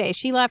friend to this day,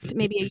 she left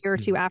maybe a year or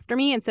two after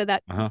me. And so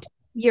that uh-huh.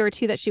 year or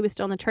two that she was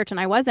still in the church and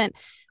I wasn't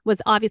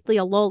was obviously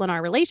a lull in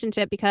our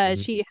relationship because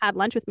Mhm. she had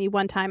lunch with me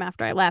one time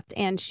after I left.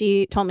 And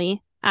she told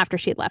me after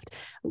she had left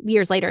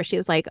years later, she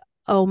was like,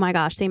 oh my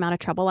gosh, the amount of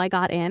trouble I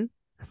got in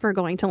for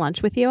going to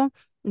lunch with you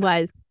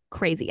was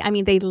crazy. I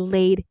mean, they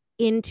laid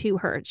into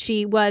her.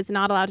 She was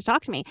not allowed to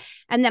talk to me.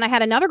 And then I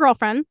had another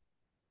girlfriend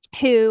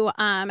who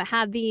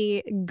had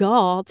the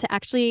gall to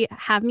actually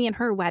have me in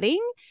her wedding,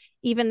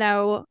 even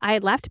though I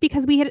had left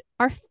because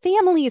our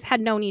families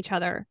had known each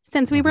other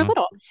since we were Uh-huh.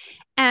 little.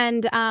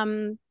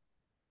 And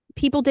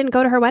people didn't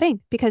go to her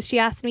wedding because she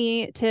asked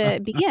me to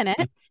be in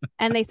it.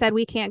 And they said,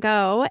 we can't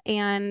go.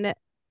 And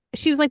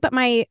she was like, but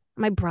my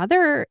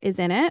brother is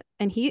in it.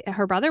 And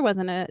her brother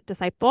wasn't a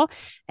disciple.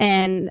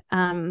 And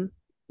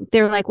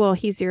they're like, well,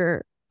 he's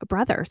your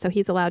brother, so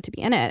he's allowed to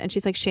be in it. And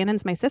she's like,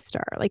 Shannon's my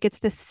sister. Like it's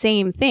the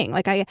same thing.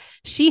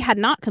 She had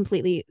not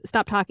completely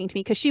stopped talking to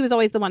me because she was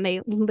always the one they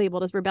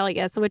labeled as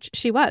rebellious, which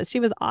she was. She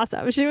was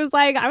awesome. She was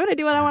like, I'm gonna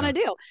do what I want Yeah. to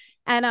do.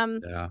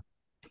 And Yeah.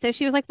 so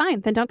she was like,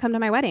 fine, then don't come to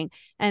my wedding.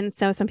 And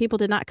so some people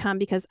did not come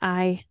because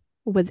I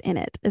was in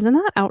it. Isn't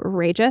that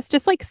outrageous?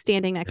 Just like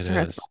standing next It to her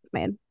as a is.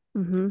 bridesmaid.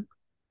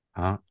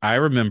 Mm-hmm. I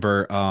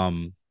remember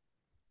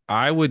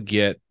I would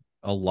get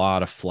a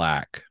lot of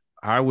flack.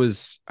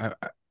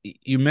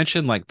 You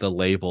mentioned like the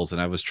labels and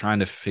I was trying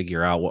to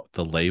figure out what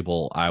the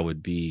label I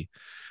would be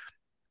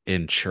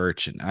in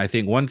church. And I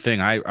think one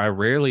thing I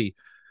rarely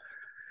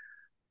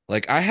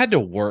like I had to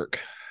work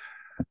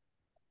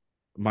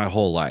my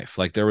whole life.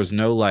 Like there was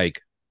no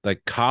like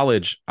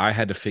college I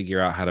had to figure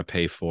out how to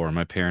pay for.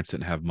 My parents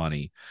didn't have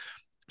money.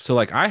 So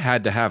like I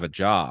had to have a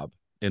job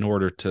in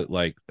order to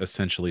like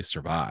essentially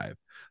survive.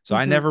 So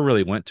I Mm-hmm. never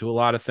really went to a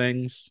lot of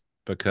things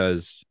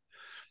because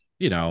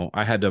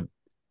I had to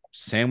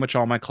sandwich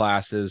all my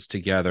classes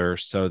together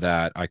so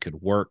that I could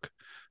work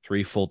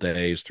 3 full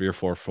days, 3 or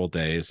 4 full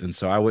days. And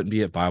so I wouldn't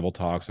be at Bible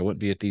talks. I wouldn't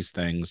be at these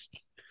things.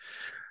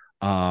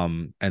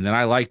 And then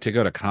I liked to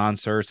go to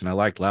concerts and I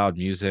liked loud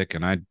music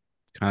and I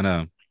kind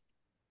of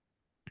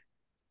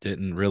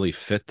didn't really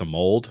fit the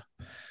mold.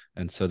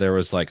 And so there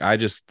was like,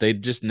 they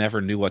just never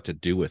knew what to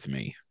do with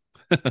me,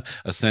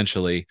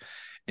 essentially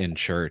in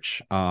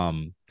church.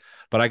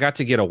 But I got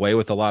to get away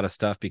with a lot of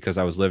stuff because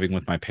I was living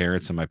with my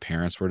parents and my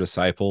parents were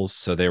disciples.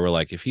 So they were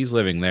like, if he's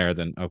living there,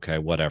 then okay,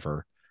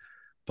 whatever.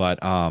 But,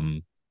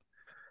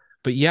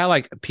 but yeah,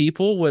 like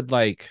people would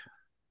like,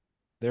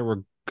 there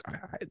were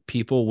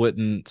people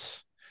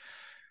wouldn't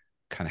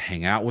kind of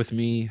hang out with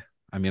me.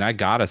 I mean, I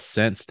got a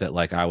sense that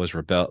like I was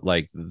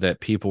like that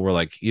people were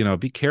like,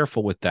 be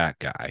careful with that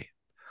guy.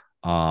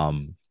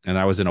 And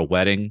I was in a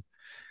wedding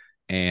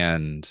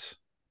and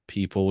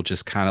people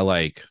just kind of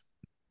like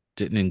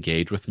didn't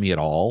engage with me at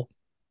all.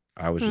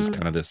 I was just Mm.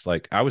 kind of this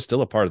like I was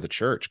still a part of the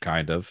church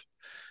kind of,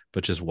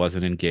 but just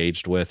wasn't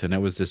engaged with. And it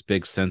was this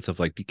big sense of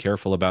like, be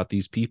careful about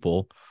these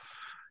people.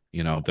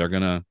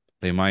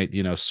 They might,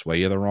 sway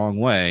you the wrong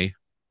way.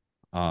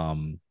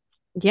 Um,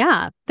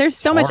 Yeah, there's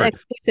it's so much hard.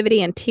 exclusivity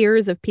and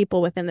tiers of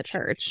people within the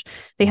church.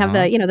 They have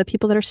Uh-huh. the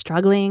people that are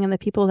struggling and the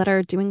people that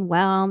are doing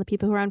well and the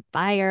people who are on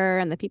fire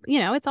and the people,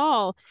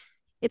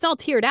 it's all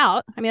tiered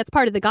out. I mean, that's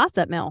part of the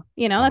gossip mill.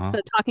 That's Uh-huh.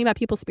 the talking about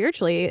people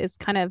spiritually is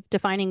kind of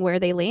defining where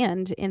they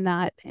land in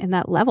that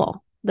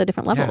level, the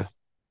different Yeah. levels.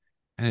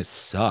 And it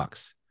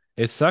sucks.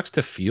 It sucks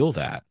to feel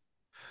that.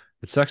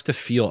 It sucks to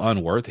feel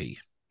unworthy,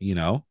 you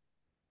know,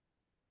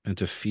 and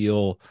to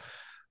feel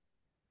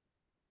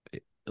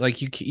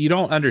like you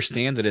don't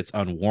understand that it's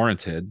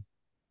unwarranted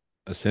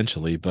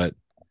essentially, but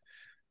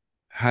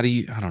how do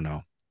you I don't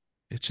know.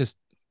 It's just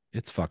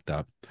it's fucked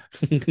up.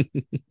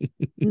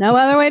 No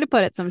other way to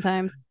put it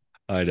sometimes.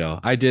 I know.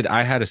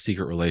 I had a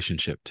secret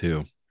relationship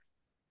too.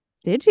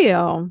 Did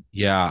you?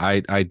 Yeah,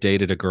 I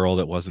dated a girl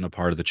that wasn't a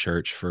part of the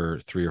church for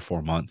 3 or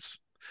 4 months.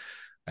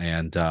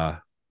 And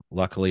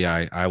luckily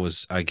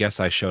I guess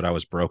I showed I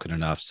was broken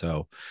enough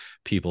so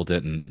people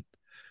didn't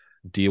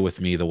deal with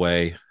me the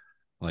way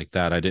like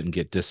that. I didn't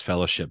get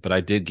disfellowship, but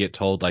I did get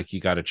told like you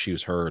got to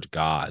choose her to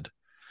God,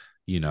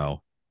 you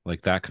know,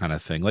 like that kind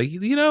of thing. Like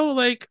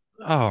like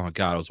oh my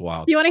God, it was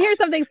wild. You want to hear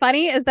something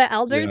funny? Is the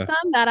elder's Yeah.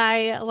 son that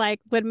I like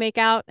would make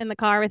out in the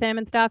car with him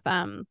and stuff.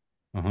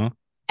 Uh-huh.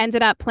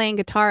 Ended up playing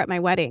guitar at my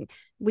wedding.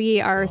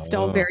 We are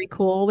still Oh. very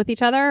cool with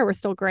each other. We're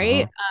still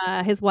great.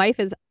 Uh-huh. His wife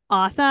is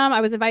awesome.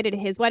 I was invited to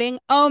his wedding.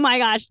 Oh my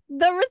gosh,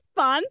 the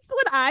response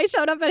when I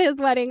showed up at his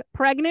wedding,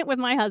 pregnant with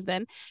my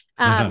husband,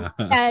 and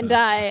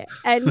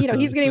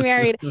he's getting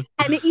married,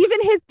 and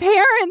even his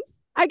parents.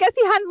 I guess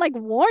he hadn't like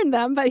warned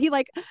them, but he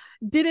like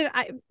didn't.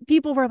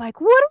 People were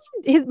like, "What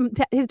are you?"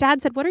 His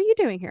dad said, "What are you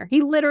doing here?"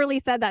 He literally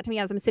said that to me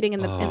as I'm sitting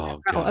in the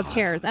Oh row of God.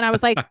 chairs, and I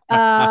was like,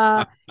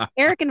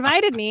 Eric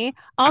invited me.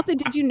 Also,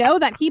 did you know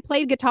that he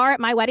played guitar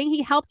at my wedding?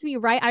 He helped me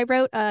write. I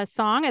wrote a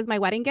song as my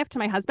wedding gift to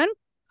my husband.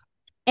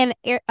 And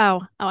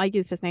I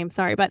used his name.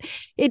 Sorry, but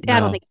I don't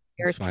No, think it's it's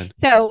yours. fine.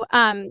 So,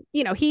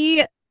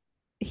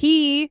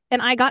 he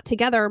and I got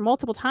together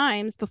multiple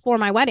times before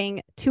my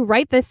wedding to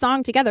write this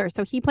song together.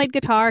 So he played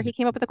guitar, he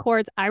came up with the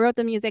chords, I wrote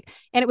the music,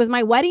 and it was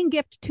my wedding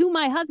gift to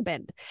my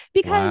husband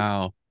because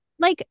Wow.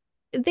 like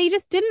they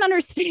just didn't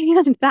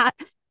understand that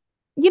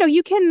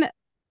you can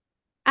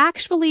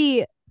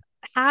actually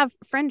have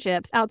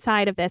friendships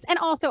outside of this. And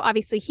also,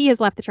 obviously, he has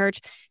left the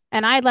church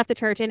and I had left the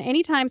church. And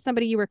anytime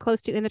somebody you were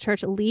close to in the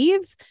church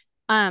leaves,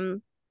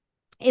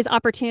 is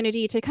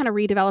opportunity to kind of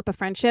redevelop a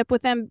friendship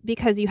with them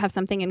because you have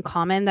something in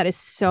common that is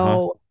Uh-huh.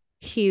 so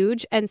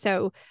huge. And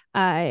so,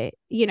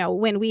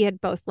 when we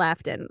had both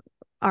left and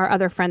our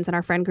other friends in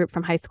our friend group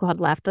from high school had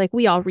left, like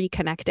we all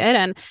reconnected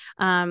and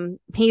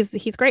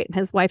he's great.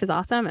 His wife is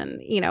awesome.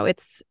 And,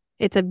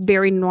 it's a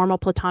very normal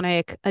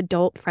platonic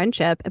adult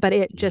friendship, but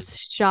it Mhm.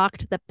 just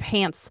shocked the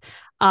pants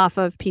off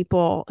of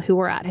people who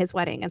were at his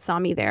wedding and saw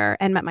me there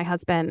and met my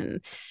husband.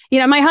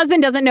 And, my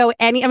husband doesn't know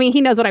I mean,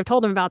 he knows what I've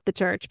told him about the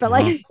church, but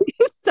like Uh-huh.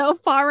 he's so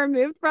far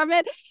removed from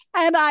it.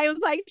 And I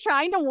was like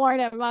trying to warn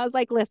him. I was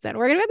like, listen,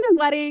 we're going to be at this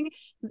wedding.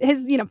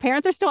 His,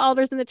 parents are still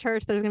elders in the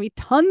church. There's going to be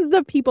tons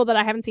of people that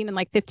I haven't seen in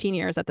like 15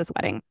 years at this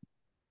wedding.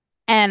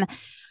 And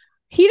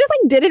he just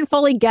like didn't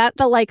fully get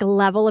the like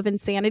level of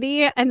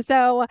insanity.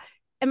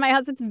 And my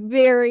husband's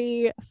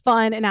very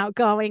fun and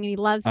outgoing and he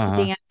loves to Uh-huh.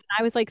 dance. And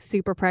I was like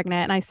super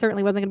pregnant and I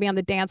certainly wasn't going to be on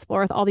the dance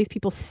floor with all these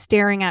people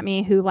staring at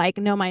me who like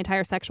know my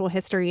entire sexual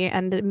history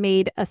and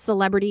made a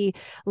celebrity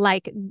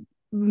like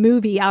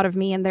movie out of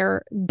me in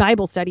their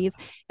Bible studies.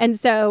 And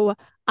so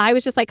I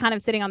was just like kind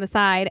of sitting on the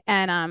side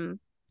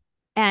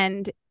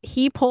and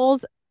he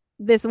pulls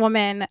this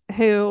woman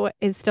who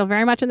is still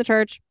very much in the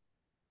church.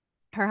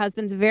 Her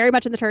husband's very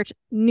much in the church,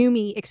 knew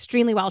me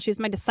extremely well. She was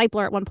my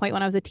discipler at one point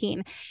when I was a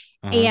teen.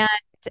 Uh-huh. And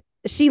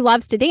she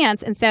loves to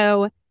dance.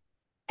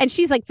 And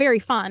she's like very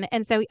fun.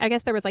 And so I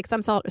guess there was like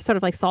some sort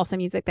of like salsa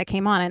music that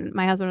came on. And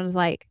my husband was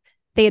like,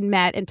 they had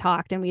met and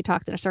talked, and we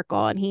talked in a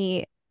circle. And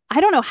I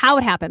don't know how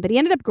it happened, but he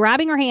ended up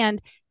grabbing her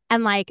hand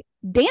and like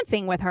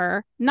dancing with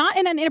her, not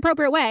in an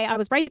inappropriate way. I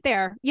was right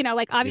there,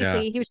 like Yeah.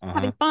 obviously he was just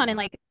having Uh-huh. fun and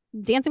like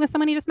dancing with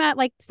someone he just met,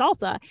 like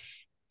salsa.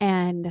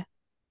 And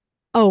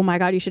oh my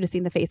God, you should have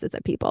seen the faces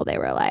of people. They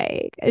were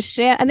like,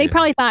 shit. And they Yeah.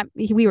 probably thought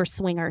we were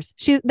swingers.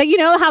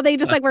 How they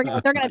just like, they're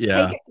going to take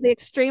Yeah. it to the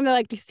extreme. They're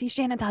like, do you see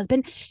Shannon's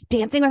husband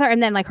dancing with her?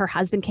 And then like her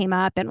husband came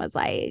up and was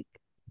like,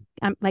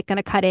 I'm like going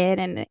to cut in.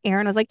 And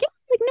Aaron was like, yeah,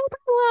 like no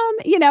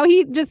problem.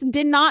 He just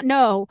did not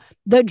know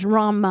the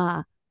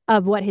drama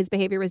of what his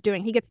behavior was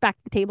doing. He gets back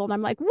to the table and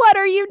I'm like, what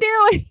are you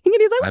doing? And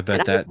he's like, I what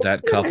bet did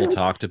that I couple do?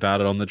 talked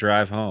about it on the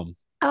drive home.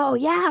 Oh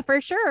yeah,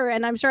 for sure.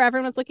 And I'm sure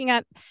everyone was looking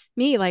at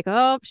me like,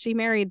 oh, she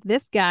married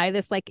this guy,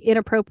 this like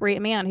inappropriate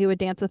man who would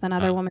dance with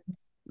another Uh,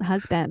 woman's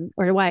husband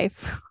or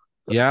wife.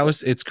 yeah,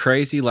 it's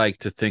crazy like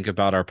to think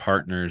about our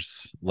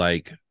partners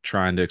like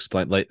trying to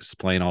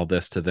explain all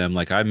this to them.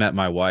 Like I met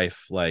my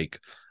wife like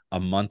a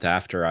month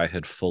after I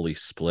had fully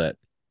split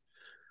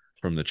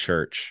from the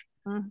church.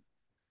 Mm.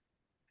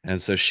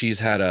 And so she's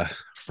had a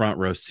front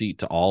row seat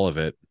to all of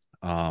it.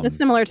 It's Um,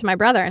 similar to my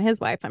brother and his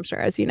wife, I'm sure,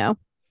 as you know.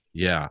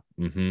 yeah.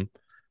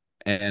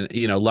 And,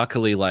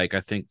 luckily, like,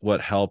 I think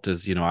what helped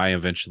is, I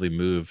eventually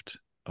moved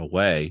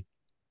away,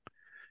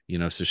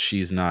 so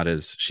she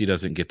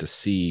doesn't get to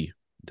see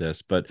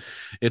this, but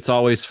it's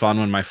always fun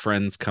when my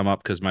friends come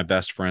up because my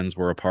best friends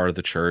were a part of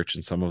the church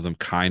and some of them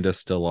kind of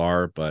still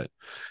are, but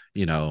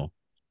you know,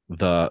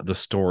 the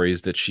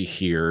stories that she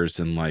hears,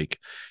 and like,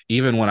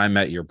 even when I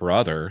met your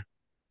brother,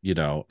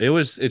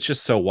 it's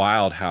just so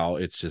wild how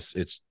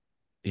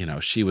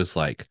she was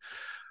like,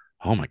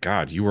 oh my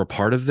God, you were a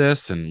part of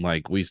this. And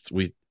like, we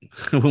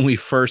when we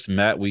first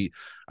met,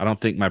 I don't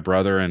think my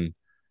brother and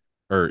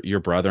or your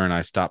brother and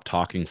I stopped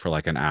talking for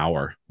like an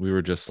hour. We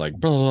were just like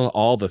blah, blah, blah,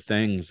 all the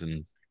things,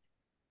 and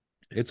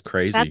it's That's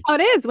crazy. how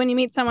it is when you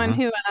meet someone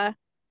Uh-huh. who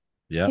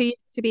Yep.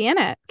 used to be in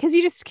it, because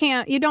you just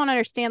can't, you don't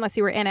understand unless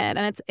you were in it.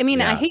 And it's, I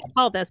mean, I Yeah, hate to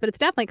call it this, but it's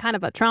definitely kind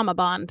of a trauma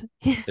bond.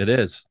 it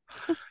is.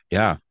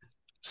 Yeah.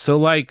 So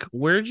like,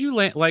 where'd you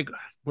land? Like,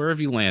 where have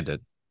you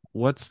landed?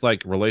 What's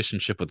like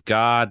relationship with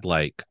God?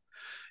 Like,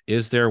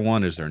 is there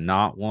one? Is there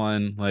not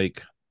one?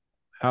 Like,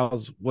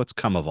 what's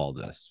come of all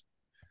this?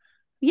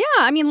 Yeah,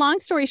 I mean, long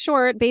story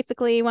short,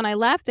 basically, when I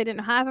left, I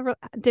didn't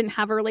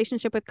have a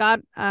relationship with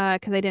God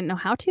because I didn't know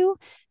how to,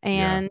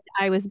 Yeah. and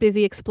I was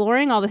busy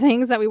exploring all the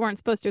things that we weren't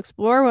supposed to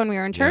explore when we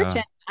were in church,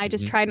 Yeah. and I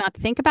just Hmm. tried not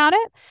to think about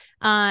it.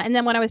 And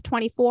then when I was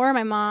 24,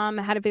 my mom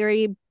had a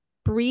very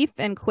brief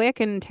and quick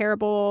and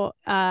terrible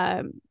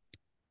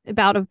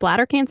bout of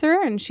bladder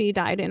cancer, and she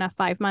died in a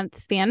 5 month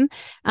span.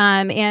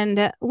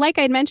 And like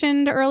I'd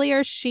mentioned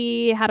earlier,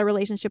 she had a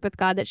relationship with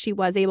God that she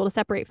was able to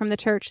separate from the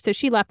church, so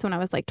she left when I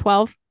was like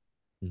 12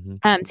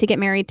 Hmm. to get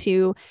married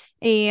to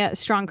a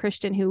strong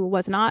Christian who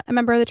was not a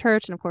member of the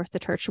church. And of course, the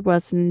church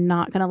was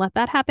not going to let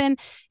that happen.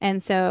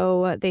 And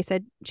so they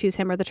said, choose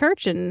him or the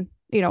church, and,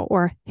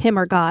 or him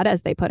or God,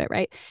 as they put it,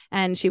 right?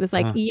 And she was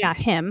like, Huh. yeah,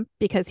 him,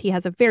 because he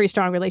has a very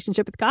strong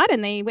relationship with God.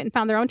 And they went and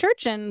found their own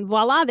church, and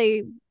voila,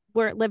 they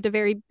lived a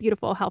very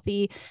beautiful,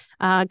 healthy,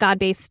 God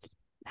based,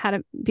 had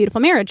a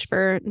beautiful marriage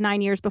for 9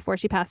 years before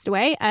she passed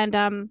away.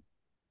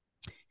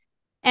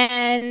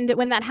 And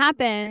when that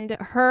happened,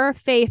 her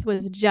faith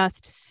was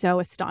just so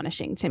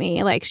astonishing to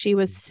me. Like, she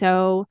was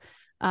so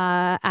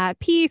at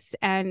peace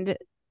and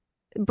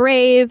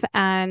brave.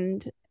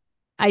 And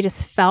I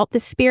just felt the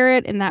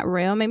spirit in that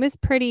room. It was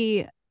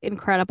pretty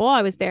incredible.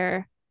 I was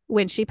there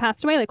when she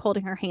passed away, like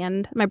holding her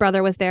hand. My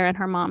brother was there and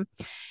her mom.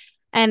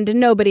 And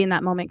nobody in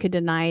that moment could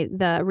deny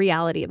the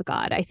reality of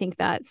God. I think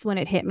that's when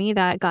it hit me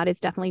that God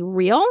is definitely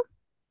real,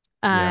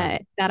 Yeah.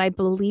 that I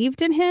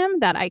believed in him,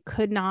 that I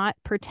could not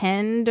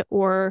pretend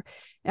or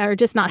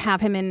just not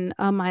have him in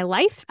my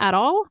life at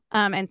all.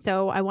 And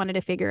so I wanted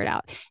to figure it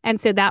out. And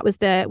so that was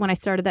when I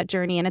started that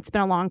journey, and it's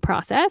been a long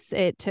process.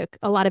 It took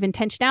a lot of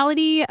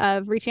intentionality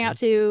of reaching out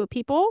to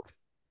people,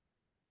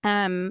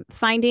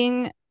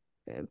 finding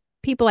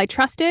people I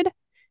trusted,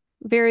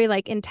 very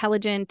like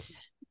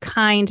intelligent,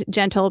 kind,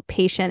 gentle,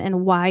 patient,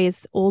 and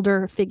wise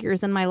older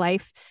figures in my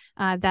life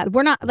that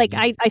were not like, Hmm.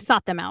 I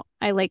sought them out.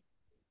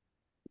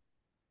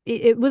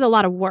 It was a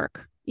lot of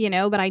work,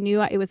 but I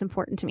knew it was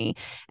important to me.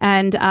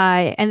 And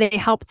they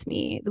helped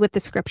me with the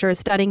scriptures,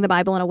 studying the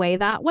Bible in a way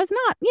that was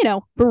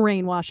not,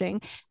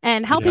 brainwashing,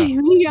 and Yeah. helping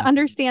me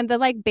understand the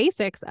like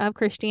basics of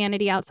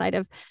Christianity outside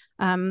of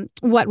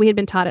what we had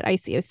been taught at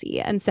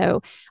ICOC. And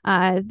so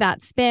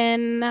that's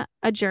been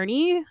a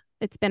journey.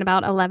 It's been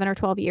about 11 or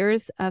 12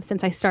 years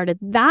since I started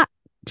that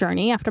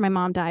journey after my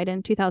mom died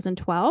in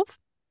 2012.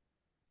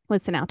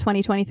 What's it now,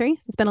 2023?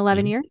 So it's been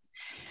 11 Hmm. years.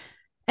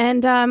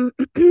 And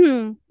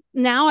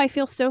now I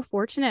feel so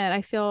fortunate.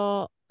 I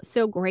feel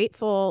so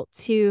grateful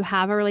to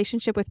have a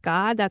relationship with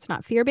God that's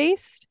not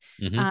fear-based.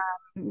 Hmm.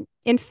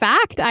 In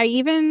fact, I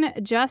even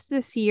just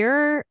this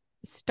year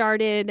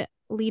started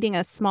leading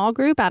a small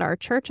group at our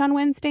church on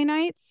Wednesday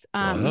nights.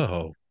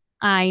 Whoa.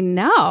 I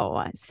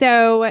know.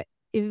 So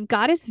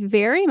God is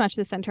very much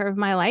the center of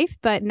my life,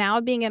 but now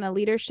being in a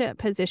leadership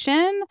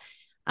position,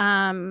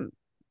 um,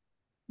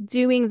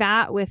 doing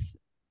that with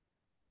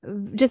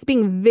just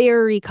being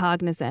very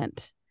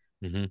cognizant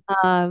Hmm.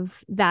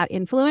 of that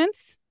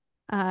influence,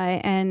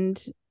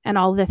 and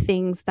all the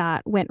things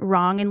that went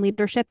wrong in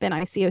leadership in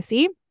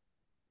ICOC,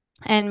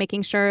 and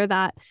making sure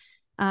that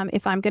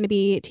if I'm going to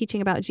be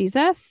teaching about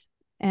Jesus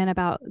and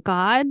about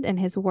God and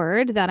his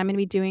word, that I'm going to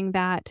be doing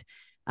that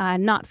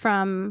not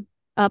from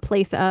a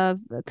place of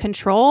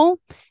control,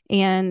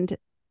 and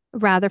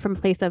rather from a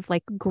place of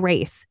like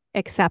grace,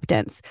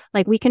 acceptance.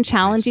 Like, we can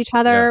challenge Nice. each Yeah.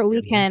 other,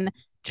 we Hmm. can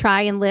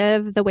try and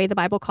live the way the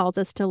Bible calls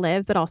us to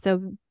live, but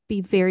also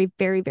be very,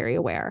 very, very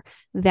aware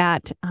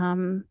that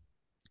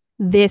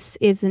this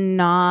is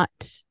not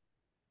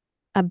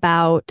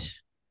about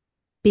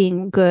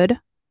being good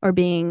or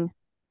being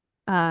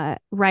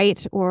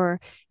right, or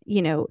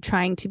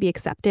trying to be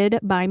accepted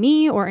by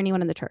me or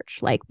anyone in the church.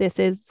 Like, this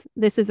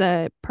is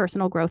a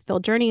personal growth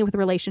filled journey with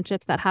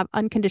relationships that have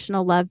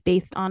unconditional love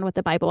based on what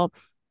the Bible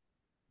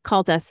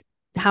calls us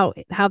how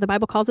the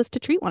Bible calls us to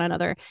treat one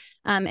another.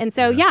 And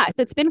so yeah,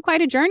 so it's been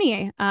quite a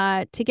journey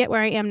to get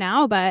where I am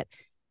now. But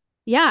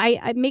yeah,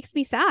 it makes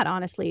me sad,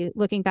 honestly,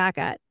 looking back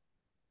at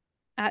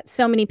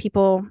so many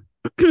people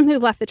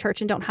who've left the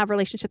church and don't have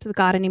relationships with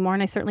God anymore.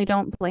 And I certainly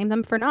don't blame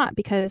them for not,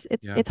 because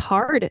Yeah. it's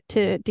hard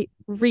to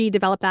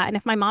redevelop that. And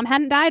if my mom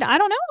hadn't died, I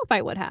don't know if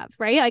I would have,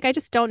 right? Like I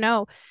just don't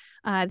know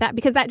that,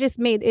 because that just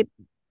made it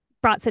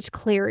brought such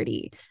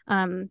clarity.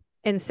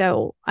 And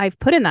so I've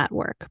put in that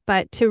work,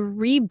 but to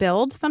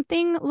rebuild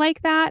something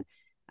like that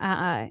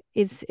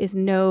is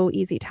no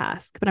easy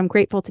task. But I'm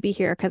grateful to be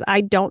here, because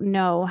I don't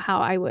know how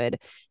I would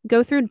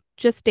go through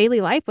just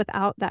daily life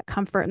without that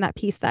comfort and that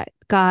peace that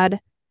God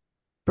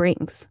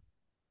brings.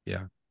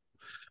 Yeah.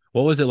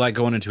 What was it like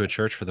going into a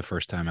church for the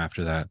first time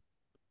after that?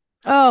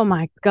 Oh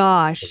my Was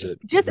gosh. it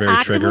Just very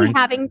actively triggering?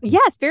 having,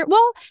 yes, very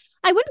well,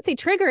 I wouldn't say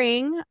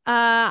triggering.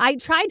 I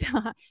tried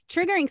to,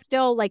 triggering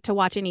still, like to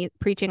watch any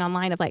preaching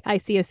online of like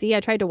ICOC. I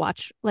tried to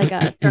watch like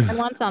a sermon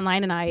once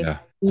online, and I Yeah.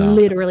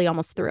 literally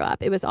almost threw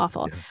up. It was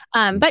awful.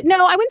 Yeah. But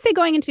no, I wouldn't say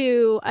going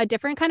into a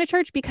different kind of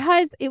church,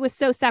 because it was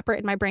so separate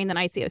in my brain than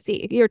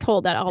ICOC. You're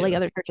told that all the Yeah.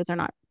 other churches are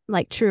not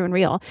like true and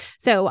real.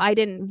 So I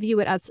didn't view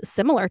it as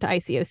similar to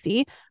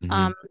ICOC. Hmm.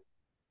 Um,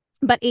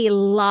 but a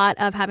lot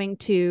of having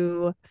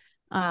to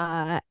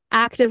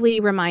actively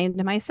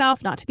remind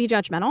myself not to be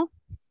judgmental,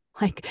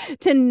 like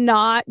to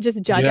not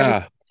just judge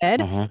everything Yeah.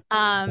 good,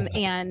 Uh-huh.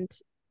 and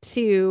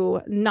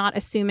to not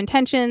assume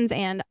intentions,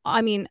 and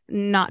I mean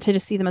not to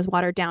just see them as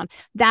watered down.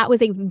 That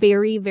was a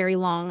very, very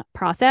long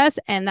process,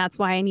 and that's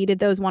why I needed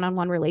those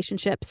one-on-one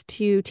relationships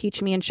to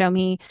teach me and show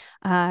me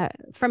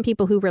from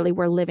people who really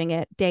were living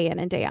it day in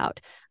and day out.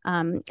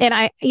 And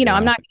I'm Yeah.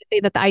 not going to say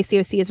that the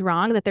ICOC is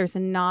wrong, that there's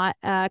not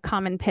a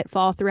common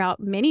pitfall throughout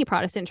many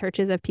Protestant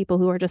churches of people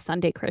who are just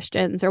Sunday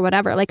Christians or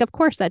whatever. Like, of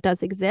course, that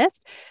does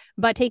exist,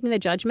 but taking the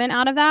judgment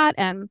out of that,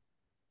 and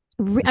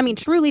I mean,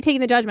 truly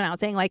taking the judgment out,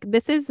 saying like,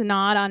 this is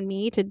not on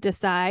me to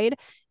decide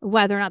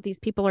whether or not these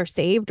people are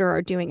saved or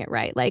are doing it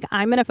right. Like,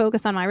 I'm going to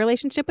focus on my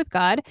relationship with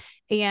God,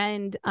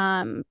 and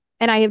I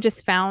have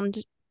just found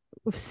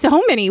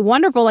so many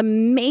wonderful,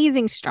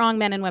 amazing, strong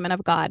men and women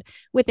of God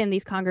within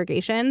these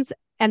congregations,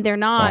 and they're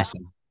not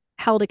Awesome.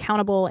 held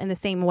accountable in the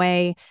same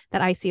way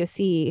that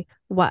ICOC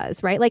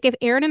was, right? Like if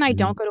Aaron and I Hmm.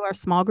 don't go to our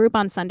small group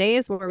on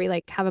Sundays where we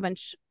like have a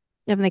bunch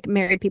of like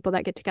married people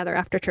that get together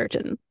after church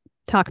and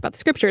talk about the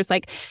scriptures,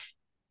 like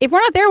if we're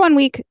not there one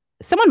week,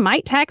 someone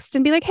might text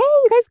and be like, "Hey,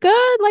 you guys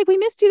good? Like we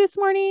missed you this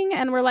morning."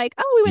 And we're like,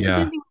 "Oh, we went to Yeah.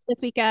 Disney this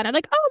weekend." I'm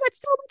like, "Oh, that's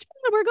so much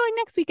fun. We're going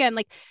next weekend."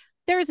 Like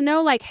there's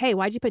no like, "Hey,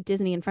 why'd you put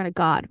Disney in front of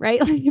God?" Right?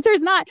 Like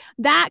there's not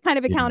that kind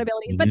of Yeah.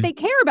 accountability, but Hmm. they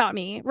care about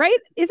me, right?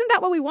 Isn't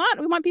that what we want?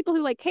 We want people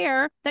who like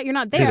care that you're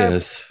not It there,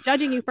 is.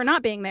 judging you for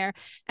not being there.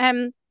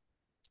 And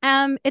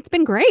it's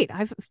been great.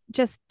 I've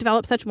just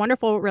developed such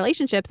wonderful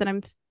relationships,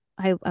 and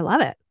I love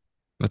it.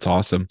 That's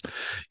awesome.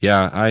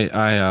 Yeah,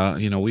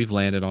 we've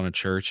landed on a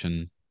church,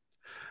 and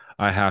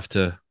I have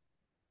to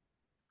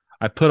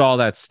I put all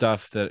that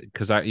stuff that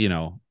because I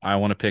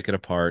want to pick it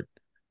apart.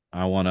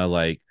 I want to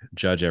like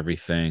judge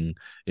everything.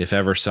 If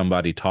ever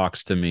somebody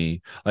talks to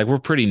me, like we're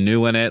pretty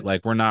new in it,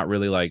 like we're not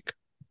really like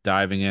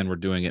diving in. We're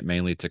doing it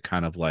mainly to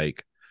kind of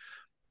like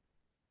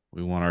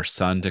we want our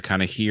son to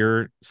kind of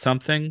hear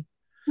something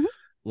Mhm.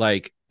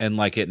 like and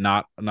like it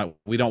not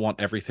we don't want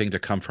everything to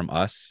come from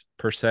us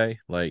per se.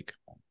 Like,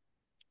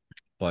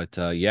 but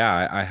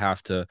yeah, I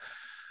have to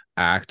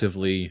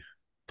actively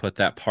put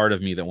that part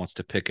of me that wants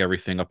to pick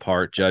everything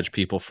apart, judge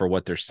people for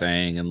what they're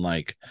saying, and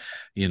like,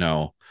 you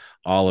know,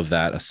 all of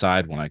that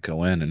aside when I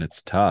go in, and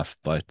it's tough.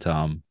 But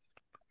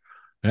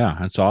yeah,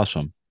 that's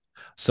awesome.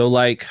 So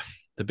like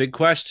the big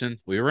question,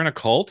 we were in a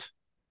cult.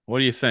 What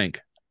do you think?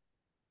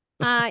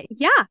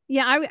 Yeah,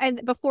 yeah.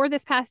 And before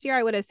this past year,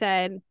 I would have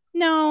said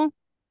no.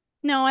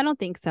 No, I don't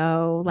think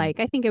so. Mm.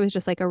 Like, I think it was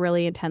just like a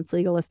really intense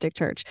legalistic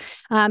church.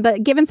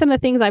 But given some of the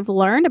things I've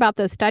learned about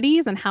those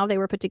studies and how they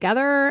were put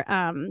together,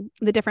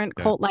 the different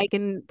Yeah. cult-like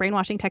and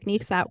brainwashing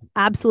techniques that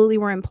absolutely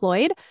were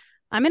employed,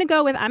 I'm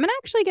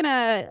actually going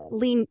to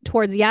lean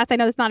towards yes. I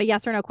know it's not a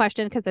yes or no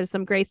question because there's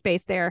some gray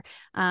space there.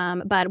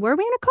 But were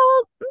we in a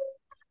cult?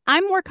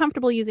 I'm more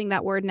comfortable using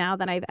that word now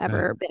than I've Yeah.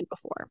 ever been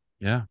before.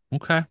 Yeah.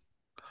 Okay.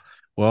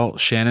 Well,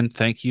 Shannon,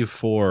 thank you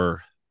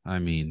for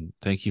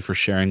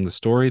sharing the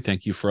story.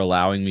 Thank you for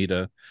allowing me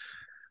to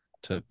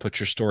put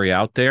your story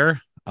out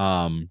there.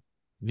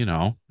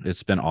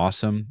 It's been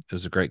awesome. It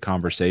was a great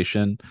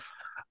conversation.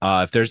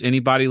 If there's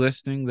anybody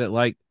listening that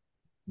like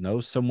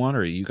knows someone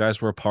or you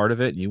guys were a part of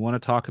it and you want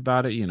to talk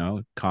about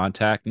it,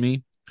 contact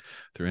me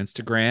through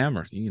Instagram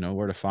or you know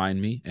where to find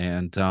me.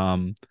 And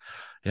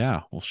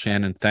yeah, well,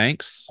 Shannon,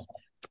 thanks.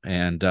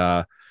 And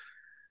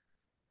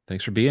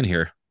thanks for being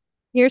here.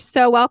 You're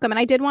so welcome. And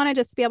I did want to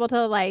just be able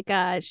to like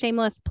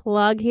shameless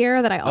plug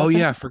here that I Oh also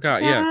yeah, I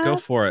forgot. Yeah, go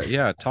have for it.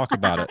 Yeah, talk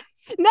about it.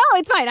 no,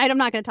 it's fine. I'm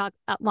not going to talk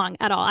long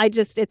at all.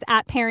 It's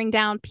at Paring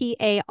Down,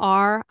 Paring.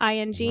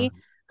 Uh-huh.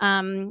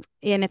 And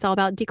it's all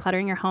about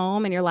decluttering your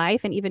home and your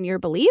life and even your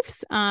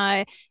beliefs,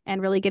 and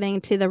really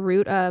getting to the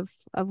root of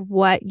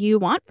what you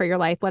want for your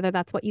life, whether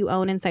that's what you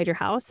own inside your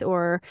house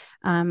or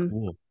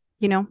Cool.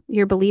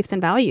 your beliefs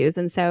and values.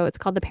 And so it's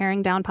called the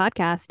Paring Down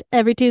Podcast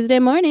every Tuesday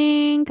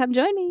morning. Come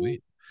join me.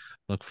 Sweet.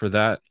 Look for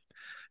that.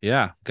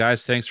 Yeah,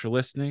 guys, thanks for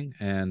listening,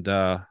 and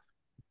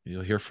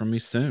you'll hear from me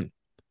soon.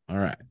 All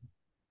right.